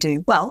 What can we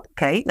do? Well,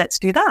 okay, let's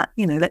do that.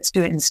 Let's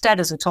do it instead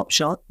as a top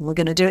shot. We're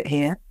going to do it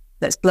here.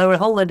 Let's blow a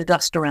whole load of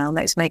dust around.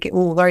 Let's make it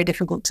all very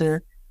difficult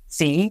to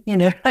see,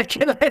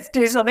 let's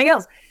do something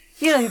else,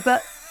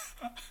 but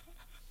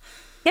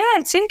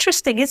it's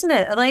interesting, isn't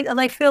it? And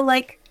I feel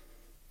like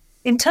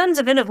in terms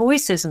of inner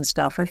voices and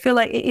stuff, I feel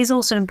like it is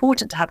also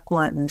important to have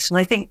quietness. And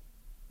I think,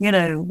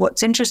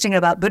 what's interesting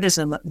about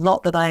Buddhism,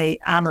 not that I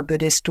am a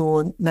Buddhist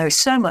or know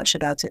so much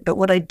about it, but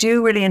what I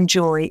do really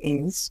enjoy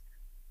is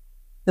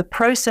the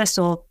process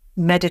of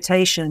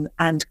meditation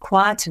and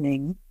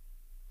quietening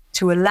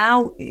to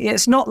allow,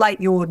 it's not like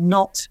you're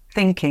not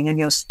thinking and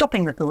you're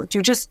stopping the thoughts,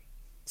 you're just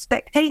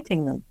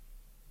spectating them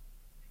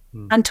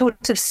and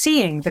sort of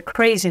seeing the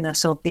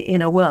craziness of the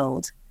inner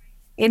world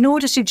in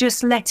order to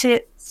just let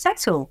it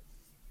settle.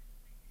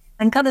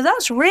 And kind of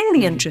that's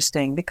really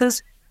interesting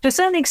because to a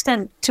certain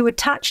extent, to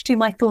attach to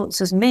my thoughts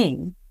as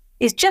me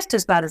is just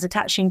as bad as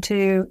attaching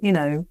to,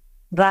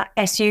 that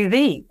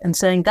SUV and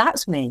saying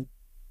that's me,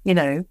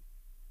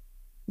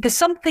 There's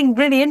something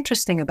really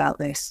interesting about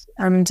this.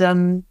 And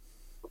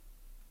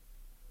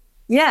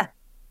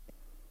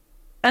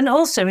and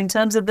also in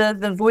terms of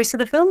the voice of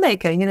the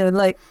filmmaker,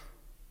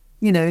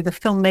 the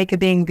filmmaker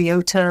being the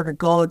auteur, the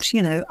god,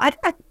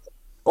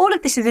 all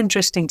of this is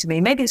interesting to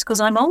me. Maybe it's because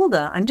I'm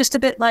older. I'm just a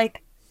bit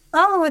like,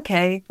 oh,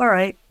 okay, all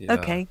right,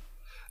 okay.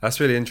 That's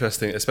really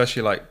interesting,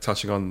 especially like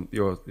touching on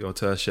your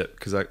authorship,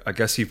 because I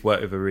guess you've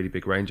worked with a really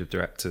big range of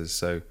directors.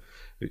 So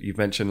You've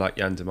mentioned like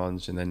Jan de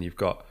Mange, and then you've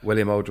got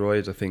William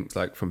Oldroyd, I think,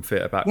 like from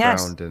theatre background,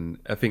 Yes. and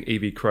I think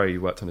Evie Crow, you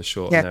worked on a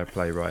short, and they're a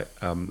playwright,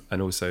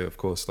 and also, of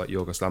course, like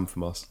Yorgos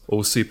Lanthimos,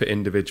 all super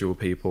individual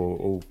people,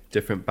 all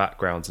different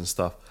backgrounds and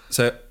stuff.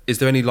 So is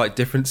there any like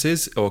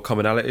differences or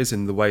commonalities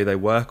in the way they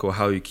work, or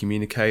how you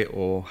communicate,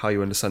 or how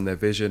you understand their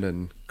vision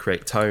and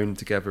create tone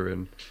together?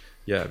 And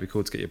yeah, it'd be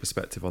cool to get your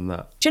perspective on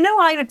that. Do you know,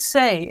 I would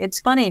say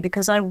it's funny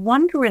because I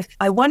wonder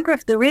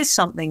if there is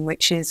something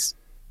which is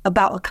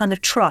about a kind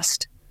of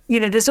trust. You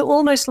know, there's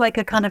almost like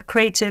a kind of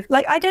creative,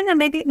 like, I don't know,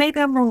 maybe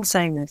I'm wrong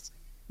saying this.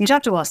 You'd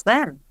have to ask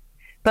them.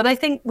 But I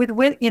think with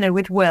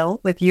Will,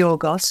 with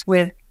Yorgos,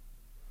 with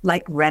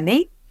like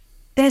Remy,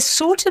 there's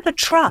sort of a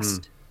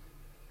trust.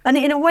 And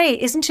in a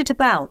way, isn't it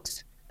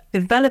about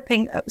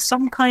developing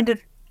some kind of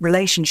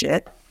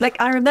relationship? Like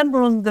I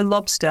remember on The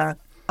Lobster,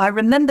 I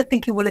remember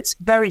thinking, well, it's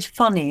very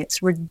funny.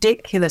 It's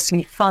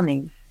ridiculously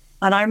funny.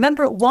 And I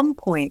remember at one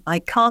point, I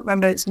can't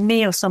remember, it's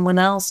me or someone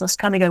else, I was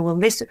kind of going, well,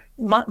 this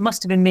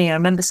must have been me. I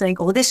remember saying,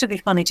 oh, this would be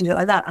funny to do it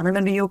like that. And I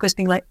remember Yorgos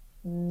being like,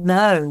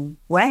 no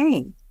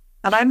way.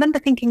 And I remember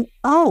thinking,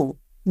 oh,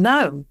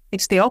 no,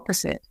 it's the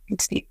opposite.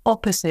 It's the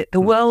opposite. The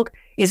world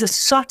is a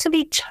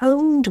subtly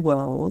toned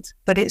world,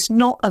 but it's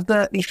not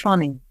overtly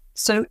funny.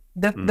 So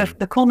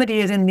the comedy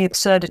is in the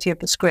absurdity of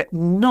the script,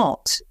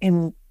 not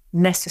in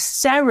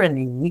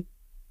necessarily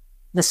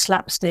the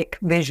slapstick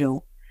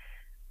visual.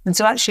 And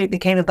so actually it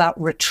became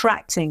about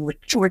retracting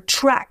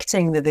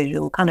the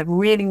visual, kind of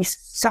really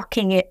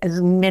sucking it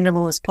as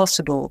minimal as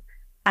possible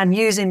and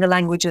using the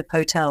language of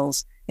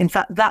hotels. In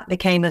fact, that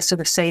became a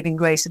sort of saving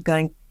grace of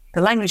going,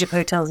 the language of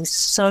hotels is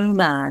so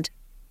mad.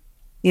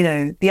 You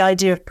know, the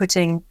idea of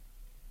putting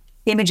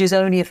images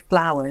only of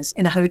flowers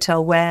in a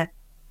hotel where,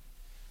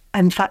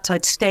 in fact,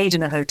 I'd stayed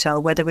in a hotel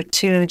where there were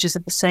two images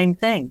of the same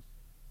thing.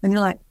 And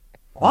you're like,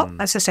 what?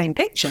 That's the same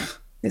picture.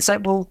 It's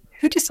like, well,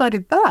 who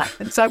decided that?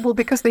 It's like, well,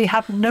 because they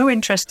have no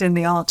interest in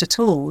the art at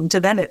all. And to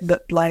them it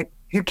looked like,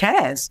 who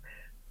cares?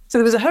 So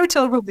there was a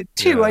hotel room with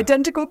two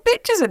identical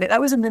pictures in it. That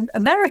was in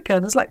America.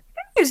 And it's like,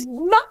 this is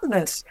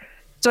madness.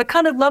 So I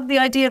kind of love the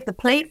idea of the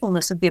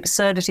playfulness of the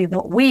absurdity of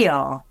what we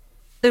are.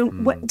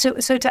 So,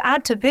 so to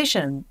add to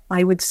vision,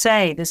 I would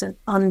say there's an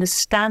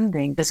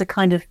understanding. There's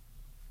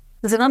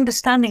an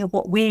understanding of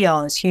what we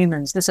are as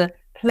humans. There's a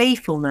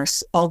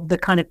playfulness of the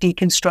kind of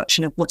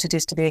deconstruction of what it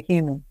is to be a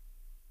human.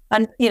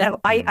 And, you know,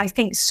 I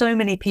think so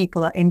many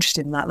people are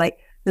interested in that. Like,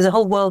 there's a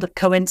whole world of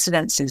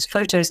coincidences,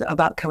 photos that are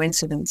about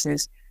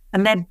coincidences.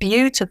 And they're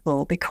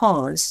beautiful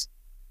because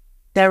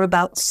they're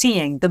about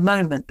seeing the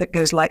moment that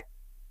goes like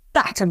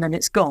that and then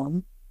it's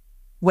gone,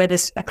 where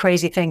this a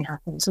crazy thing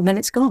happens and then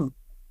it's gone.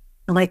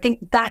 And I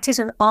think that is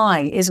an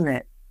eye, isn't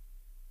it?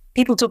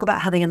 People talk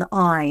about having an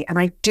eye, and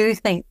I do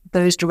think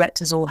those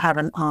directors all have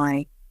an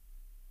eye.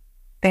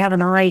 They have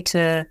an eye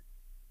to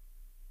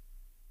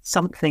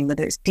something,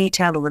 whether it's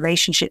detail or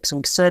relationships or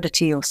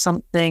absurdity or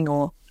something.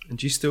 Or and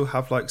do you still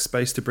have like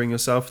space to bring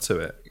yourself to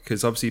it?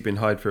 Because obviously you've been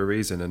hired for a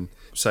reason, and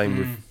same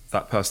with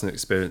that personal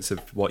experience of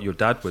what your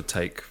dad would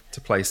take to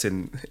place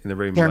in the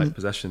room, like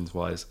possessions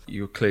wise.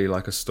 You're clearly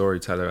like a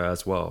storyteller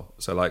as well.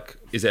 So like,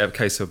 is it a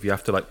case of you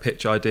have to like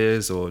pitch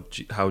ideas, or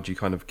how do you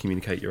kind of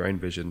communicate your own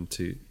vision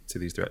to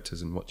these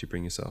directors, and what do you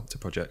bring yourself to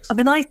projects? I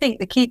mean, I think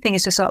the key thing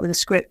is to start with a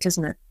script,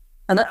 isn't it?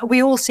 And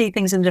we all see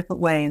things in a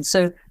different way. And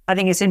so I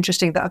think it's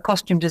interesting that a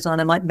costume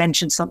designer might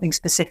mention something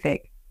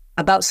specific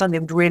about something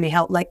that would really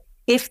help. Like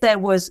if there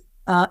was,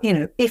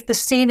 if the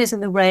scene is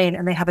in the rain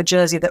and they have a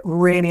jersey that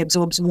really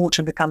absorbs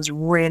water and becomes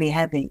really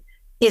heavy,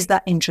 is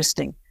that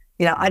interesting?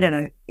 You know, I don't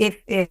know.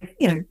 If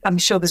I'm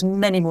sure there's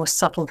many more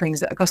subtle things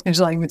that a costume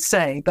designer would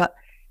say, but,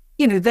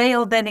 you know, they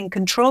are then in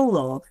control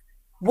of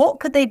what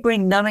could they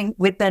bring, knowing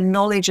with their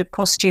knowledge of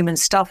costume and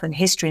stuff and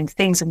history and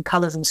things and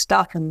colors and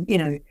stuff. And, you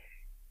know,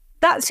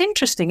 that's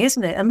interesting,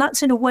 isn't it? And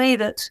that's in a way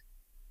that,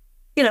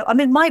 you know, I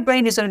mean, my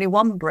brain is only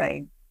one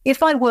brain.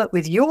 If I work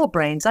with your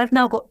brains, I've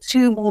now got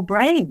two more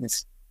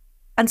brains.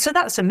 And so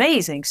that's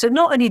amazing. So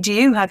not only do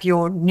you have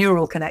your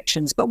neural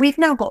connections, but we've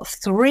now got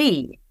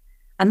three.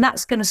 And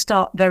that's going to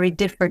start very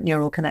different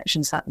neural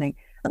connections happening.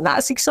 And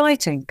that's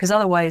exciting, because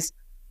otherwise,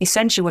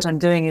 essentially what I'm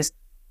doing is,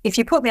 if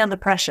you put me under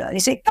pressure and you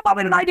say, come up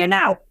with an idea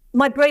now,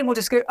 my brain will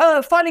just go,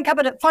 oh, filing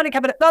cabinet.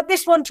 Oh,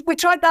 this one, we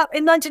tried that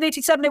in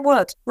 1987, it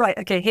worked. Right,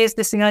 okay, here's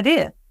this thing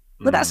idea.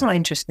 But that's not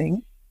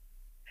interesting.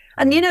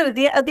 And, you know, at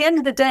the end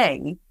of the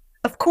day,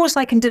 of course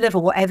I can deliver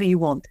whatever you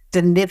want.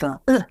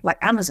 Like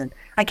Amazon.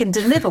 I can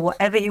deliver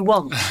whatever you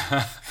want.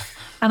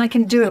 And I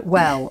can do it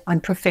well.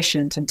 I'm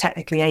proficient and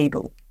technically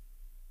able.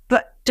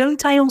 But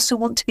don't I also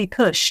want to be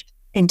pushed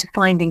into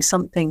finding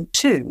something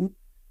too?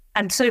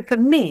 And so for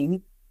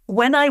me,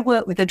 when I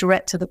work with a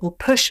director that will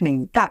push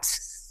me,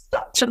 that's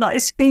such a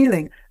nice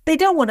feeling. They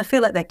don't want to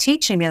feel like they're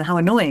teaching me and how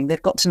annoying.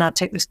 They've got to now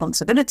take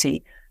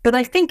responsibility. But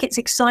I think it's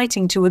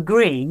exciting to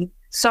agree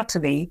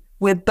subtly,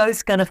 we're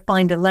both going to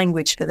find a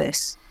language for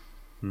this.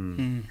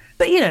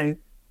 But, you know,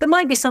 there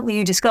might be something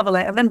you discover.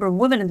 Like I remember a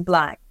Woman in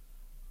Black.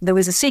 There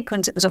was a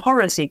sequence, it was a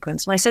horror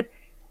sequence. And I said,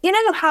 you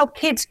know how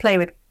kids play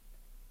with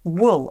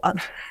wool?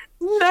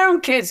 No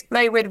kids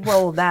play with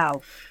wool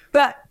now.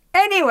 But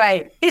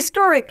anyway,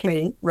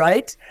 historically,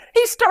 right?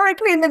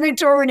 Historically in the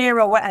Victorian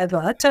era or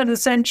whatever, turn of the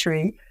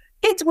century,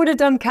 kids would have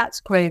done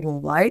cat's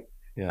cradle, right?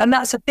 Yeah. And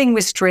that's a thing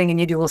with string, and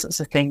you do all sorts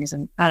of things.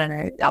 And I don't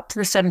know, up to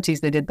the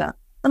 70s, they did that.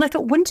 And I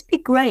thought, wouldn't it be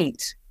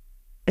great,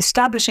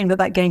 establishing that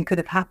that game could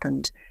have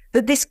happened,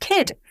 that this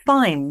kid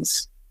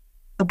finds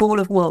a ball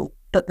of wool,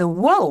 but the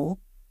wool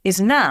is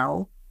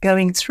now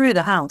going through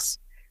the house.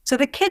 So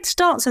the kid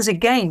starts as a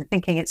game,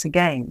 thinking it's a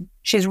game.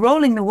 She's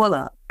rolling the wool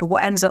up, but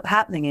what ends up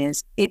happening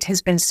is it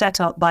has been set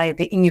up by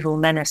the evil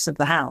menace of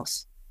the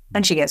house,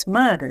 and she gets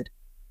murdered.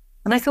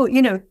 And I thought,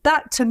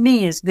 that to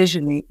me is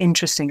visually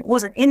interesting. It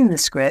wasn't in the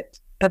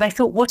script, but I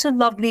thought, what a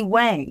lovely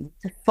way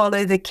to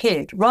follow the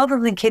kid, rather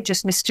than the kid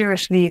just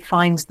mysteriously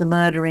finds the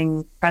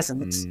murdering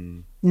presence.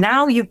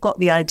 Now you've got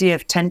the idea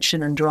of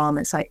tension and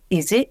drama. It's like,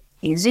 is it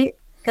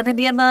going to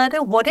be a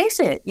murder? What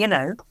is it,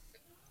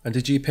 And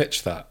did you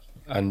pitch that?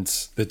 And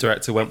the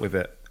director went with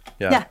it?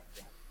 Yeah.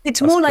 It's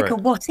That's more like great.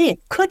 a what if.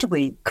 Could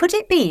we? Could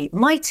it be?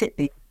 Might it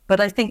be? But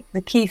I think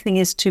the key thing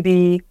is to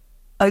be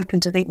open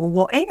to think, well,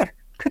 what if?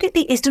 Could it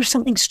be? Is there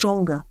something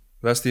stronger?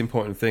 That's the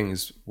important thing,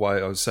 is why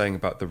I was saying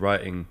about the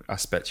writing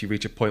aspect. You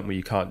reach a point where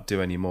you can't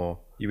do any more.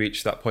 You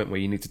reach that point where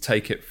you need to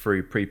take it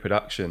through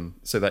pre-production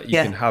so that you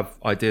can have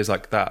ideas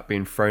like that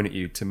being thrown at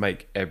you to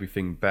make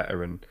everything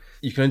better. And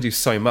you can only do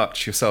so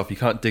much yourself. You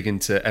can't dig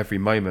into every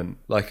moment.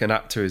 Like an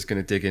actor is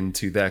going to dig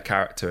into their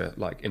character,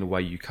 like in a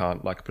way you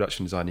can't. Like a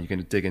production designer, you're going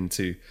to dig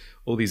into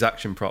all these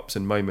action props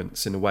and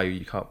moments in a way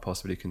you can't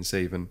possibly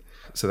conceive. And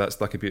so that's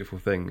like a beautiful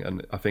thing.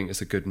 And I think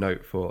it's a good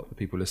note for the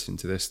people listening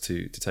to this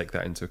to take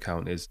that into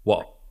account, is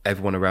what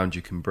everyone around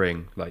you can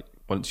bring. Like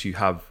once you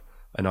have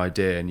an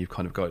idea and you've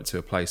kind of got it to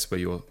a place where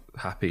you're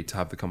happy to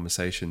have the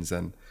conversations,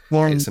 then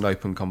it's an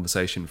open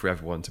conversation for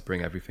everyone to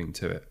bring everything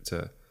to it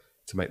to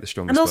make the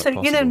strongest And also,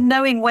 work possible.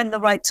 knowing when the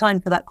right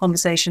time for that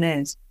conversation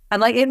is.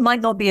 And like, it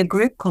might not be a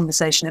group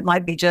conversation. It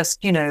might be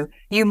just,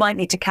 you might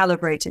need to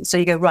calibrate it. So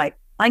you go, right,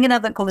 I'm going to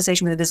have that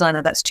conversation with a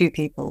designer. That's 2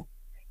 people.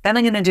 Then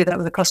I'm going to do that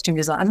with a costume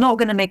designer. I'm not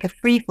going to make a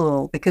free for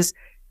all, because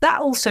that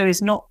also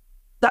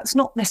that's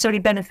not necessarily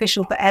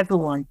beneficial for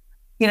everyone.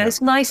 It's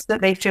nice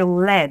that they feel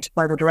led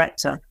by the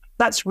director.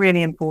 That's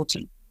really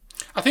important.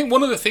 I think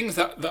one of the things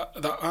that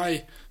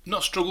I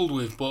not struggled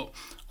with, but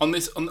on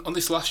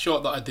this last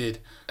shot that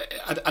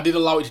I did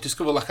allow it to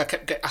discover. Like I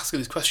kept asking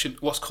this question: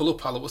 what's colour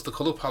palette? What's the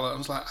colour palette? I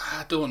was like,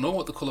 I don't know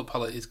what the colour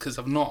palette is, because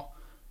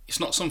it's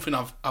not something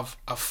I've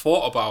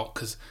thought about,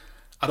 because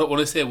I don't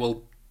want to say,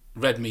 well,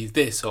 red means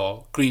this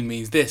or green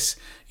means this.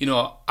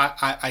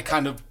 I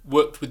kind of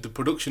worked with the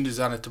production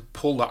designer to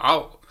pull that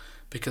out,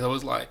 because I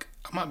was like,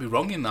 I might be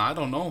wrong in that. I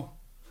don't know.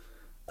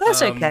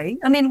 That's okay.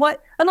 I mean,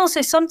 what? And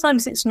also,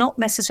 sometimes it's not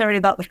necessarily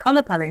about the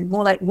color palette.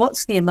 More like,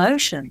 what's the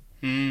emotion?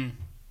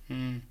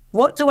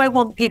 What do I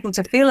want people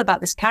to feel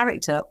about this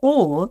character,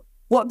 or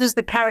what does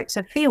the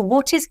character feel?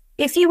 What is,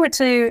 if you were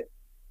to,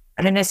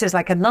 I mean, this is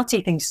like a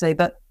nutty thing to say,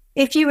 but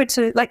if you were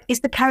to, like,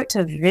 is the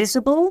character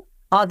visible?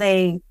 Are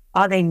they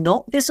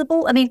not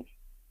visible? I mean,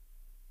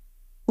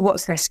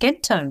 what's their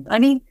skin tone? I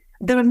mean,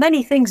 there are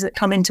many things that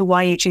come into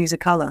why you choose a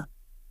color.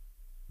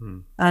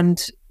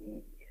 And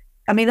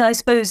I mean, I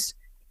suppose,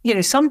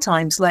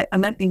 sometimes, like, I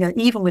remember,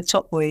 even with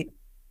Top Boy,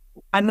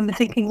 I remember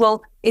thinking,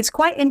 well, it's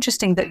quite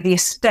interesting that the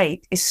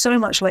estate is so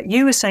much like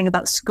you were saying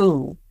about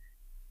school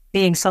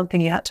being something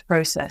you had to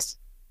process.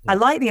 I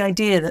like the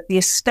idea that the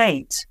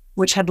estate,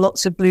 which had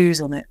lots of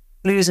blues on it,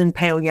 blues and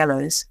pale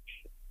yellows,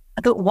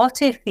 I thought,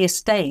 what if the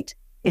estate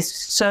is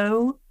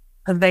so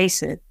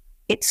pervasive,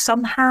 it's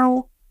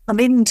somehow come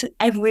into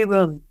every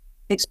room,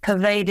 it's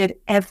pervaded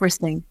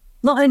everything.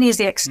 Not only is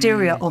the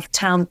exterior of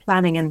town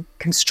planning and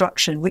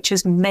construction, which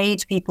has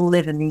made people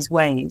live in these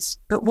ways,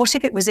 but what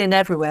if it was in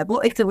everywhere?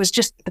 What if there was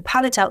just the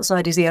palette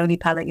outside is the only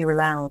palette you're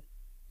allowed?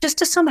 Just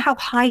to somehow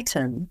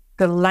heighten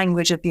the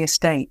language of the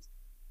estate.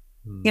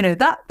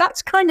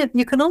 That's kind of,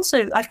 you can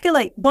also, I feel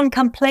like one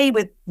can play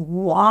with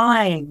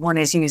why one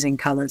is using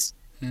colours.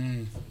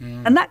 And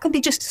that can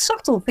be just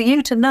subtle for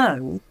you to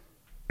know,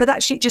 but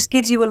actually it just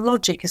gives you a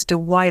logic as to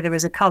why there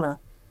is a colour.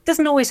 It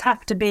doesn't always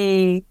have to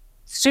be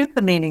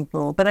super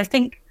meaningful, but I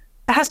think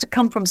it has to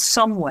come from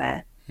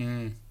somewhere.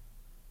 And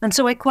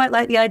so I quite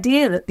like the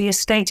idea that the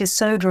estate is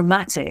so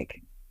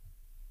dramatic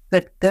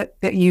that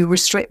you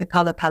restrict the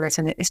color palette,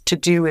 and it is to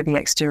do with the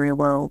exterior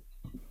world.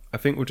 I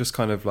think we'll just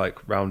kind of like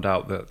round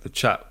out the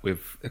chat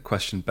with a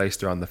question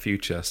based around the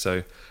future.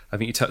 So I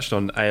think you touched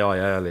on AI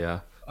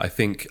earlier. I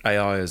think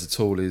AI as a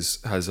tool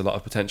has a lot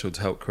of potential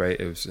to help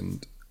creatives,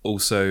 and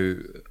also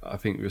I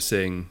think we're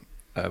seeing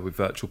with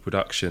virtual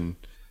production,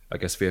 I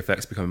guess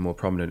VFX becoming more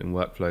prominent in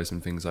workflows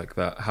and things like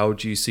that. How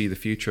do you see the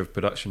future of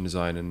production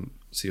design and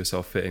see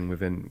yourself fitting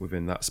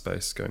within that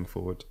space going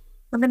forward?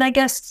 I mean, I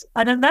guess,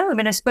 I don't know. I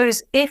mean, I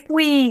suppose if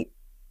we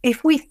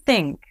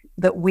think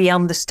that we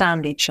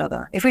understand each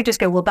other, if we just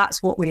go, well,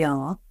 that's what we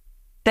are,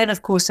 then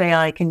of course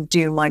AI can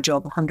do my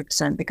job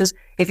 100%. Because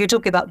if you're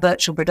talking about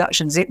virtual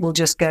productions, it will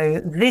just go,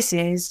 this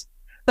is,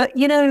 but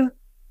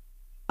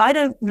I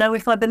don't know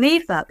if I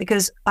believe that,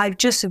 because I've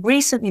just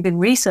recently been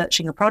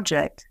researching a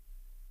project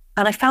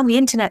and I found the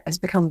internet has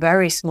become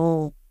very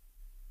small.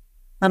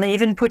 And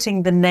even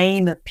putting the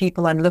name of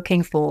people I'm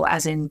looking for,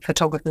 as in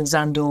photographers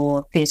and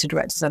or theatre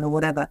directors and or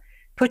whatever,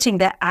 putting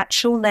their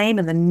actual name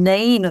and the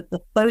name of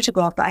the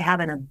photograph that I have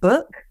in a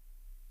book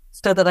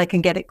so that I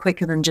can get it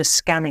quicker than just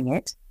scanning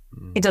it,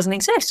 it doesn't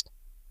exist.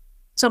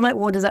 So I'm like,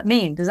 what does that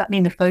mean? Does that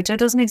mean the photo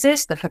doesn't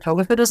exist? The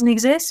photographer doesn't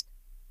exist?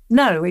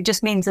 No, it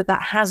just means that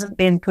hasn't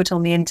been put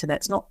on the internet.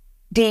 It's not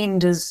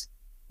deemed as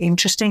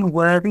interesting,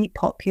 worthy,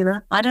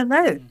 popular. I don't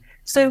know.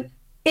 So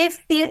if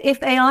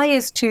AI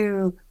is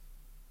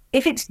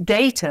if its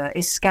data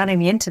is scanning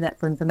the internet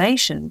for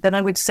information, then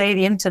I would say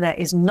the internet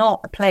is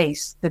not a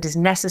place that is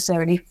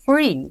necessarily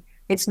free.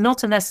 It's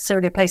not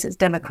necessarily a place that's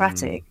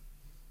democratic.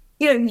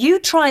 You know,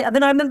 I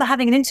remember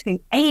having an interview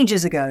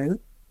ages ago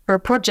for a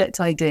project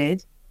I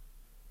did,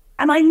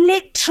 and I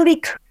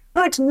literally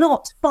could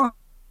not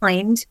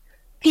find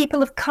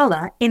people of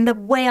color in the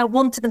way I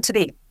wanted them to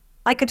be.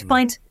 I could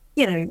find,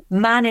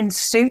 man in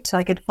suit.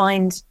 I could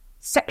find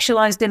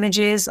sexualized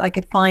images. I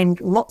could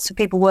find lots of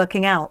people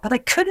working out, but I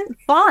couldn't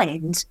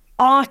find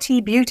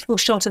arty, beautiful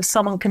shot of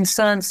someone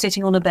concerned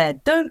sitting on a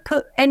bed. Don't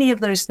put any of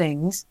those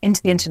things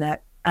into the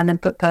internet and then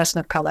put person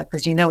of color,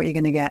 because you know what you're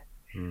going to get.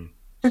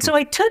 And so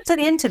I took to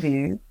the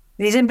interview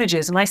these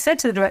images and I said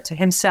to the director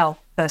himself,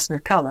 person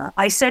of color,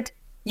 I said,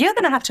 you're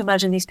going to have to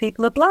imagine these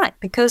people are black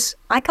because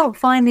I can't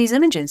find these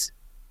images.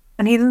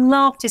 And he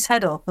laughed his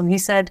head off and he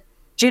said,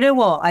 do you know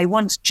what? I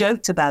once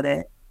joked about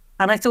it.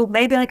 And I thought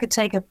maybe I could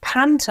take a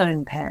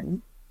Pantone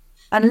pen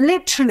and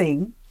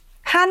literally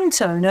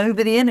Pantone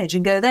over the image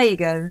and go, there you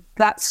go.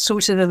 That's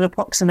sort of an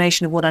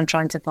approximation of what I'm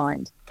trying to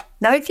find.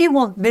 Now, if you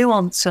want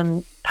nuance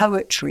and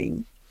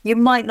poetry, you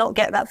might not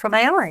get that from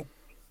AI.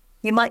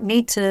 You might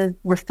need to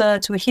refer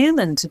to a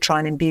human to try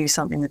and imbue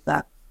something with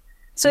that.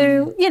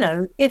 So,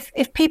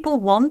 if people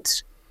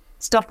want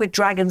stuff with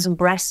dragons and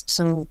breasts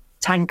and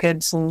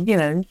tankards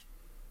and,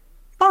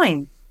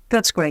 fine.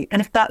 That's great.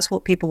 And if that's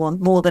what people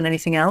want more than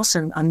anything else,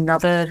 and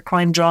another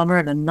crime drama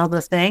and another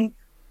thing,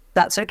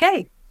 that's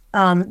okay.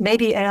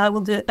 Maybe AI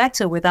will do it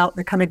better without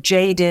the kind of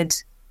jaded,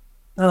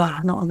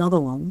 not another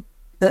one,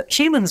 that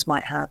humans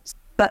might have.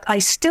 But I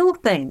still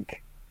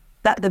think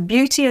that the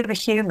beauty of a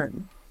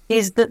human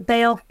is that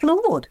they are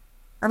flawed.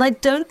 And I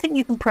don't think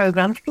you can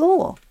program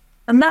flaw.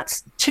 And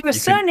that's to a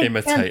certain extent.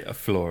 You can imitate a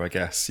flaw, I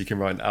guess. You can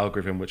write an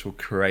algorithm which will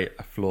create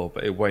a flaw,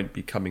 but it won't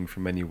be coming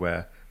from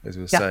anywhere, as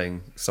we were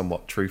saying,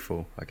 somewhat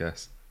truthful, I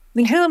guess. I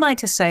mean, who am I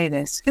to say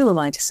this?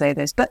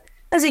 But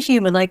as a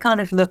human, I kind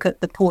of look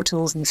at the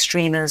portals and the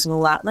streamers and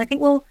all that, and I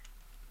think, well,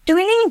 do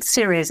we need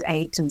Series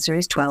 8 and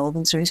Series 12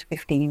 and Series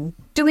 15?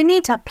 Do we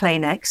need to have Play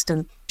Next?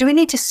 And do we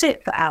need to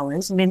sit for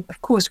hours? I mean,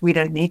 of course, we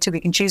don't need to. We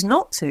can choose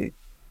not to.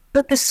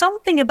 But there's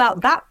something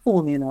about that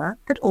formula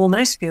that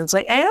almost feels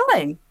like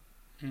AI.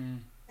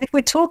 If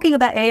we're talking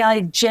about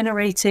AI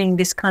generating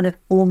this kind of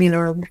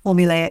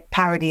formulaic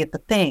parody of the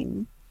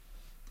thing,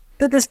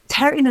 but there's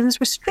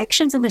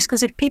restrictions in this,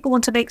 because if people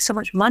want to make so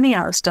much money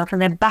out of stuff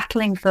and they're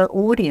battling for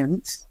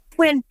audience,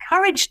 we're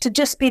encouraged to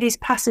just be these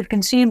passive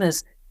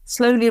consumers,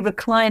 slowly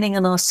reclining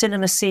in our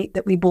cinema seat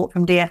that we bought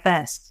from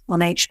DFS on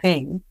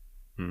HP,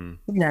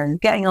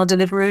 getting our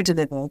Deliveroo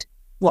delivered,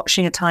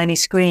 watching a tiny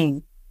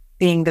screen,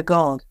 being the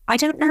god. I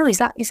don't know. Is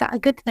that a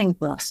good thing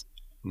for us?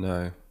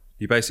 No.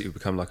 You basically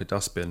become like a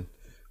dustbin.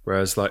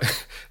 Whereas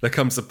there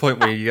comes a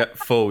point where you get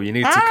full, you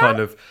need to kind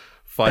of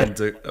find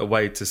a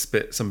way to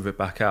spit some of it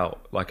back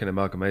out, like an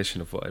amalgamation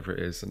of whatever it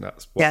is, and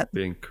that's what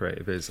being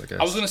creative is, I guess.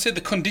 I was going to say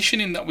the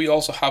conditioning that we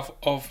also have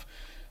of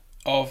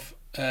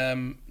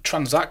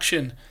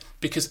transaction,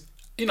 because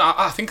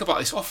I think about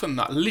this often,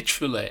 that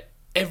literally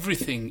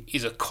everything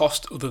is a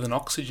cost other than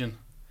oxygen.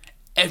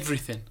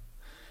 Everything.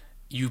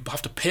 You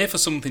have to pay for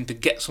something to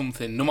get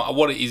something, no matter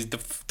what it is.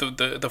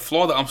 The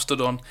floor that I'm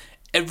stood on,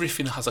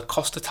 everything has a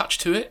cost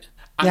attached to it,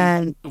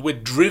 and we're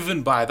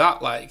driven by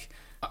that. Like,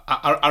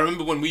 I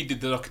remember when we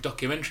did the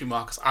documentary,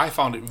 Marcus, I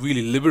found it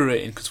really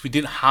liberating because we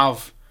didn't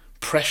have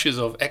pressures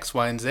of X,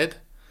 Y, and Z.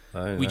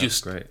 We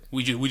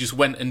just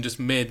went and just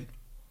made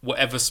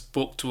whatever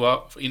spoke to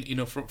our,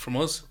 from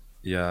us.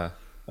 Yeah,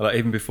 like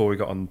even before we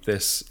got on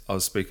this, I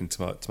was speaking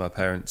to my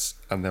parents,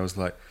 and they was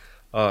like,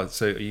 "Oh,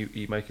 so are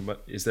you making?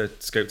 Is there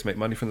scope to make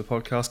money from the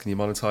podcast? Can you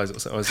monetize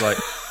it?" So I was like,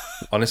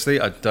 honestly,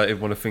 I don't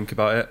even want to think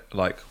about it.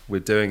 Like, we're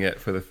doing it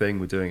for the thing,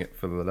 we're doing it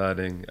for the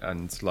learning,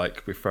 and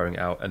like we're throwing it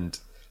out, and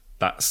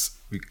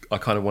I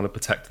kind of want to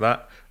protect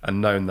that,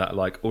 and knowing that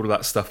like all of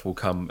that stuff will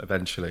come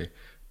eventually.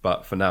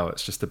 But for now,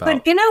 it's just about.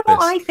 But you know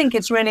what I think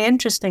is really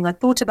interesting? I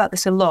thought about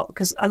this a lot,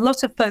 because a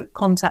lot of folk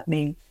contact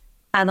me,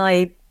 and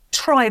I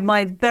try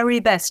my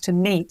very best to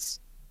meet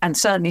and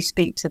certainly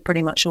speak to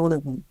pretty much all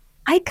of them.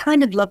 I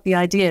kind of love the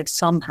idea of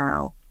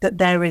somehow that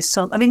there is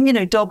some. I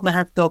mean, dogma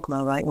has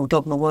dogma, right? Or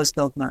dogma was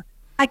dogma.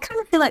 I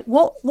kind of feel like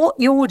what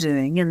you're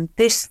doing and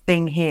this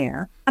thing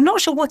here, I'm not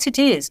sure what it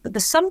is, but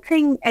there's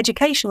something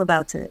educational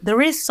about it.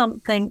 There is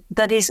something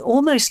that is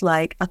almost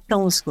like a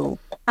film school.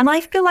 And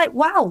I feel like,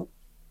 wow,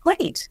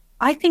 great.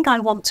 I think I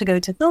want to go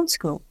to film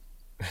school.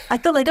 I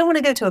thought I don't want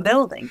to go to a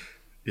building.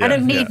 I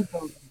don't need a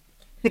building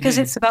because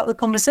it's about the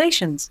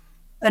conversations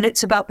and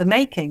it's about the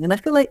making. And I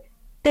feel like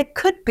there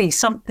could be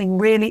something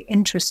really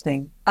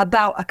interesting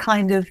about a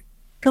kind of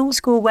film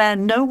school where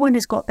no one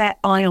has got their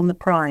eye on the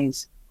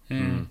prize.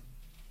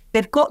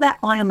 They've got their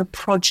eye on the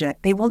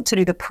project. They want to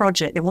do the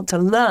project. They want to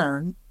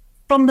learn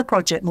from the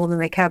project more than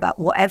they care about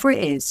whatever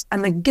it is.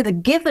 And the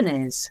given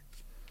is,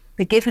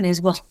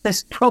 well,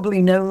 there's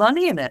probably no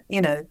money in it,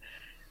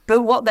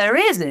 But what there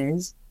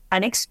is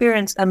an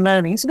experience and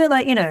learning. It's a bit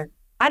like,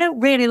 I don't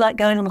really like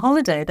going on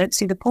holiday. I don't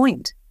see the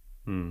point.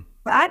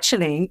 But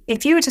actually,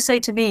 if you were to say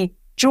to me,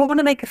 do you want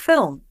to make a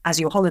film as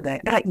your holiday?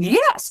 I'd be like,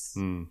 yes.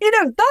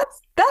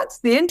 That's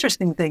the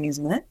interesting thing,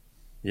 isn't it?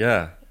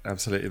 Yeah,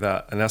 absolutely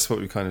that. And that's what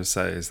we kind of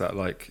say is that,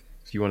 like,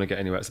 if you want to get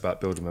anywhere, it's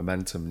about building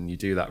momentum, and you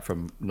do that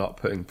from not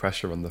putting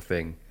pressure on the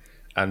thing.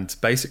 And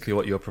basically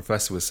what your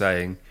professor was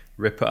saying,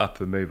 rip it up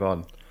and move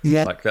on.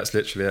 Yeah. Like, that's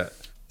literally it.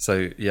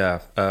 So yeah,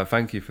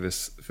 thank you for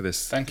this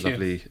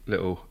lovely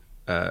little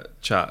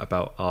chat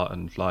about art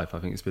and life. I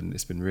think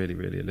it's been really,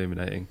 really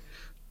illuminating.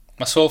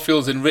 My soul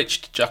feels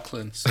enriched,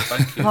 Jacqueline, so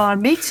thank you. Oh,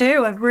 me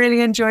too. I've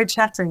really enjoyed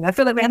chatting. I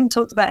feel like we haven't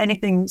talked about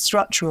anything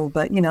structural,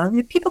 but,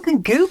 people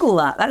can Google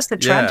that. That's the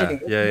tragedy.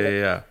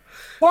 Yeah.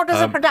 What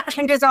does a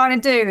production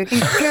designer do? You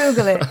can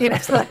Google it.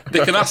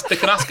 They can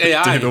ask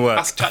AI, do the work.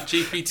 ask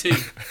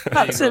ChatGPT.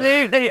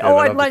 Absolutely.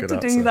 I'd like to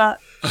do that.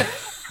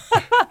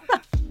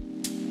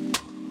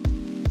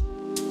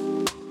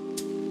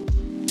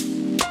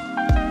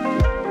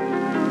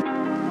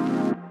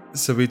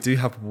 So we do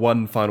have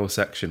one final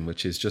section,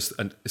 which is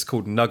it's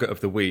called Nugget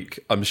of the Week.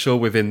 I'm sure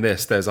within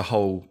this, there's a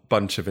whole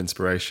bunch of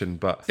inspiration,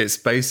 but it's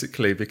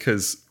basically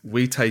because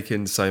we take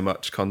in so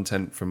much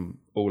content from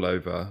all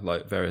over,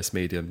 like various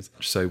mediums.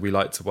 So we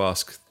like to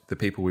ask the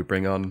people we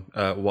bring on,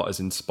 what has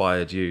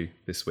inspired you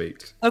this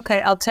week?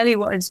 Okay, I'll tell you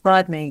what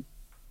inspired me.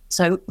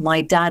 So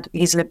my dad,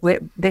 he's lived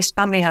with this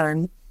family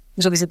home.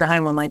 Was obviously the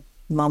home where my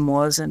mum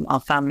was and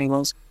our family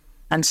was.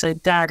 And so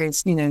Dad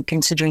is,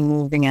 considering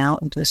moving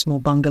out into a small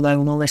bungalow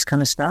and all this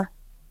kind of stuff.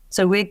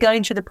 So we're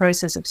going through the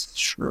process of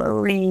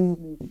slowly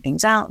moving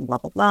things out and blah,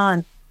 blah, blah.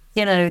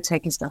 And,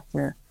 taking stuff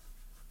to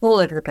all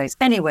over the place.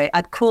 Anyway,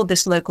 I'd called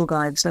this local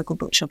guy, this local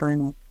bookshop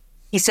owner.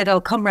 He said, "Oh,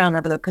 come round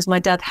and have a look." Because my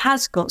dad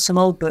has got some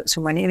old books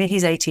from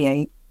he's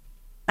 88.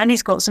 And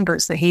he's got some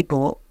books that he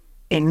bought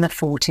in the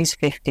 40s,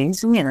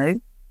 50s.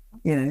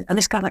 And, and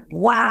this guy's like,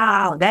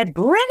 wow, they're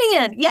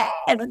brilliant. Yeah.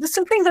 And there's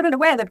some things I don't know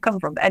where they've come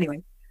from. But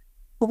anyway.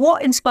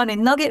 What inspired me,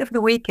 nugget of the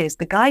week is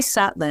the guy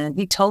sat there and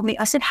he told me,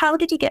 I said, how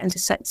did you get into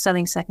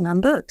selling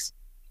secondhand books?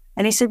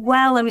 And he said,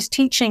 well, I was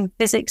teaching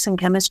physics and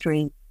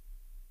chemistry.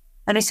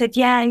 And I said,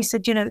 yeah. He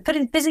said, but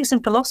in physics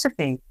and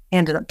philosophy, he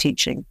ended up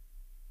teaching.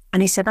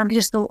 And he said, I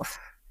just thought,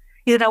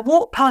 I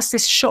walked past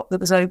this shop that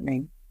was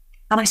opening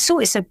and I saw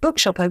it said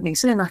bookshop opening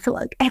soon. I felt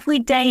like every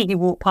day he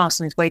walked past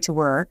on his way to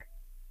work,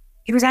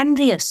 he was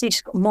envious. He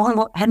just got more and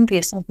more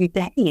envious every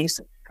day. He was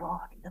like, God,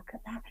 look at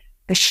that.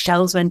 The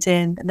shelves went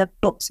in, and the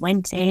books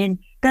went in,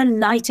 the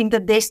lighting, the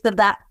this, the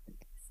that,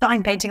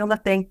 sign painting on the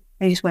thing.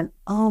 And he just went,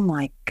 oh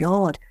my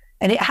God.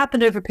 And it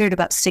happened over a period of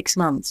about 6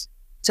 months.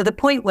 So the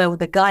point where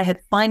the guy had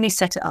finally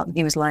set it up and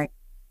he was like,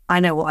 I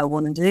know what I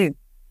want to do.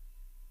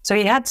 So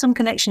he had some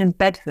connection in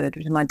Bedford,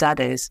 which my dad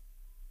is,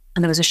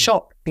 and there was a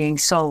shop being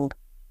sold.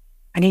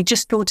 And he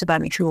just thought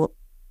about it and thought,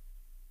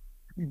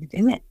 I'm going to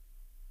do it.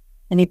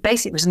 And he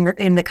basically was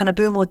in the kind of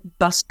boom or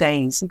bust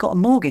days. He got a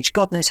mortgage.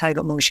 God knows how he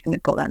got a mortgage. He couldn't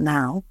have got that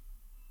now.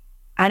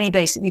 And he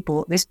basically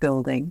bought this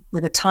building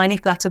with a tiny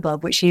flat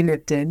above, which he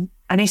lived in,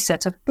 and he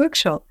set up a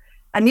bookshop.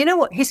 And you know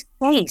what? His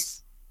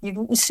face,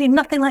 you see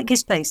nothing like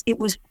his face. It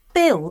was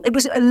filled, it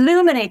was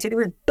illuminated, it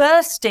was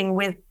bursting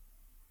with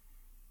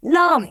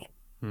love.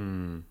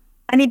 And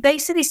he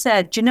basically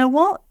said, do you know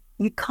what?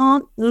 You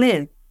can't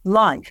live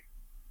life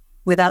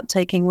without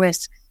taking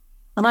risks.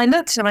 And I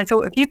looked at him and I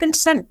thought, if you've been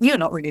sent, you're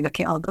not really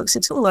looking at our books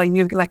at all.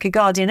 You're like a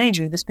guardian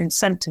angel that's been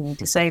sent to me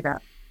to say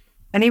that.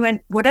 And he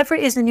went, whatever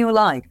it is in your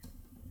life,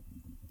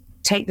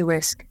 take the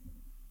risk.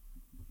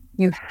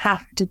 You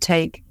have to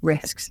take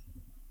risks.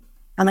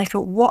 And I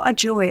thought, what a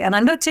joy. And I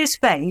looked at his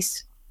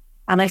face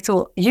and I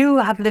thought, you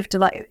have lived a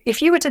life.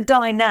 If you were to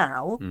die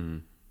now,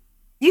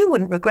 you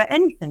wouldn't regret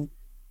anything.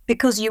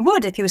 Because you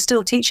would if you were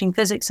still teaching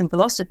physics and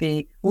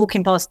philosophy,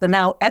 walking past the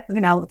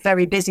now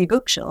very busy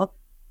bookshop.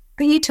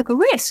 But you took a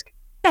risk.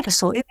 Never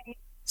sold it. He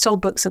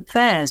sold books at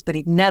fairs, but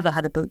he'd never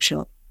had a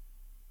bookshop.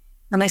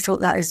 And I thought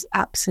that is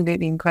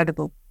absolutely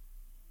incredible.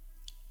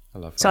 I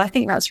love that. So I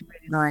think that's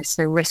really nice.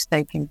 So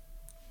risk-taking.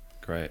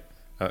 Great.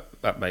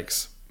 That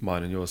makes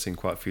mine and yours seem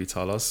quite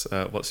futile, Oz.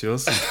 What's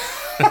yours?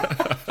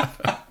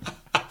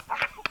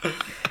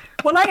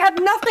 Well, I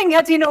had nothing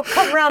had you not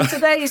come round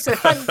today, so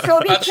thank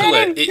God he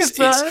came.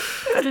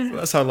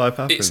 That's how life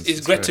happens.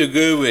 It's Greta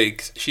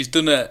Gerwig. She's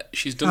done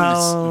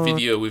this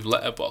video with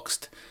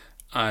Letterboxd,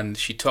 and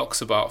she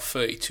talks about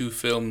 32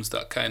 films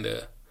that kind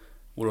of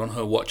were on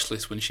her watch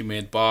list when she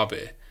made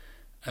Barbie,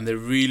 and they're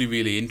really,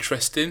 really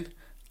interesting.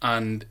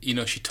 And, you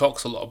know, she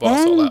talks a lot about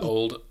sort of like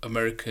old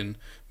American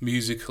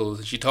musicals.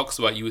 And she talks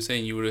about, you were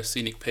saying you were a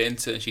scenic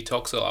painter, and she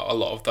talks a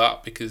lot of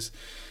that because,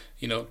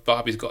 you know,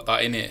 Barbie's got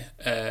that in it.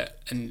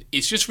 And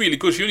it's just really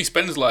good. She only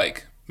spends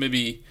like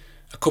maybe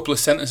a couple of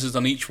sentences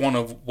on each one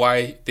of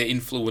why they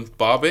influenced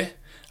Barbie.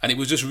 And it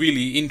was just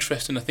really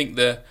interesting. I think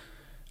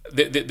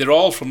they're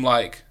all from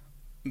like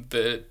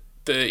the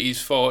 30s,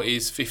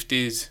 40s,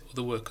 50s,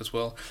 other work as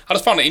well. I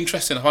just found it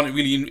interesting. I found it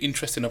really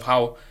interesting of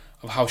how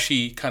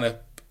she kind of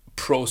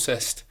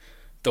processed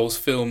those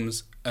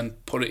films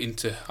and put it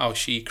into how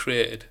she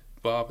created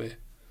Barbie.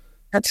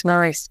 That's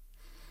nice.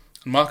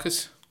 And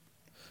Marcus?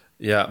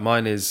 Yeah,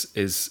 mine is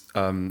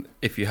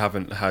if you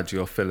haven't had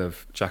your fill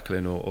of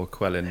Jacqueline or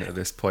Quellen at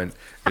this point,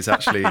 it's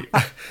actually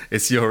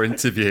it's your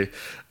interview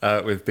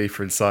with Beef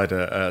and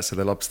Cider, so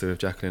The Lobster with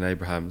Jacqueline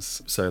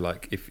Abrahams. So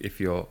like if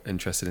you're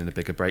interested in a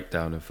bigger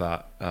breakdown of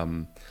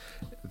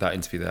that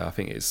interview there, I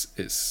think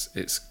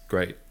it's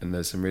great, and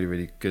there's some really,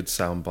 really good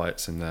sound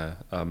bites in there.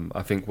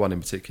 I think one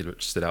in particular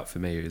which stood out for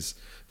me is,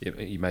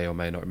 you may or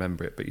may not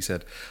remember it, but you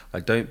said,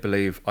 "I don't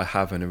believe I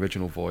have an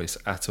original voice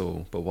at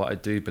all, but what I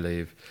do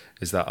believe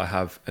is that I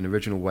have an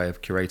original way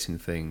of curating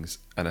things,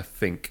 and I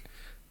think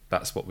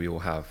that's what we all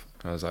have."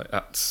 And I was like,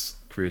 that's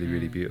really,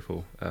 really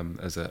beautiful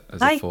as a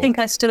I thought. think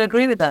I still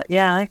agree with that.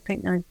 Yeah, I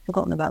think I've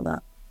forgotten about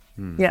that.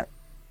 Yeah.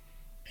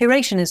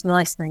 Curation is a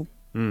nice thing.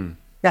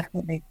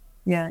 Definitely.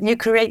 Yeah. You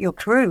create your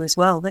crew as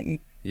well, don't you?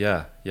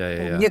 Yeah.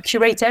 You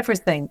curate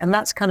everything, and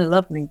that's kind of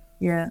lovely.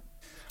 Yeah.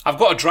 I've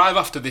got a drive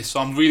after this, so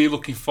I'm really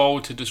looking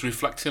forward to just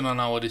reflecting on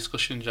our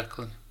discussion,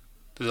 Jacqueline.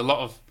 There's a lot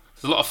of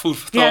food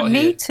for thought Yeah,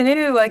 me here.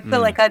 too. I feel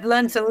like I've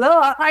learned a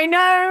lot. I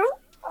know.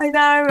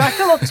 I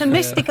feel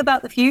optimistic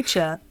about the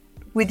future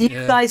with you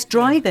guys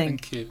driving.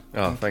 Thank you.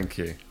 Oh, thank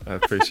you. I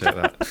appreciate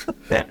that.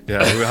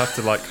 Yeah, we'll have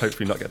to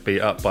hopefully not get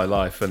beat up by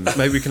life, and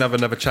maybe we can have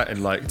another chat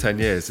in 10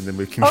 years, and then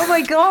we can. Oh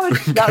my God,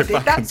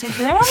 that's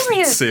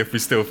hilarious. See if we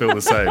still feel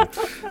the same.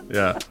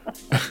 Yeah.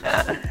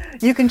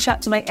 You can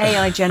chat to my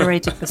AI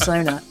generated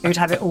persona. You'd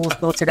have it all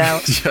sorted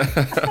out.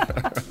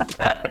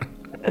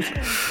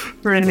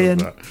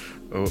 Brilliant.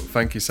 Well,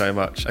 thank you so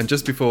much. And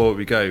just before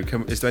we go,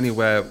 is there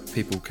anywhere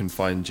people can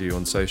find you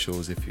on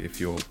socials if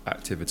you're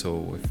active at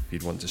all, if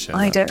you'd want to share?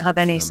 I don't have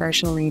any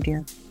social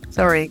media.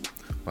 Sorry.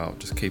 Well,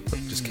 just keep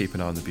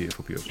an eye on the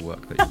beautiful, beautiful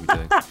work that you'll be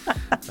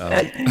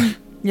doing.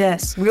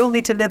 Yes, we all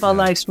need to live our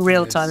lives in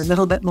real time, a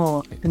little bit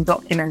more, and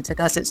document it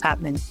as it's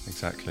happening.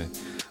 Exactly.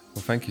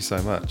 Well, thank you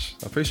so much.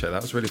 I appreciate that.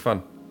 It was really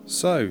fun.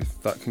 So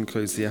that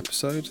concludes the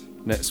episode.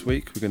 Next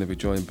week, we're going to be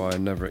joined by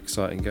another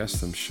exciting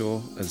guest, I'm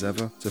sure, as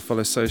ever. So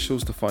follow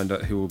socials to find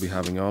out who we'll be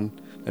having on.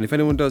 And if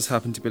anyone does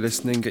happen to be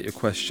listening, get your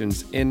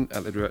questions in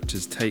at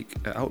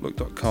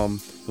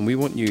thedirectorstake@outlook.com. And we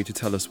want you to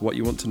tell us what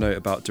you want to know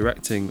about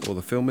directing or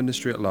the film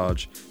industry at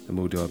large, and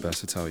we'll do our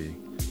best to tell you.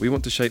 We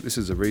want to shape this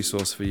as a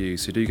resource for you,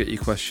 so do get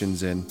your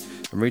questions in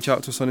and reach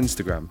out to us on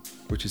Instagram,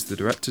 which is the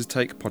Director's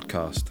Take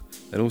Podcast,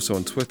 and also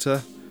on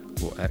Twitter,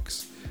 or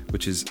X,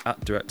 which is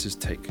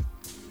 @DirectorsTake.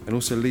 And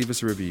also leave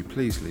us a review.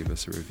 Please leave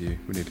us a review.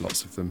 We need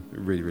lots of them. It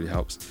really, really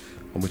helps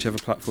on whichever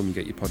platform you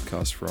get your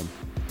podcast from.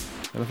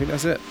 And I think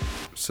that's it.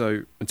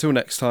 So until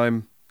next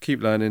time,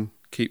 keep learning,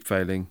 keep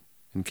failing,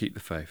 and keep the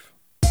faith.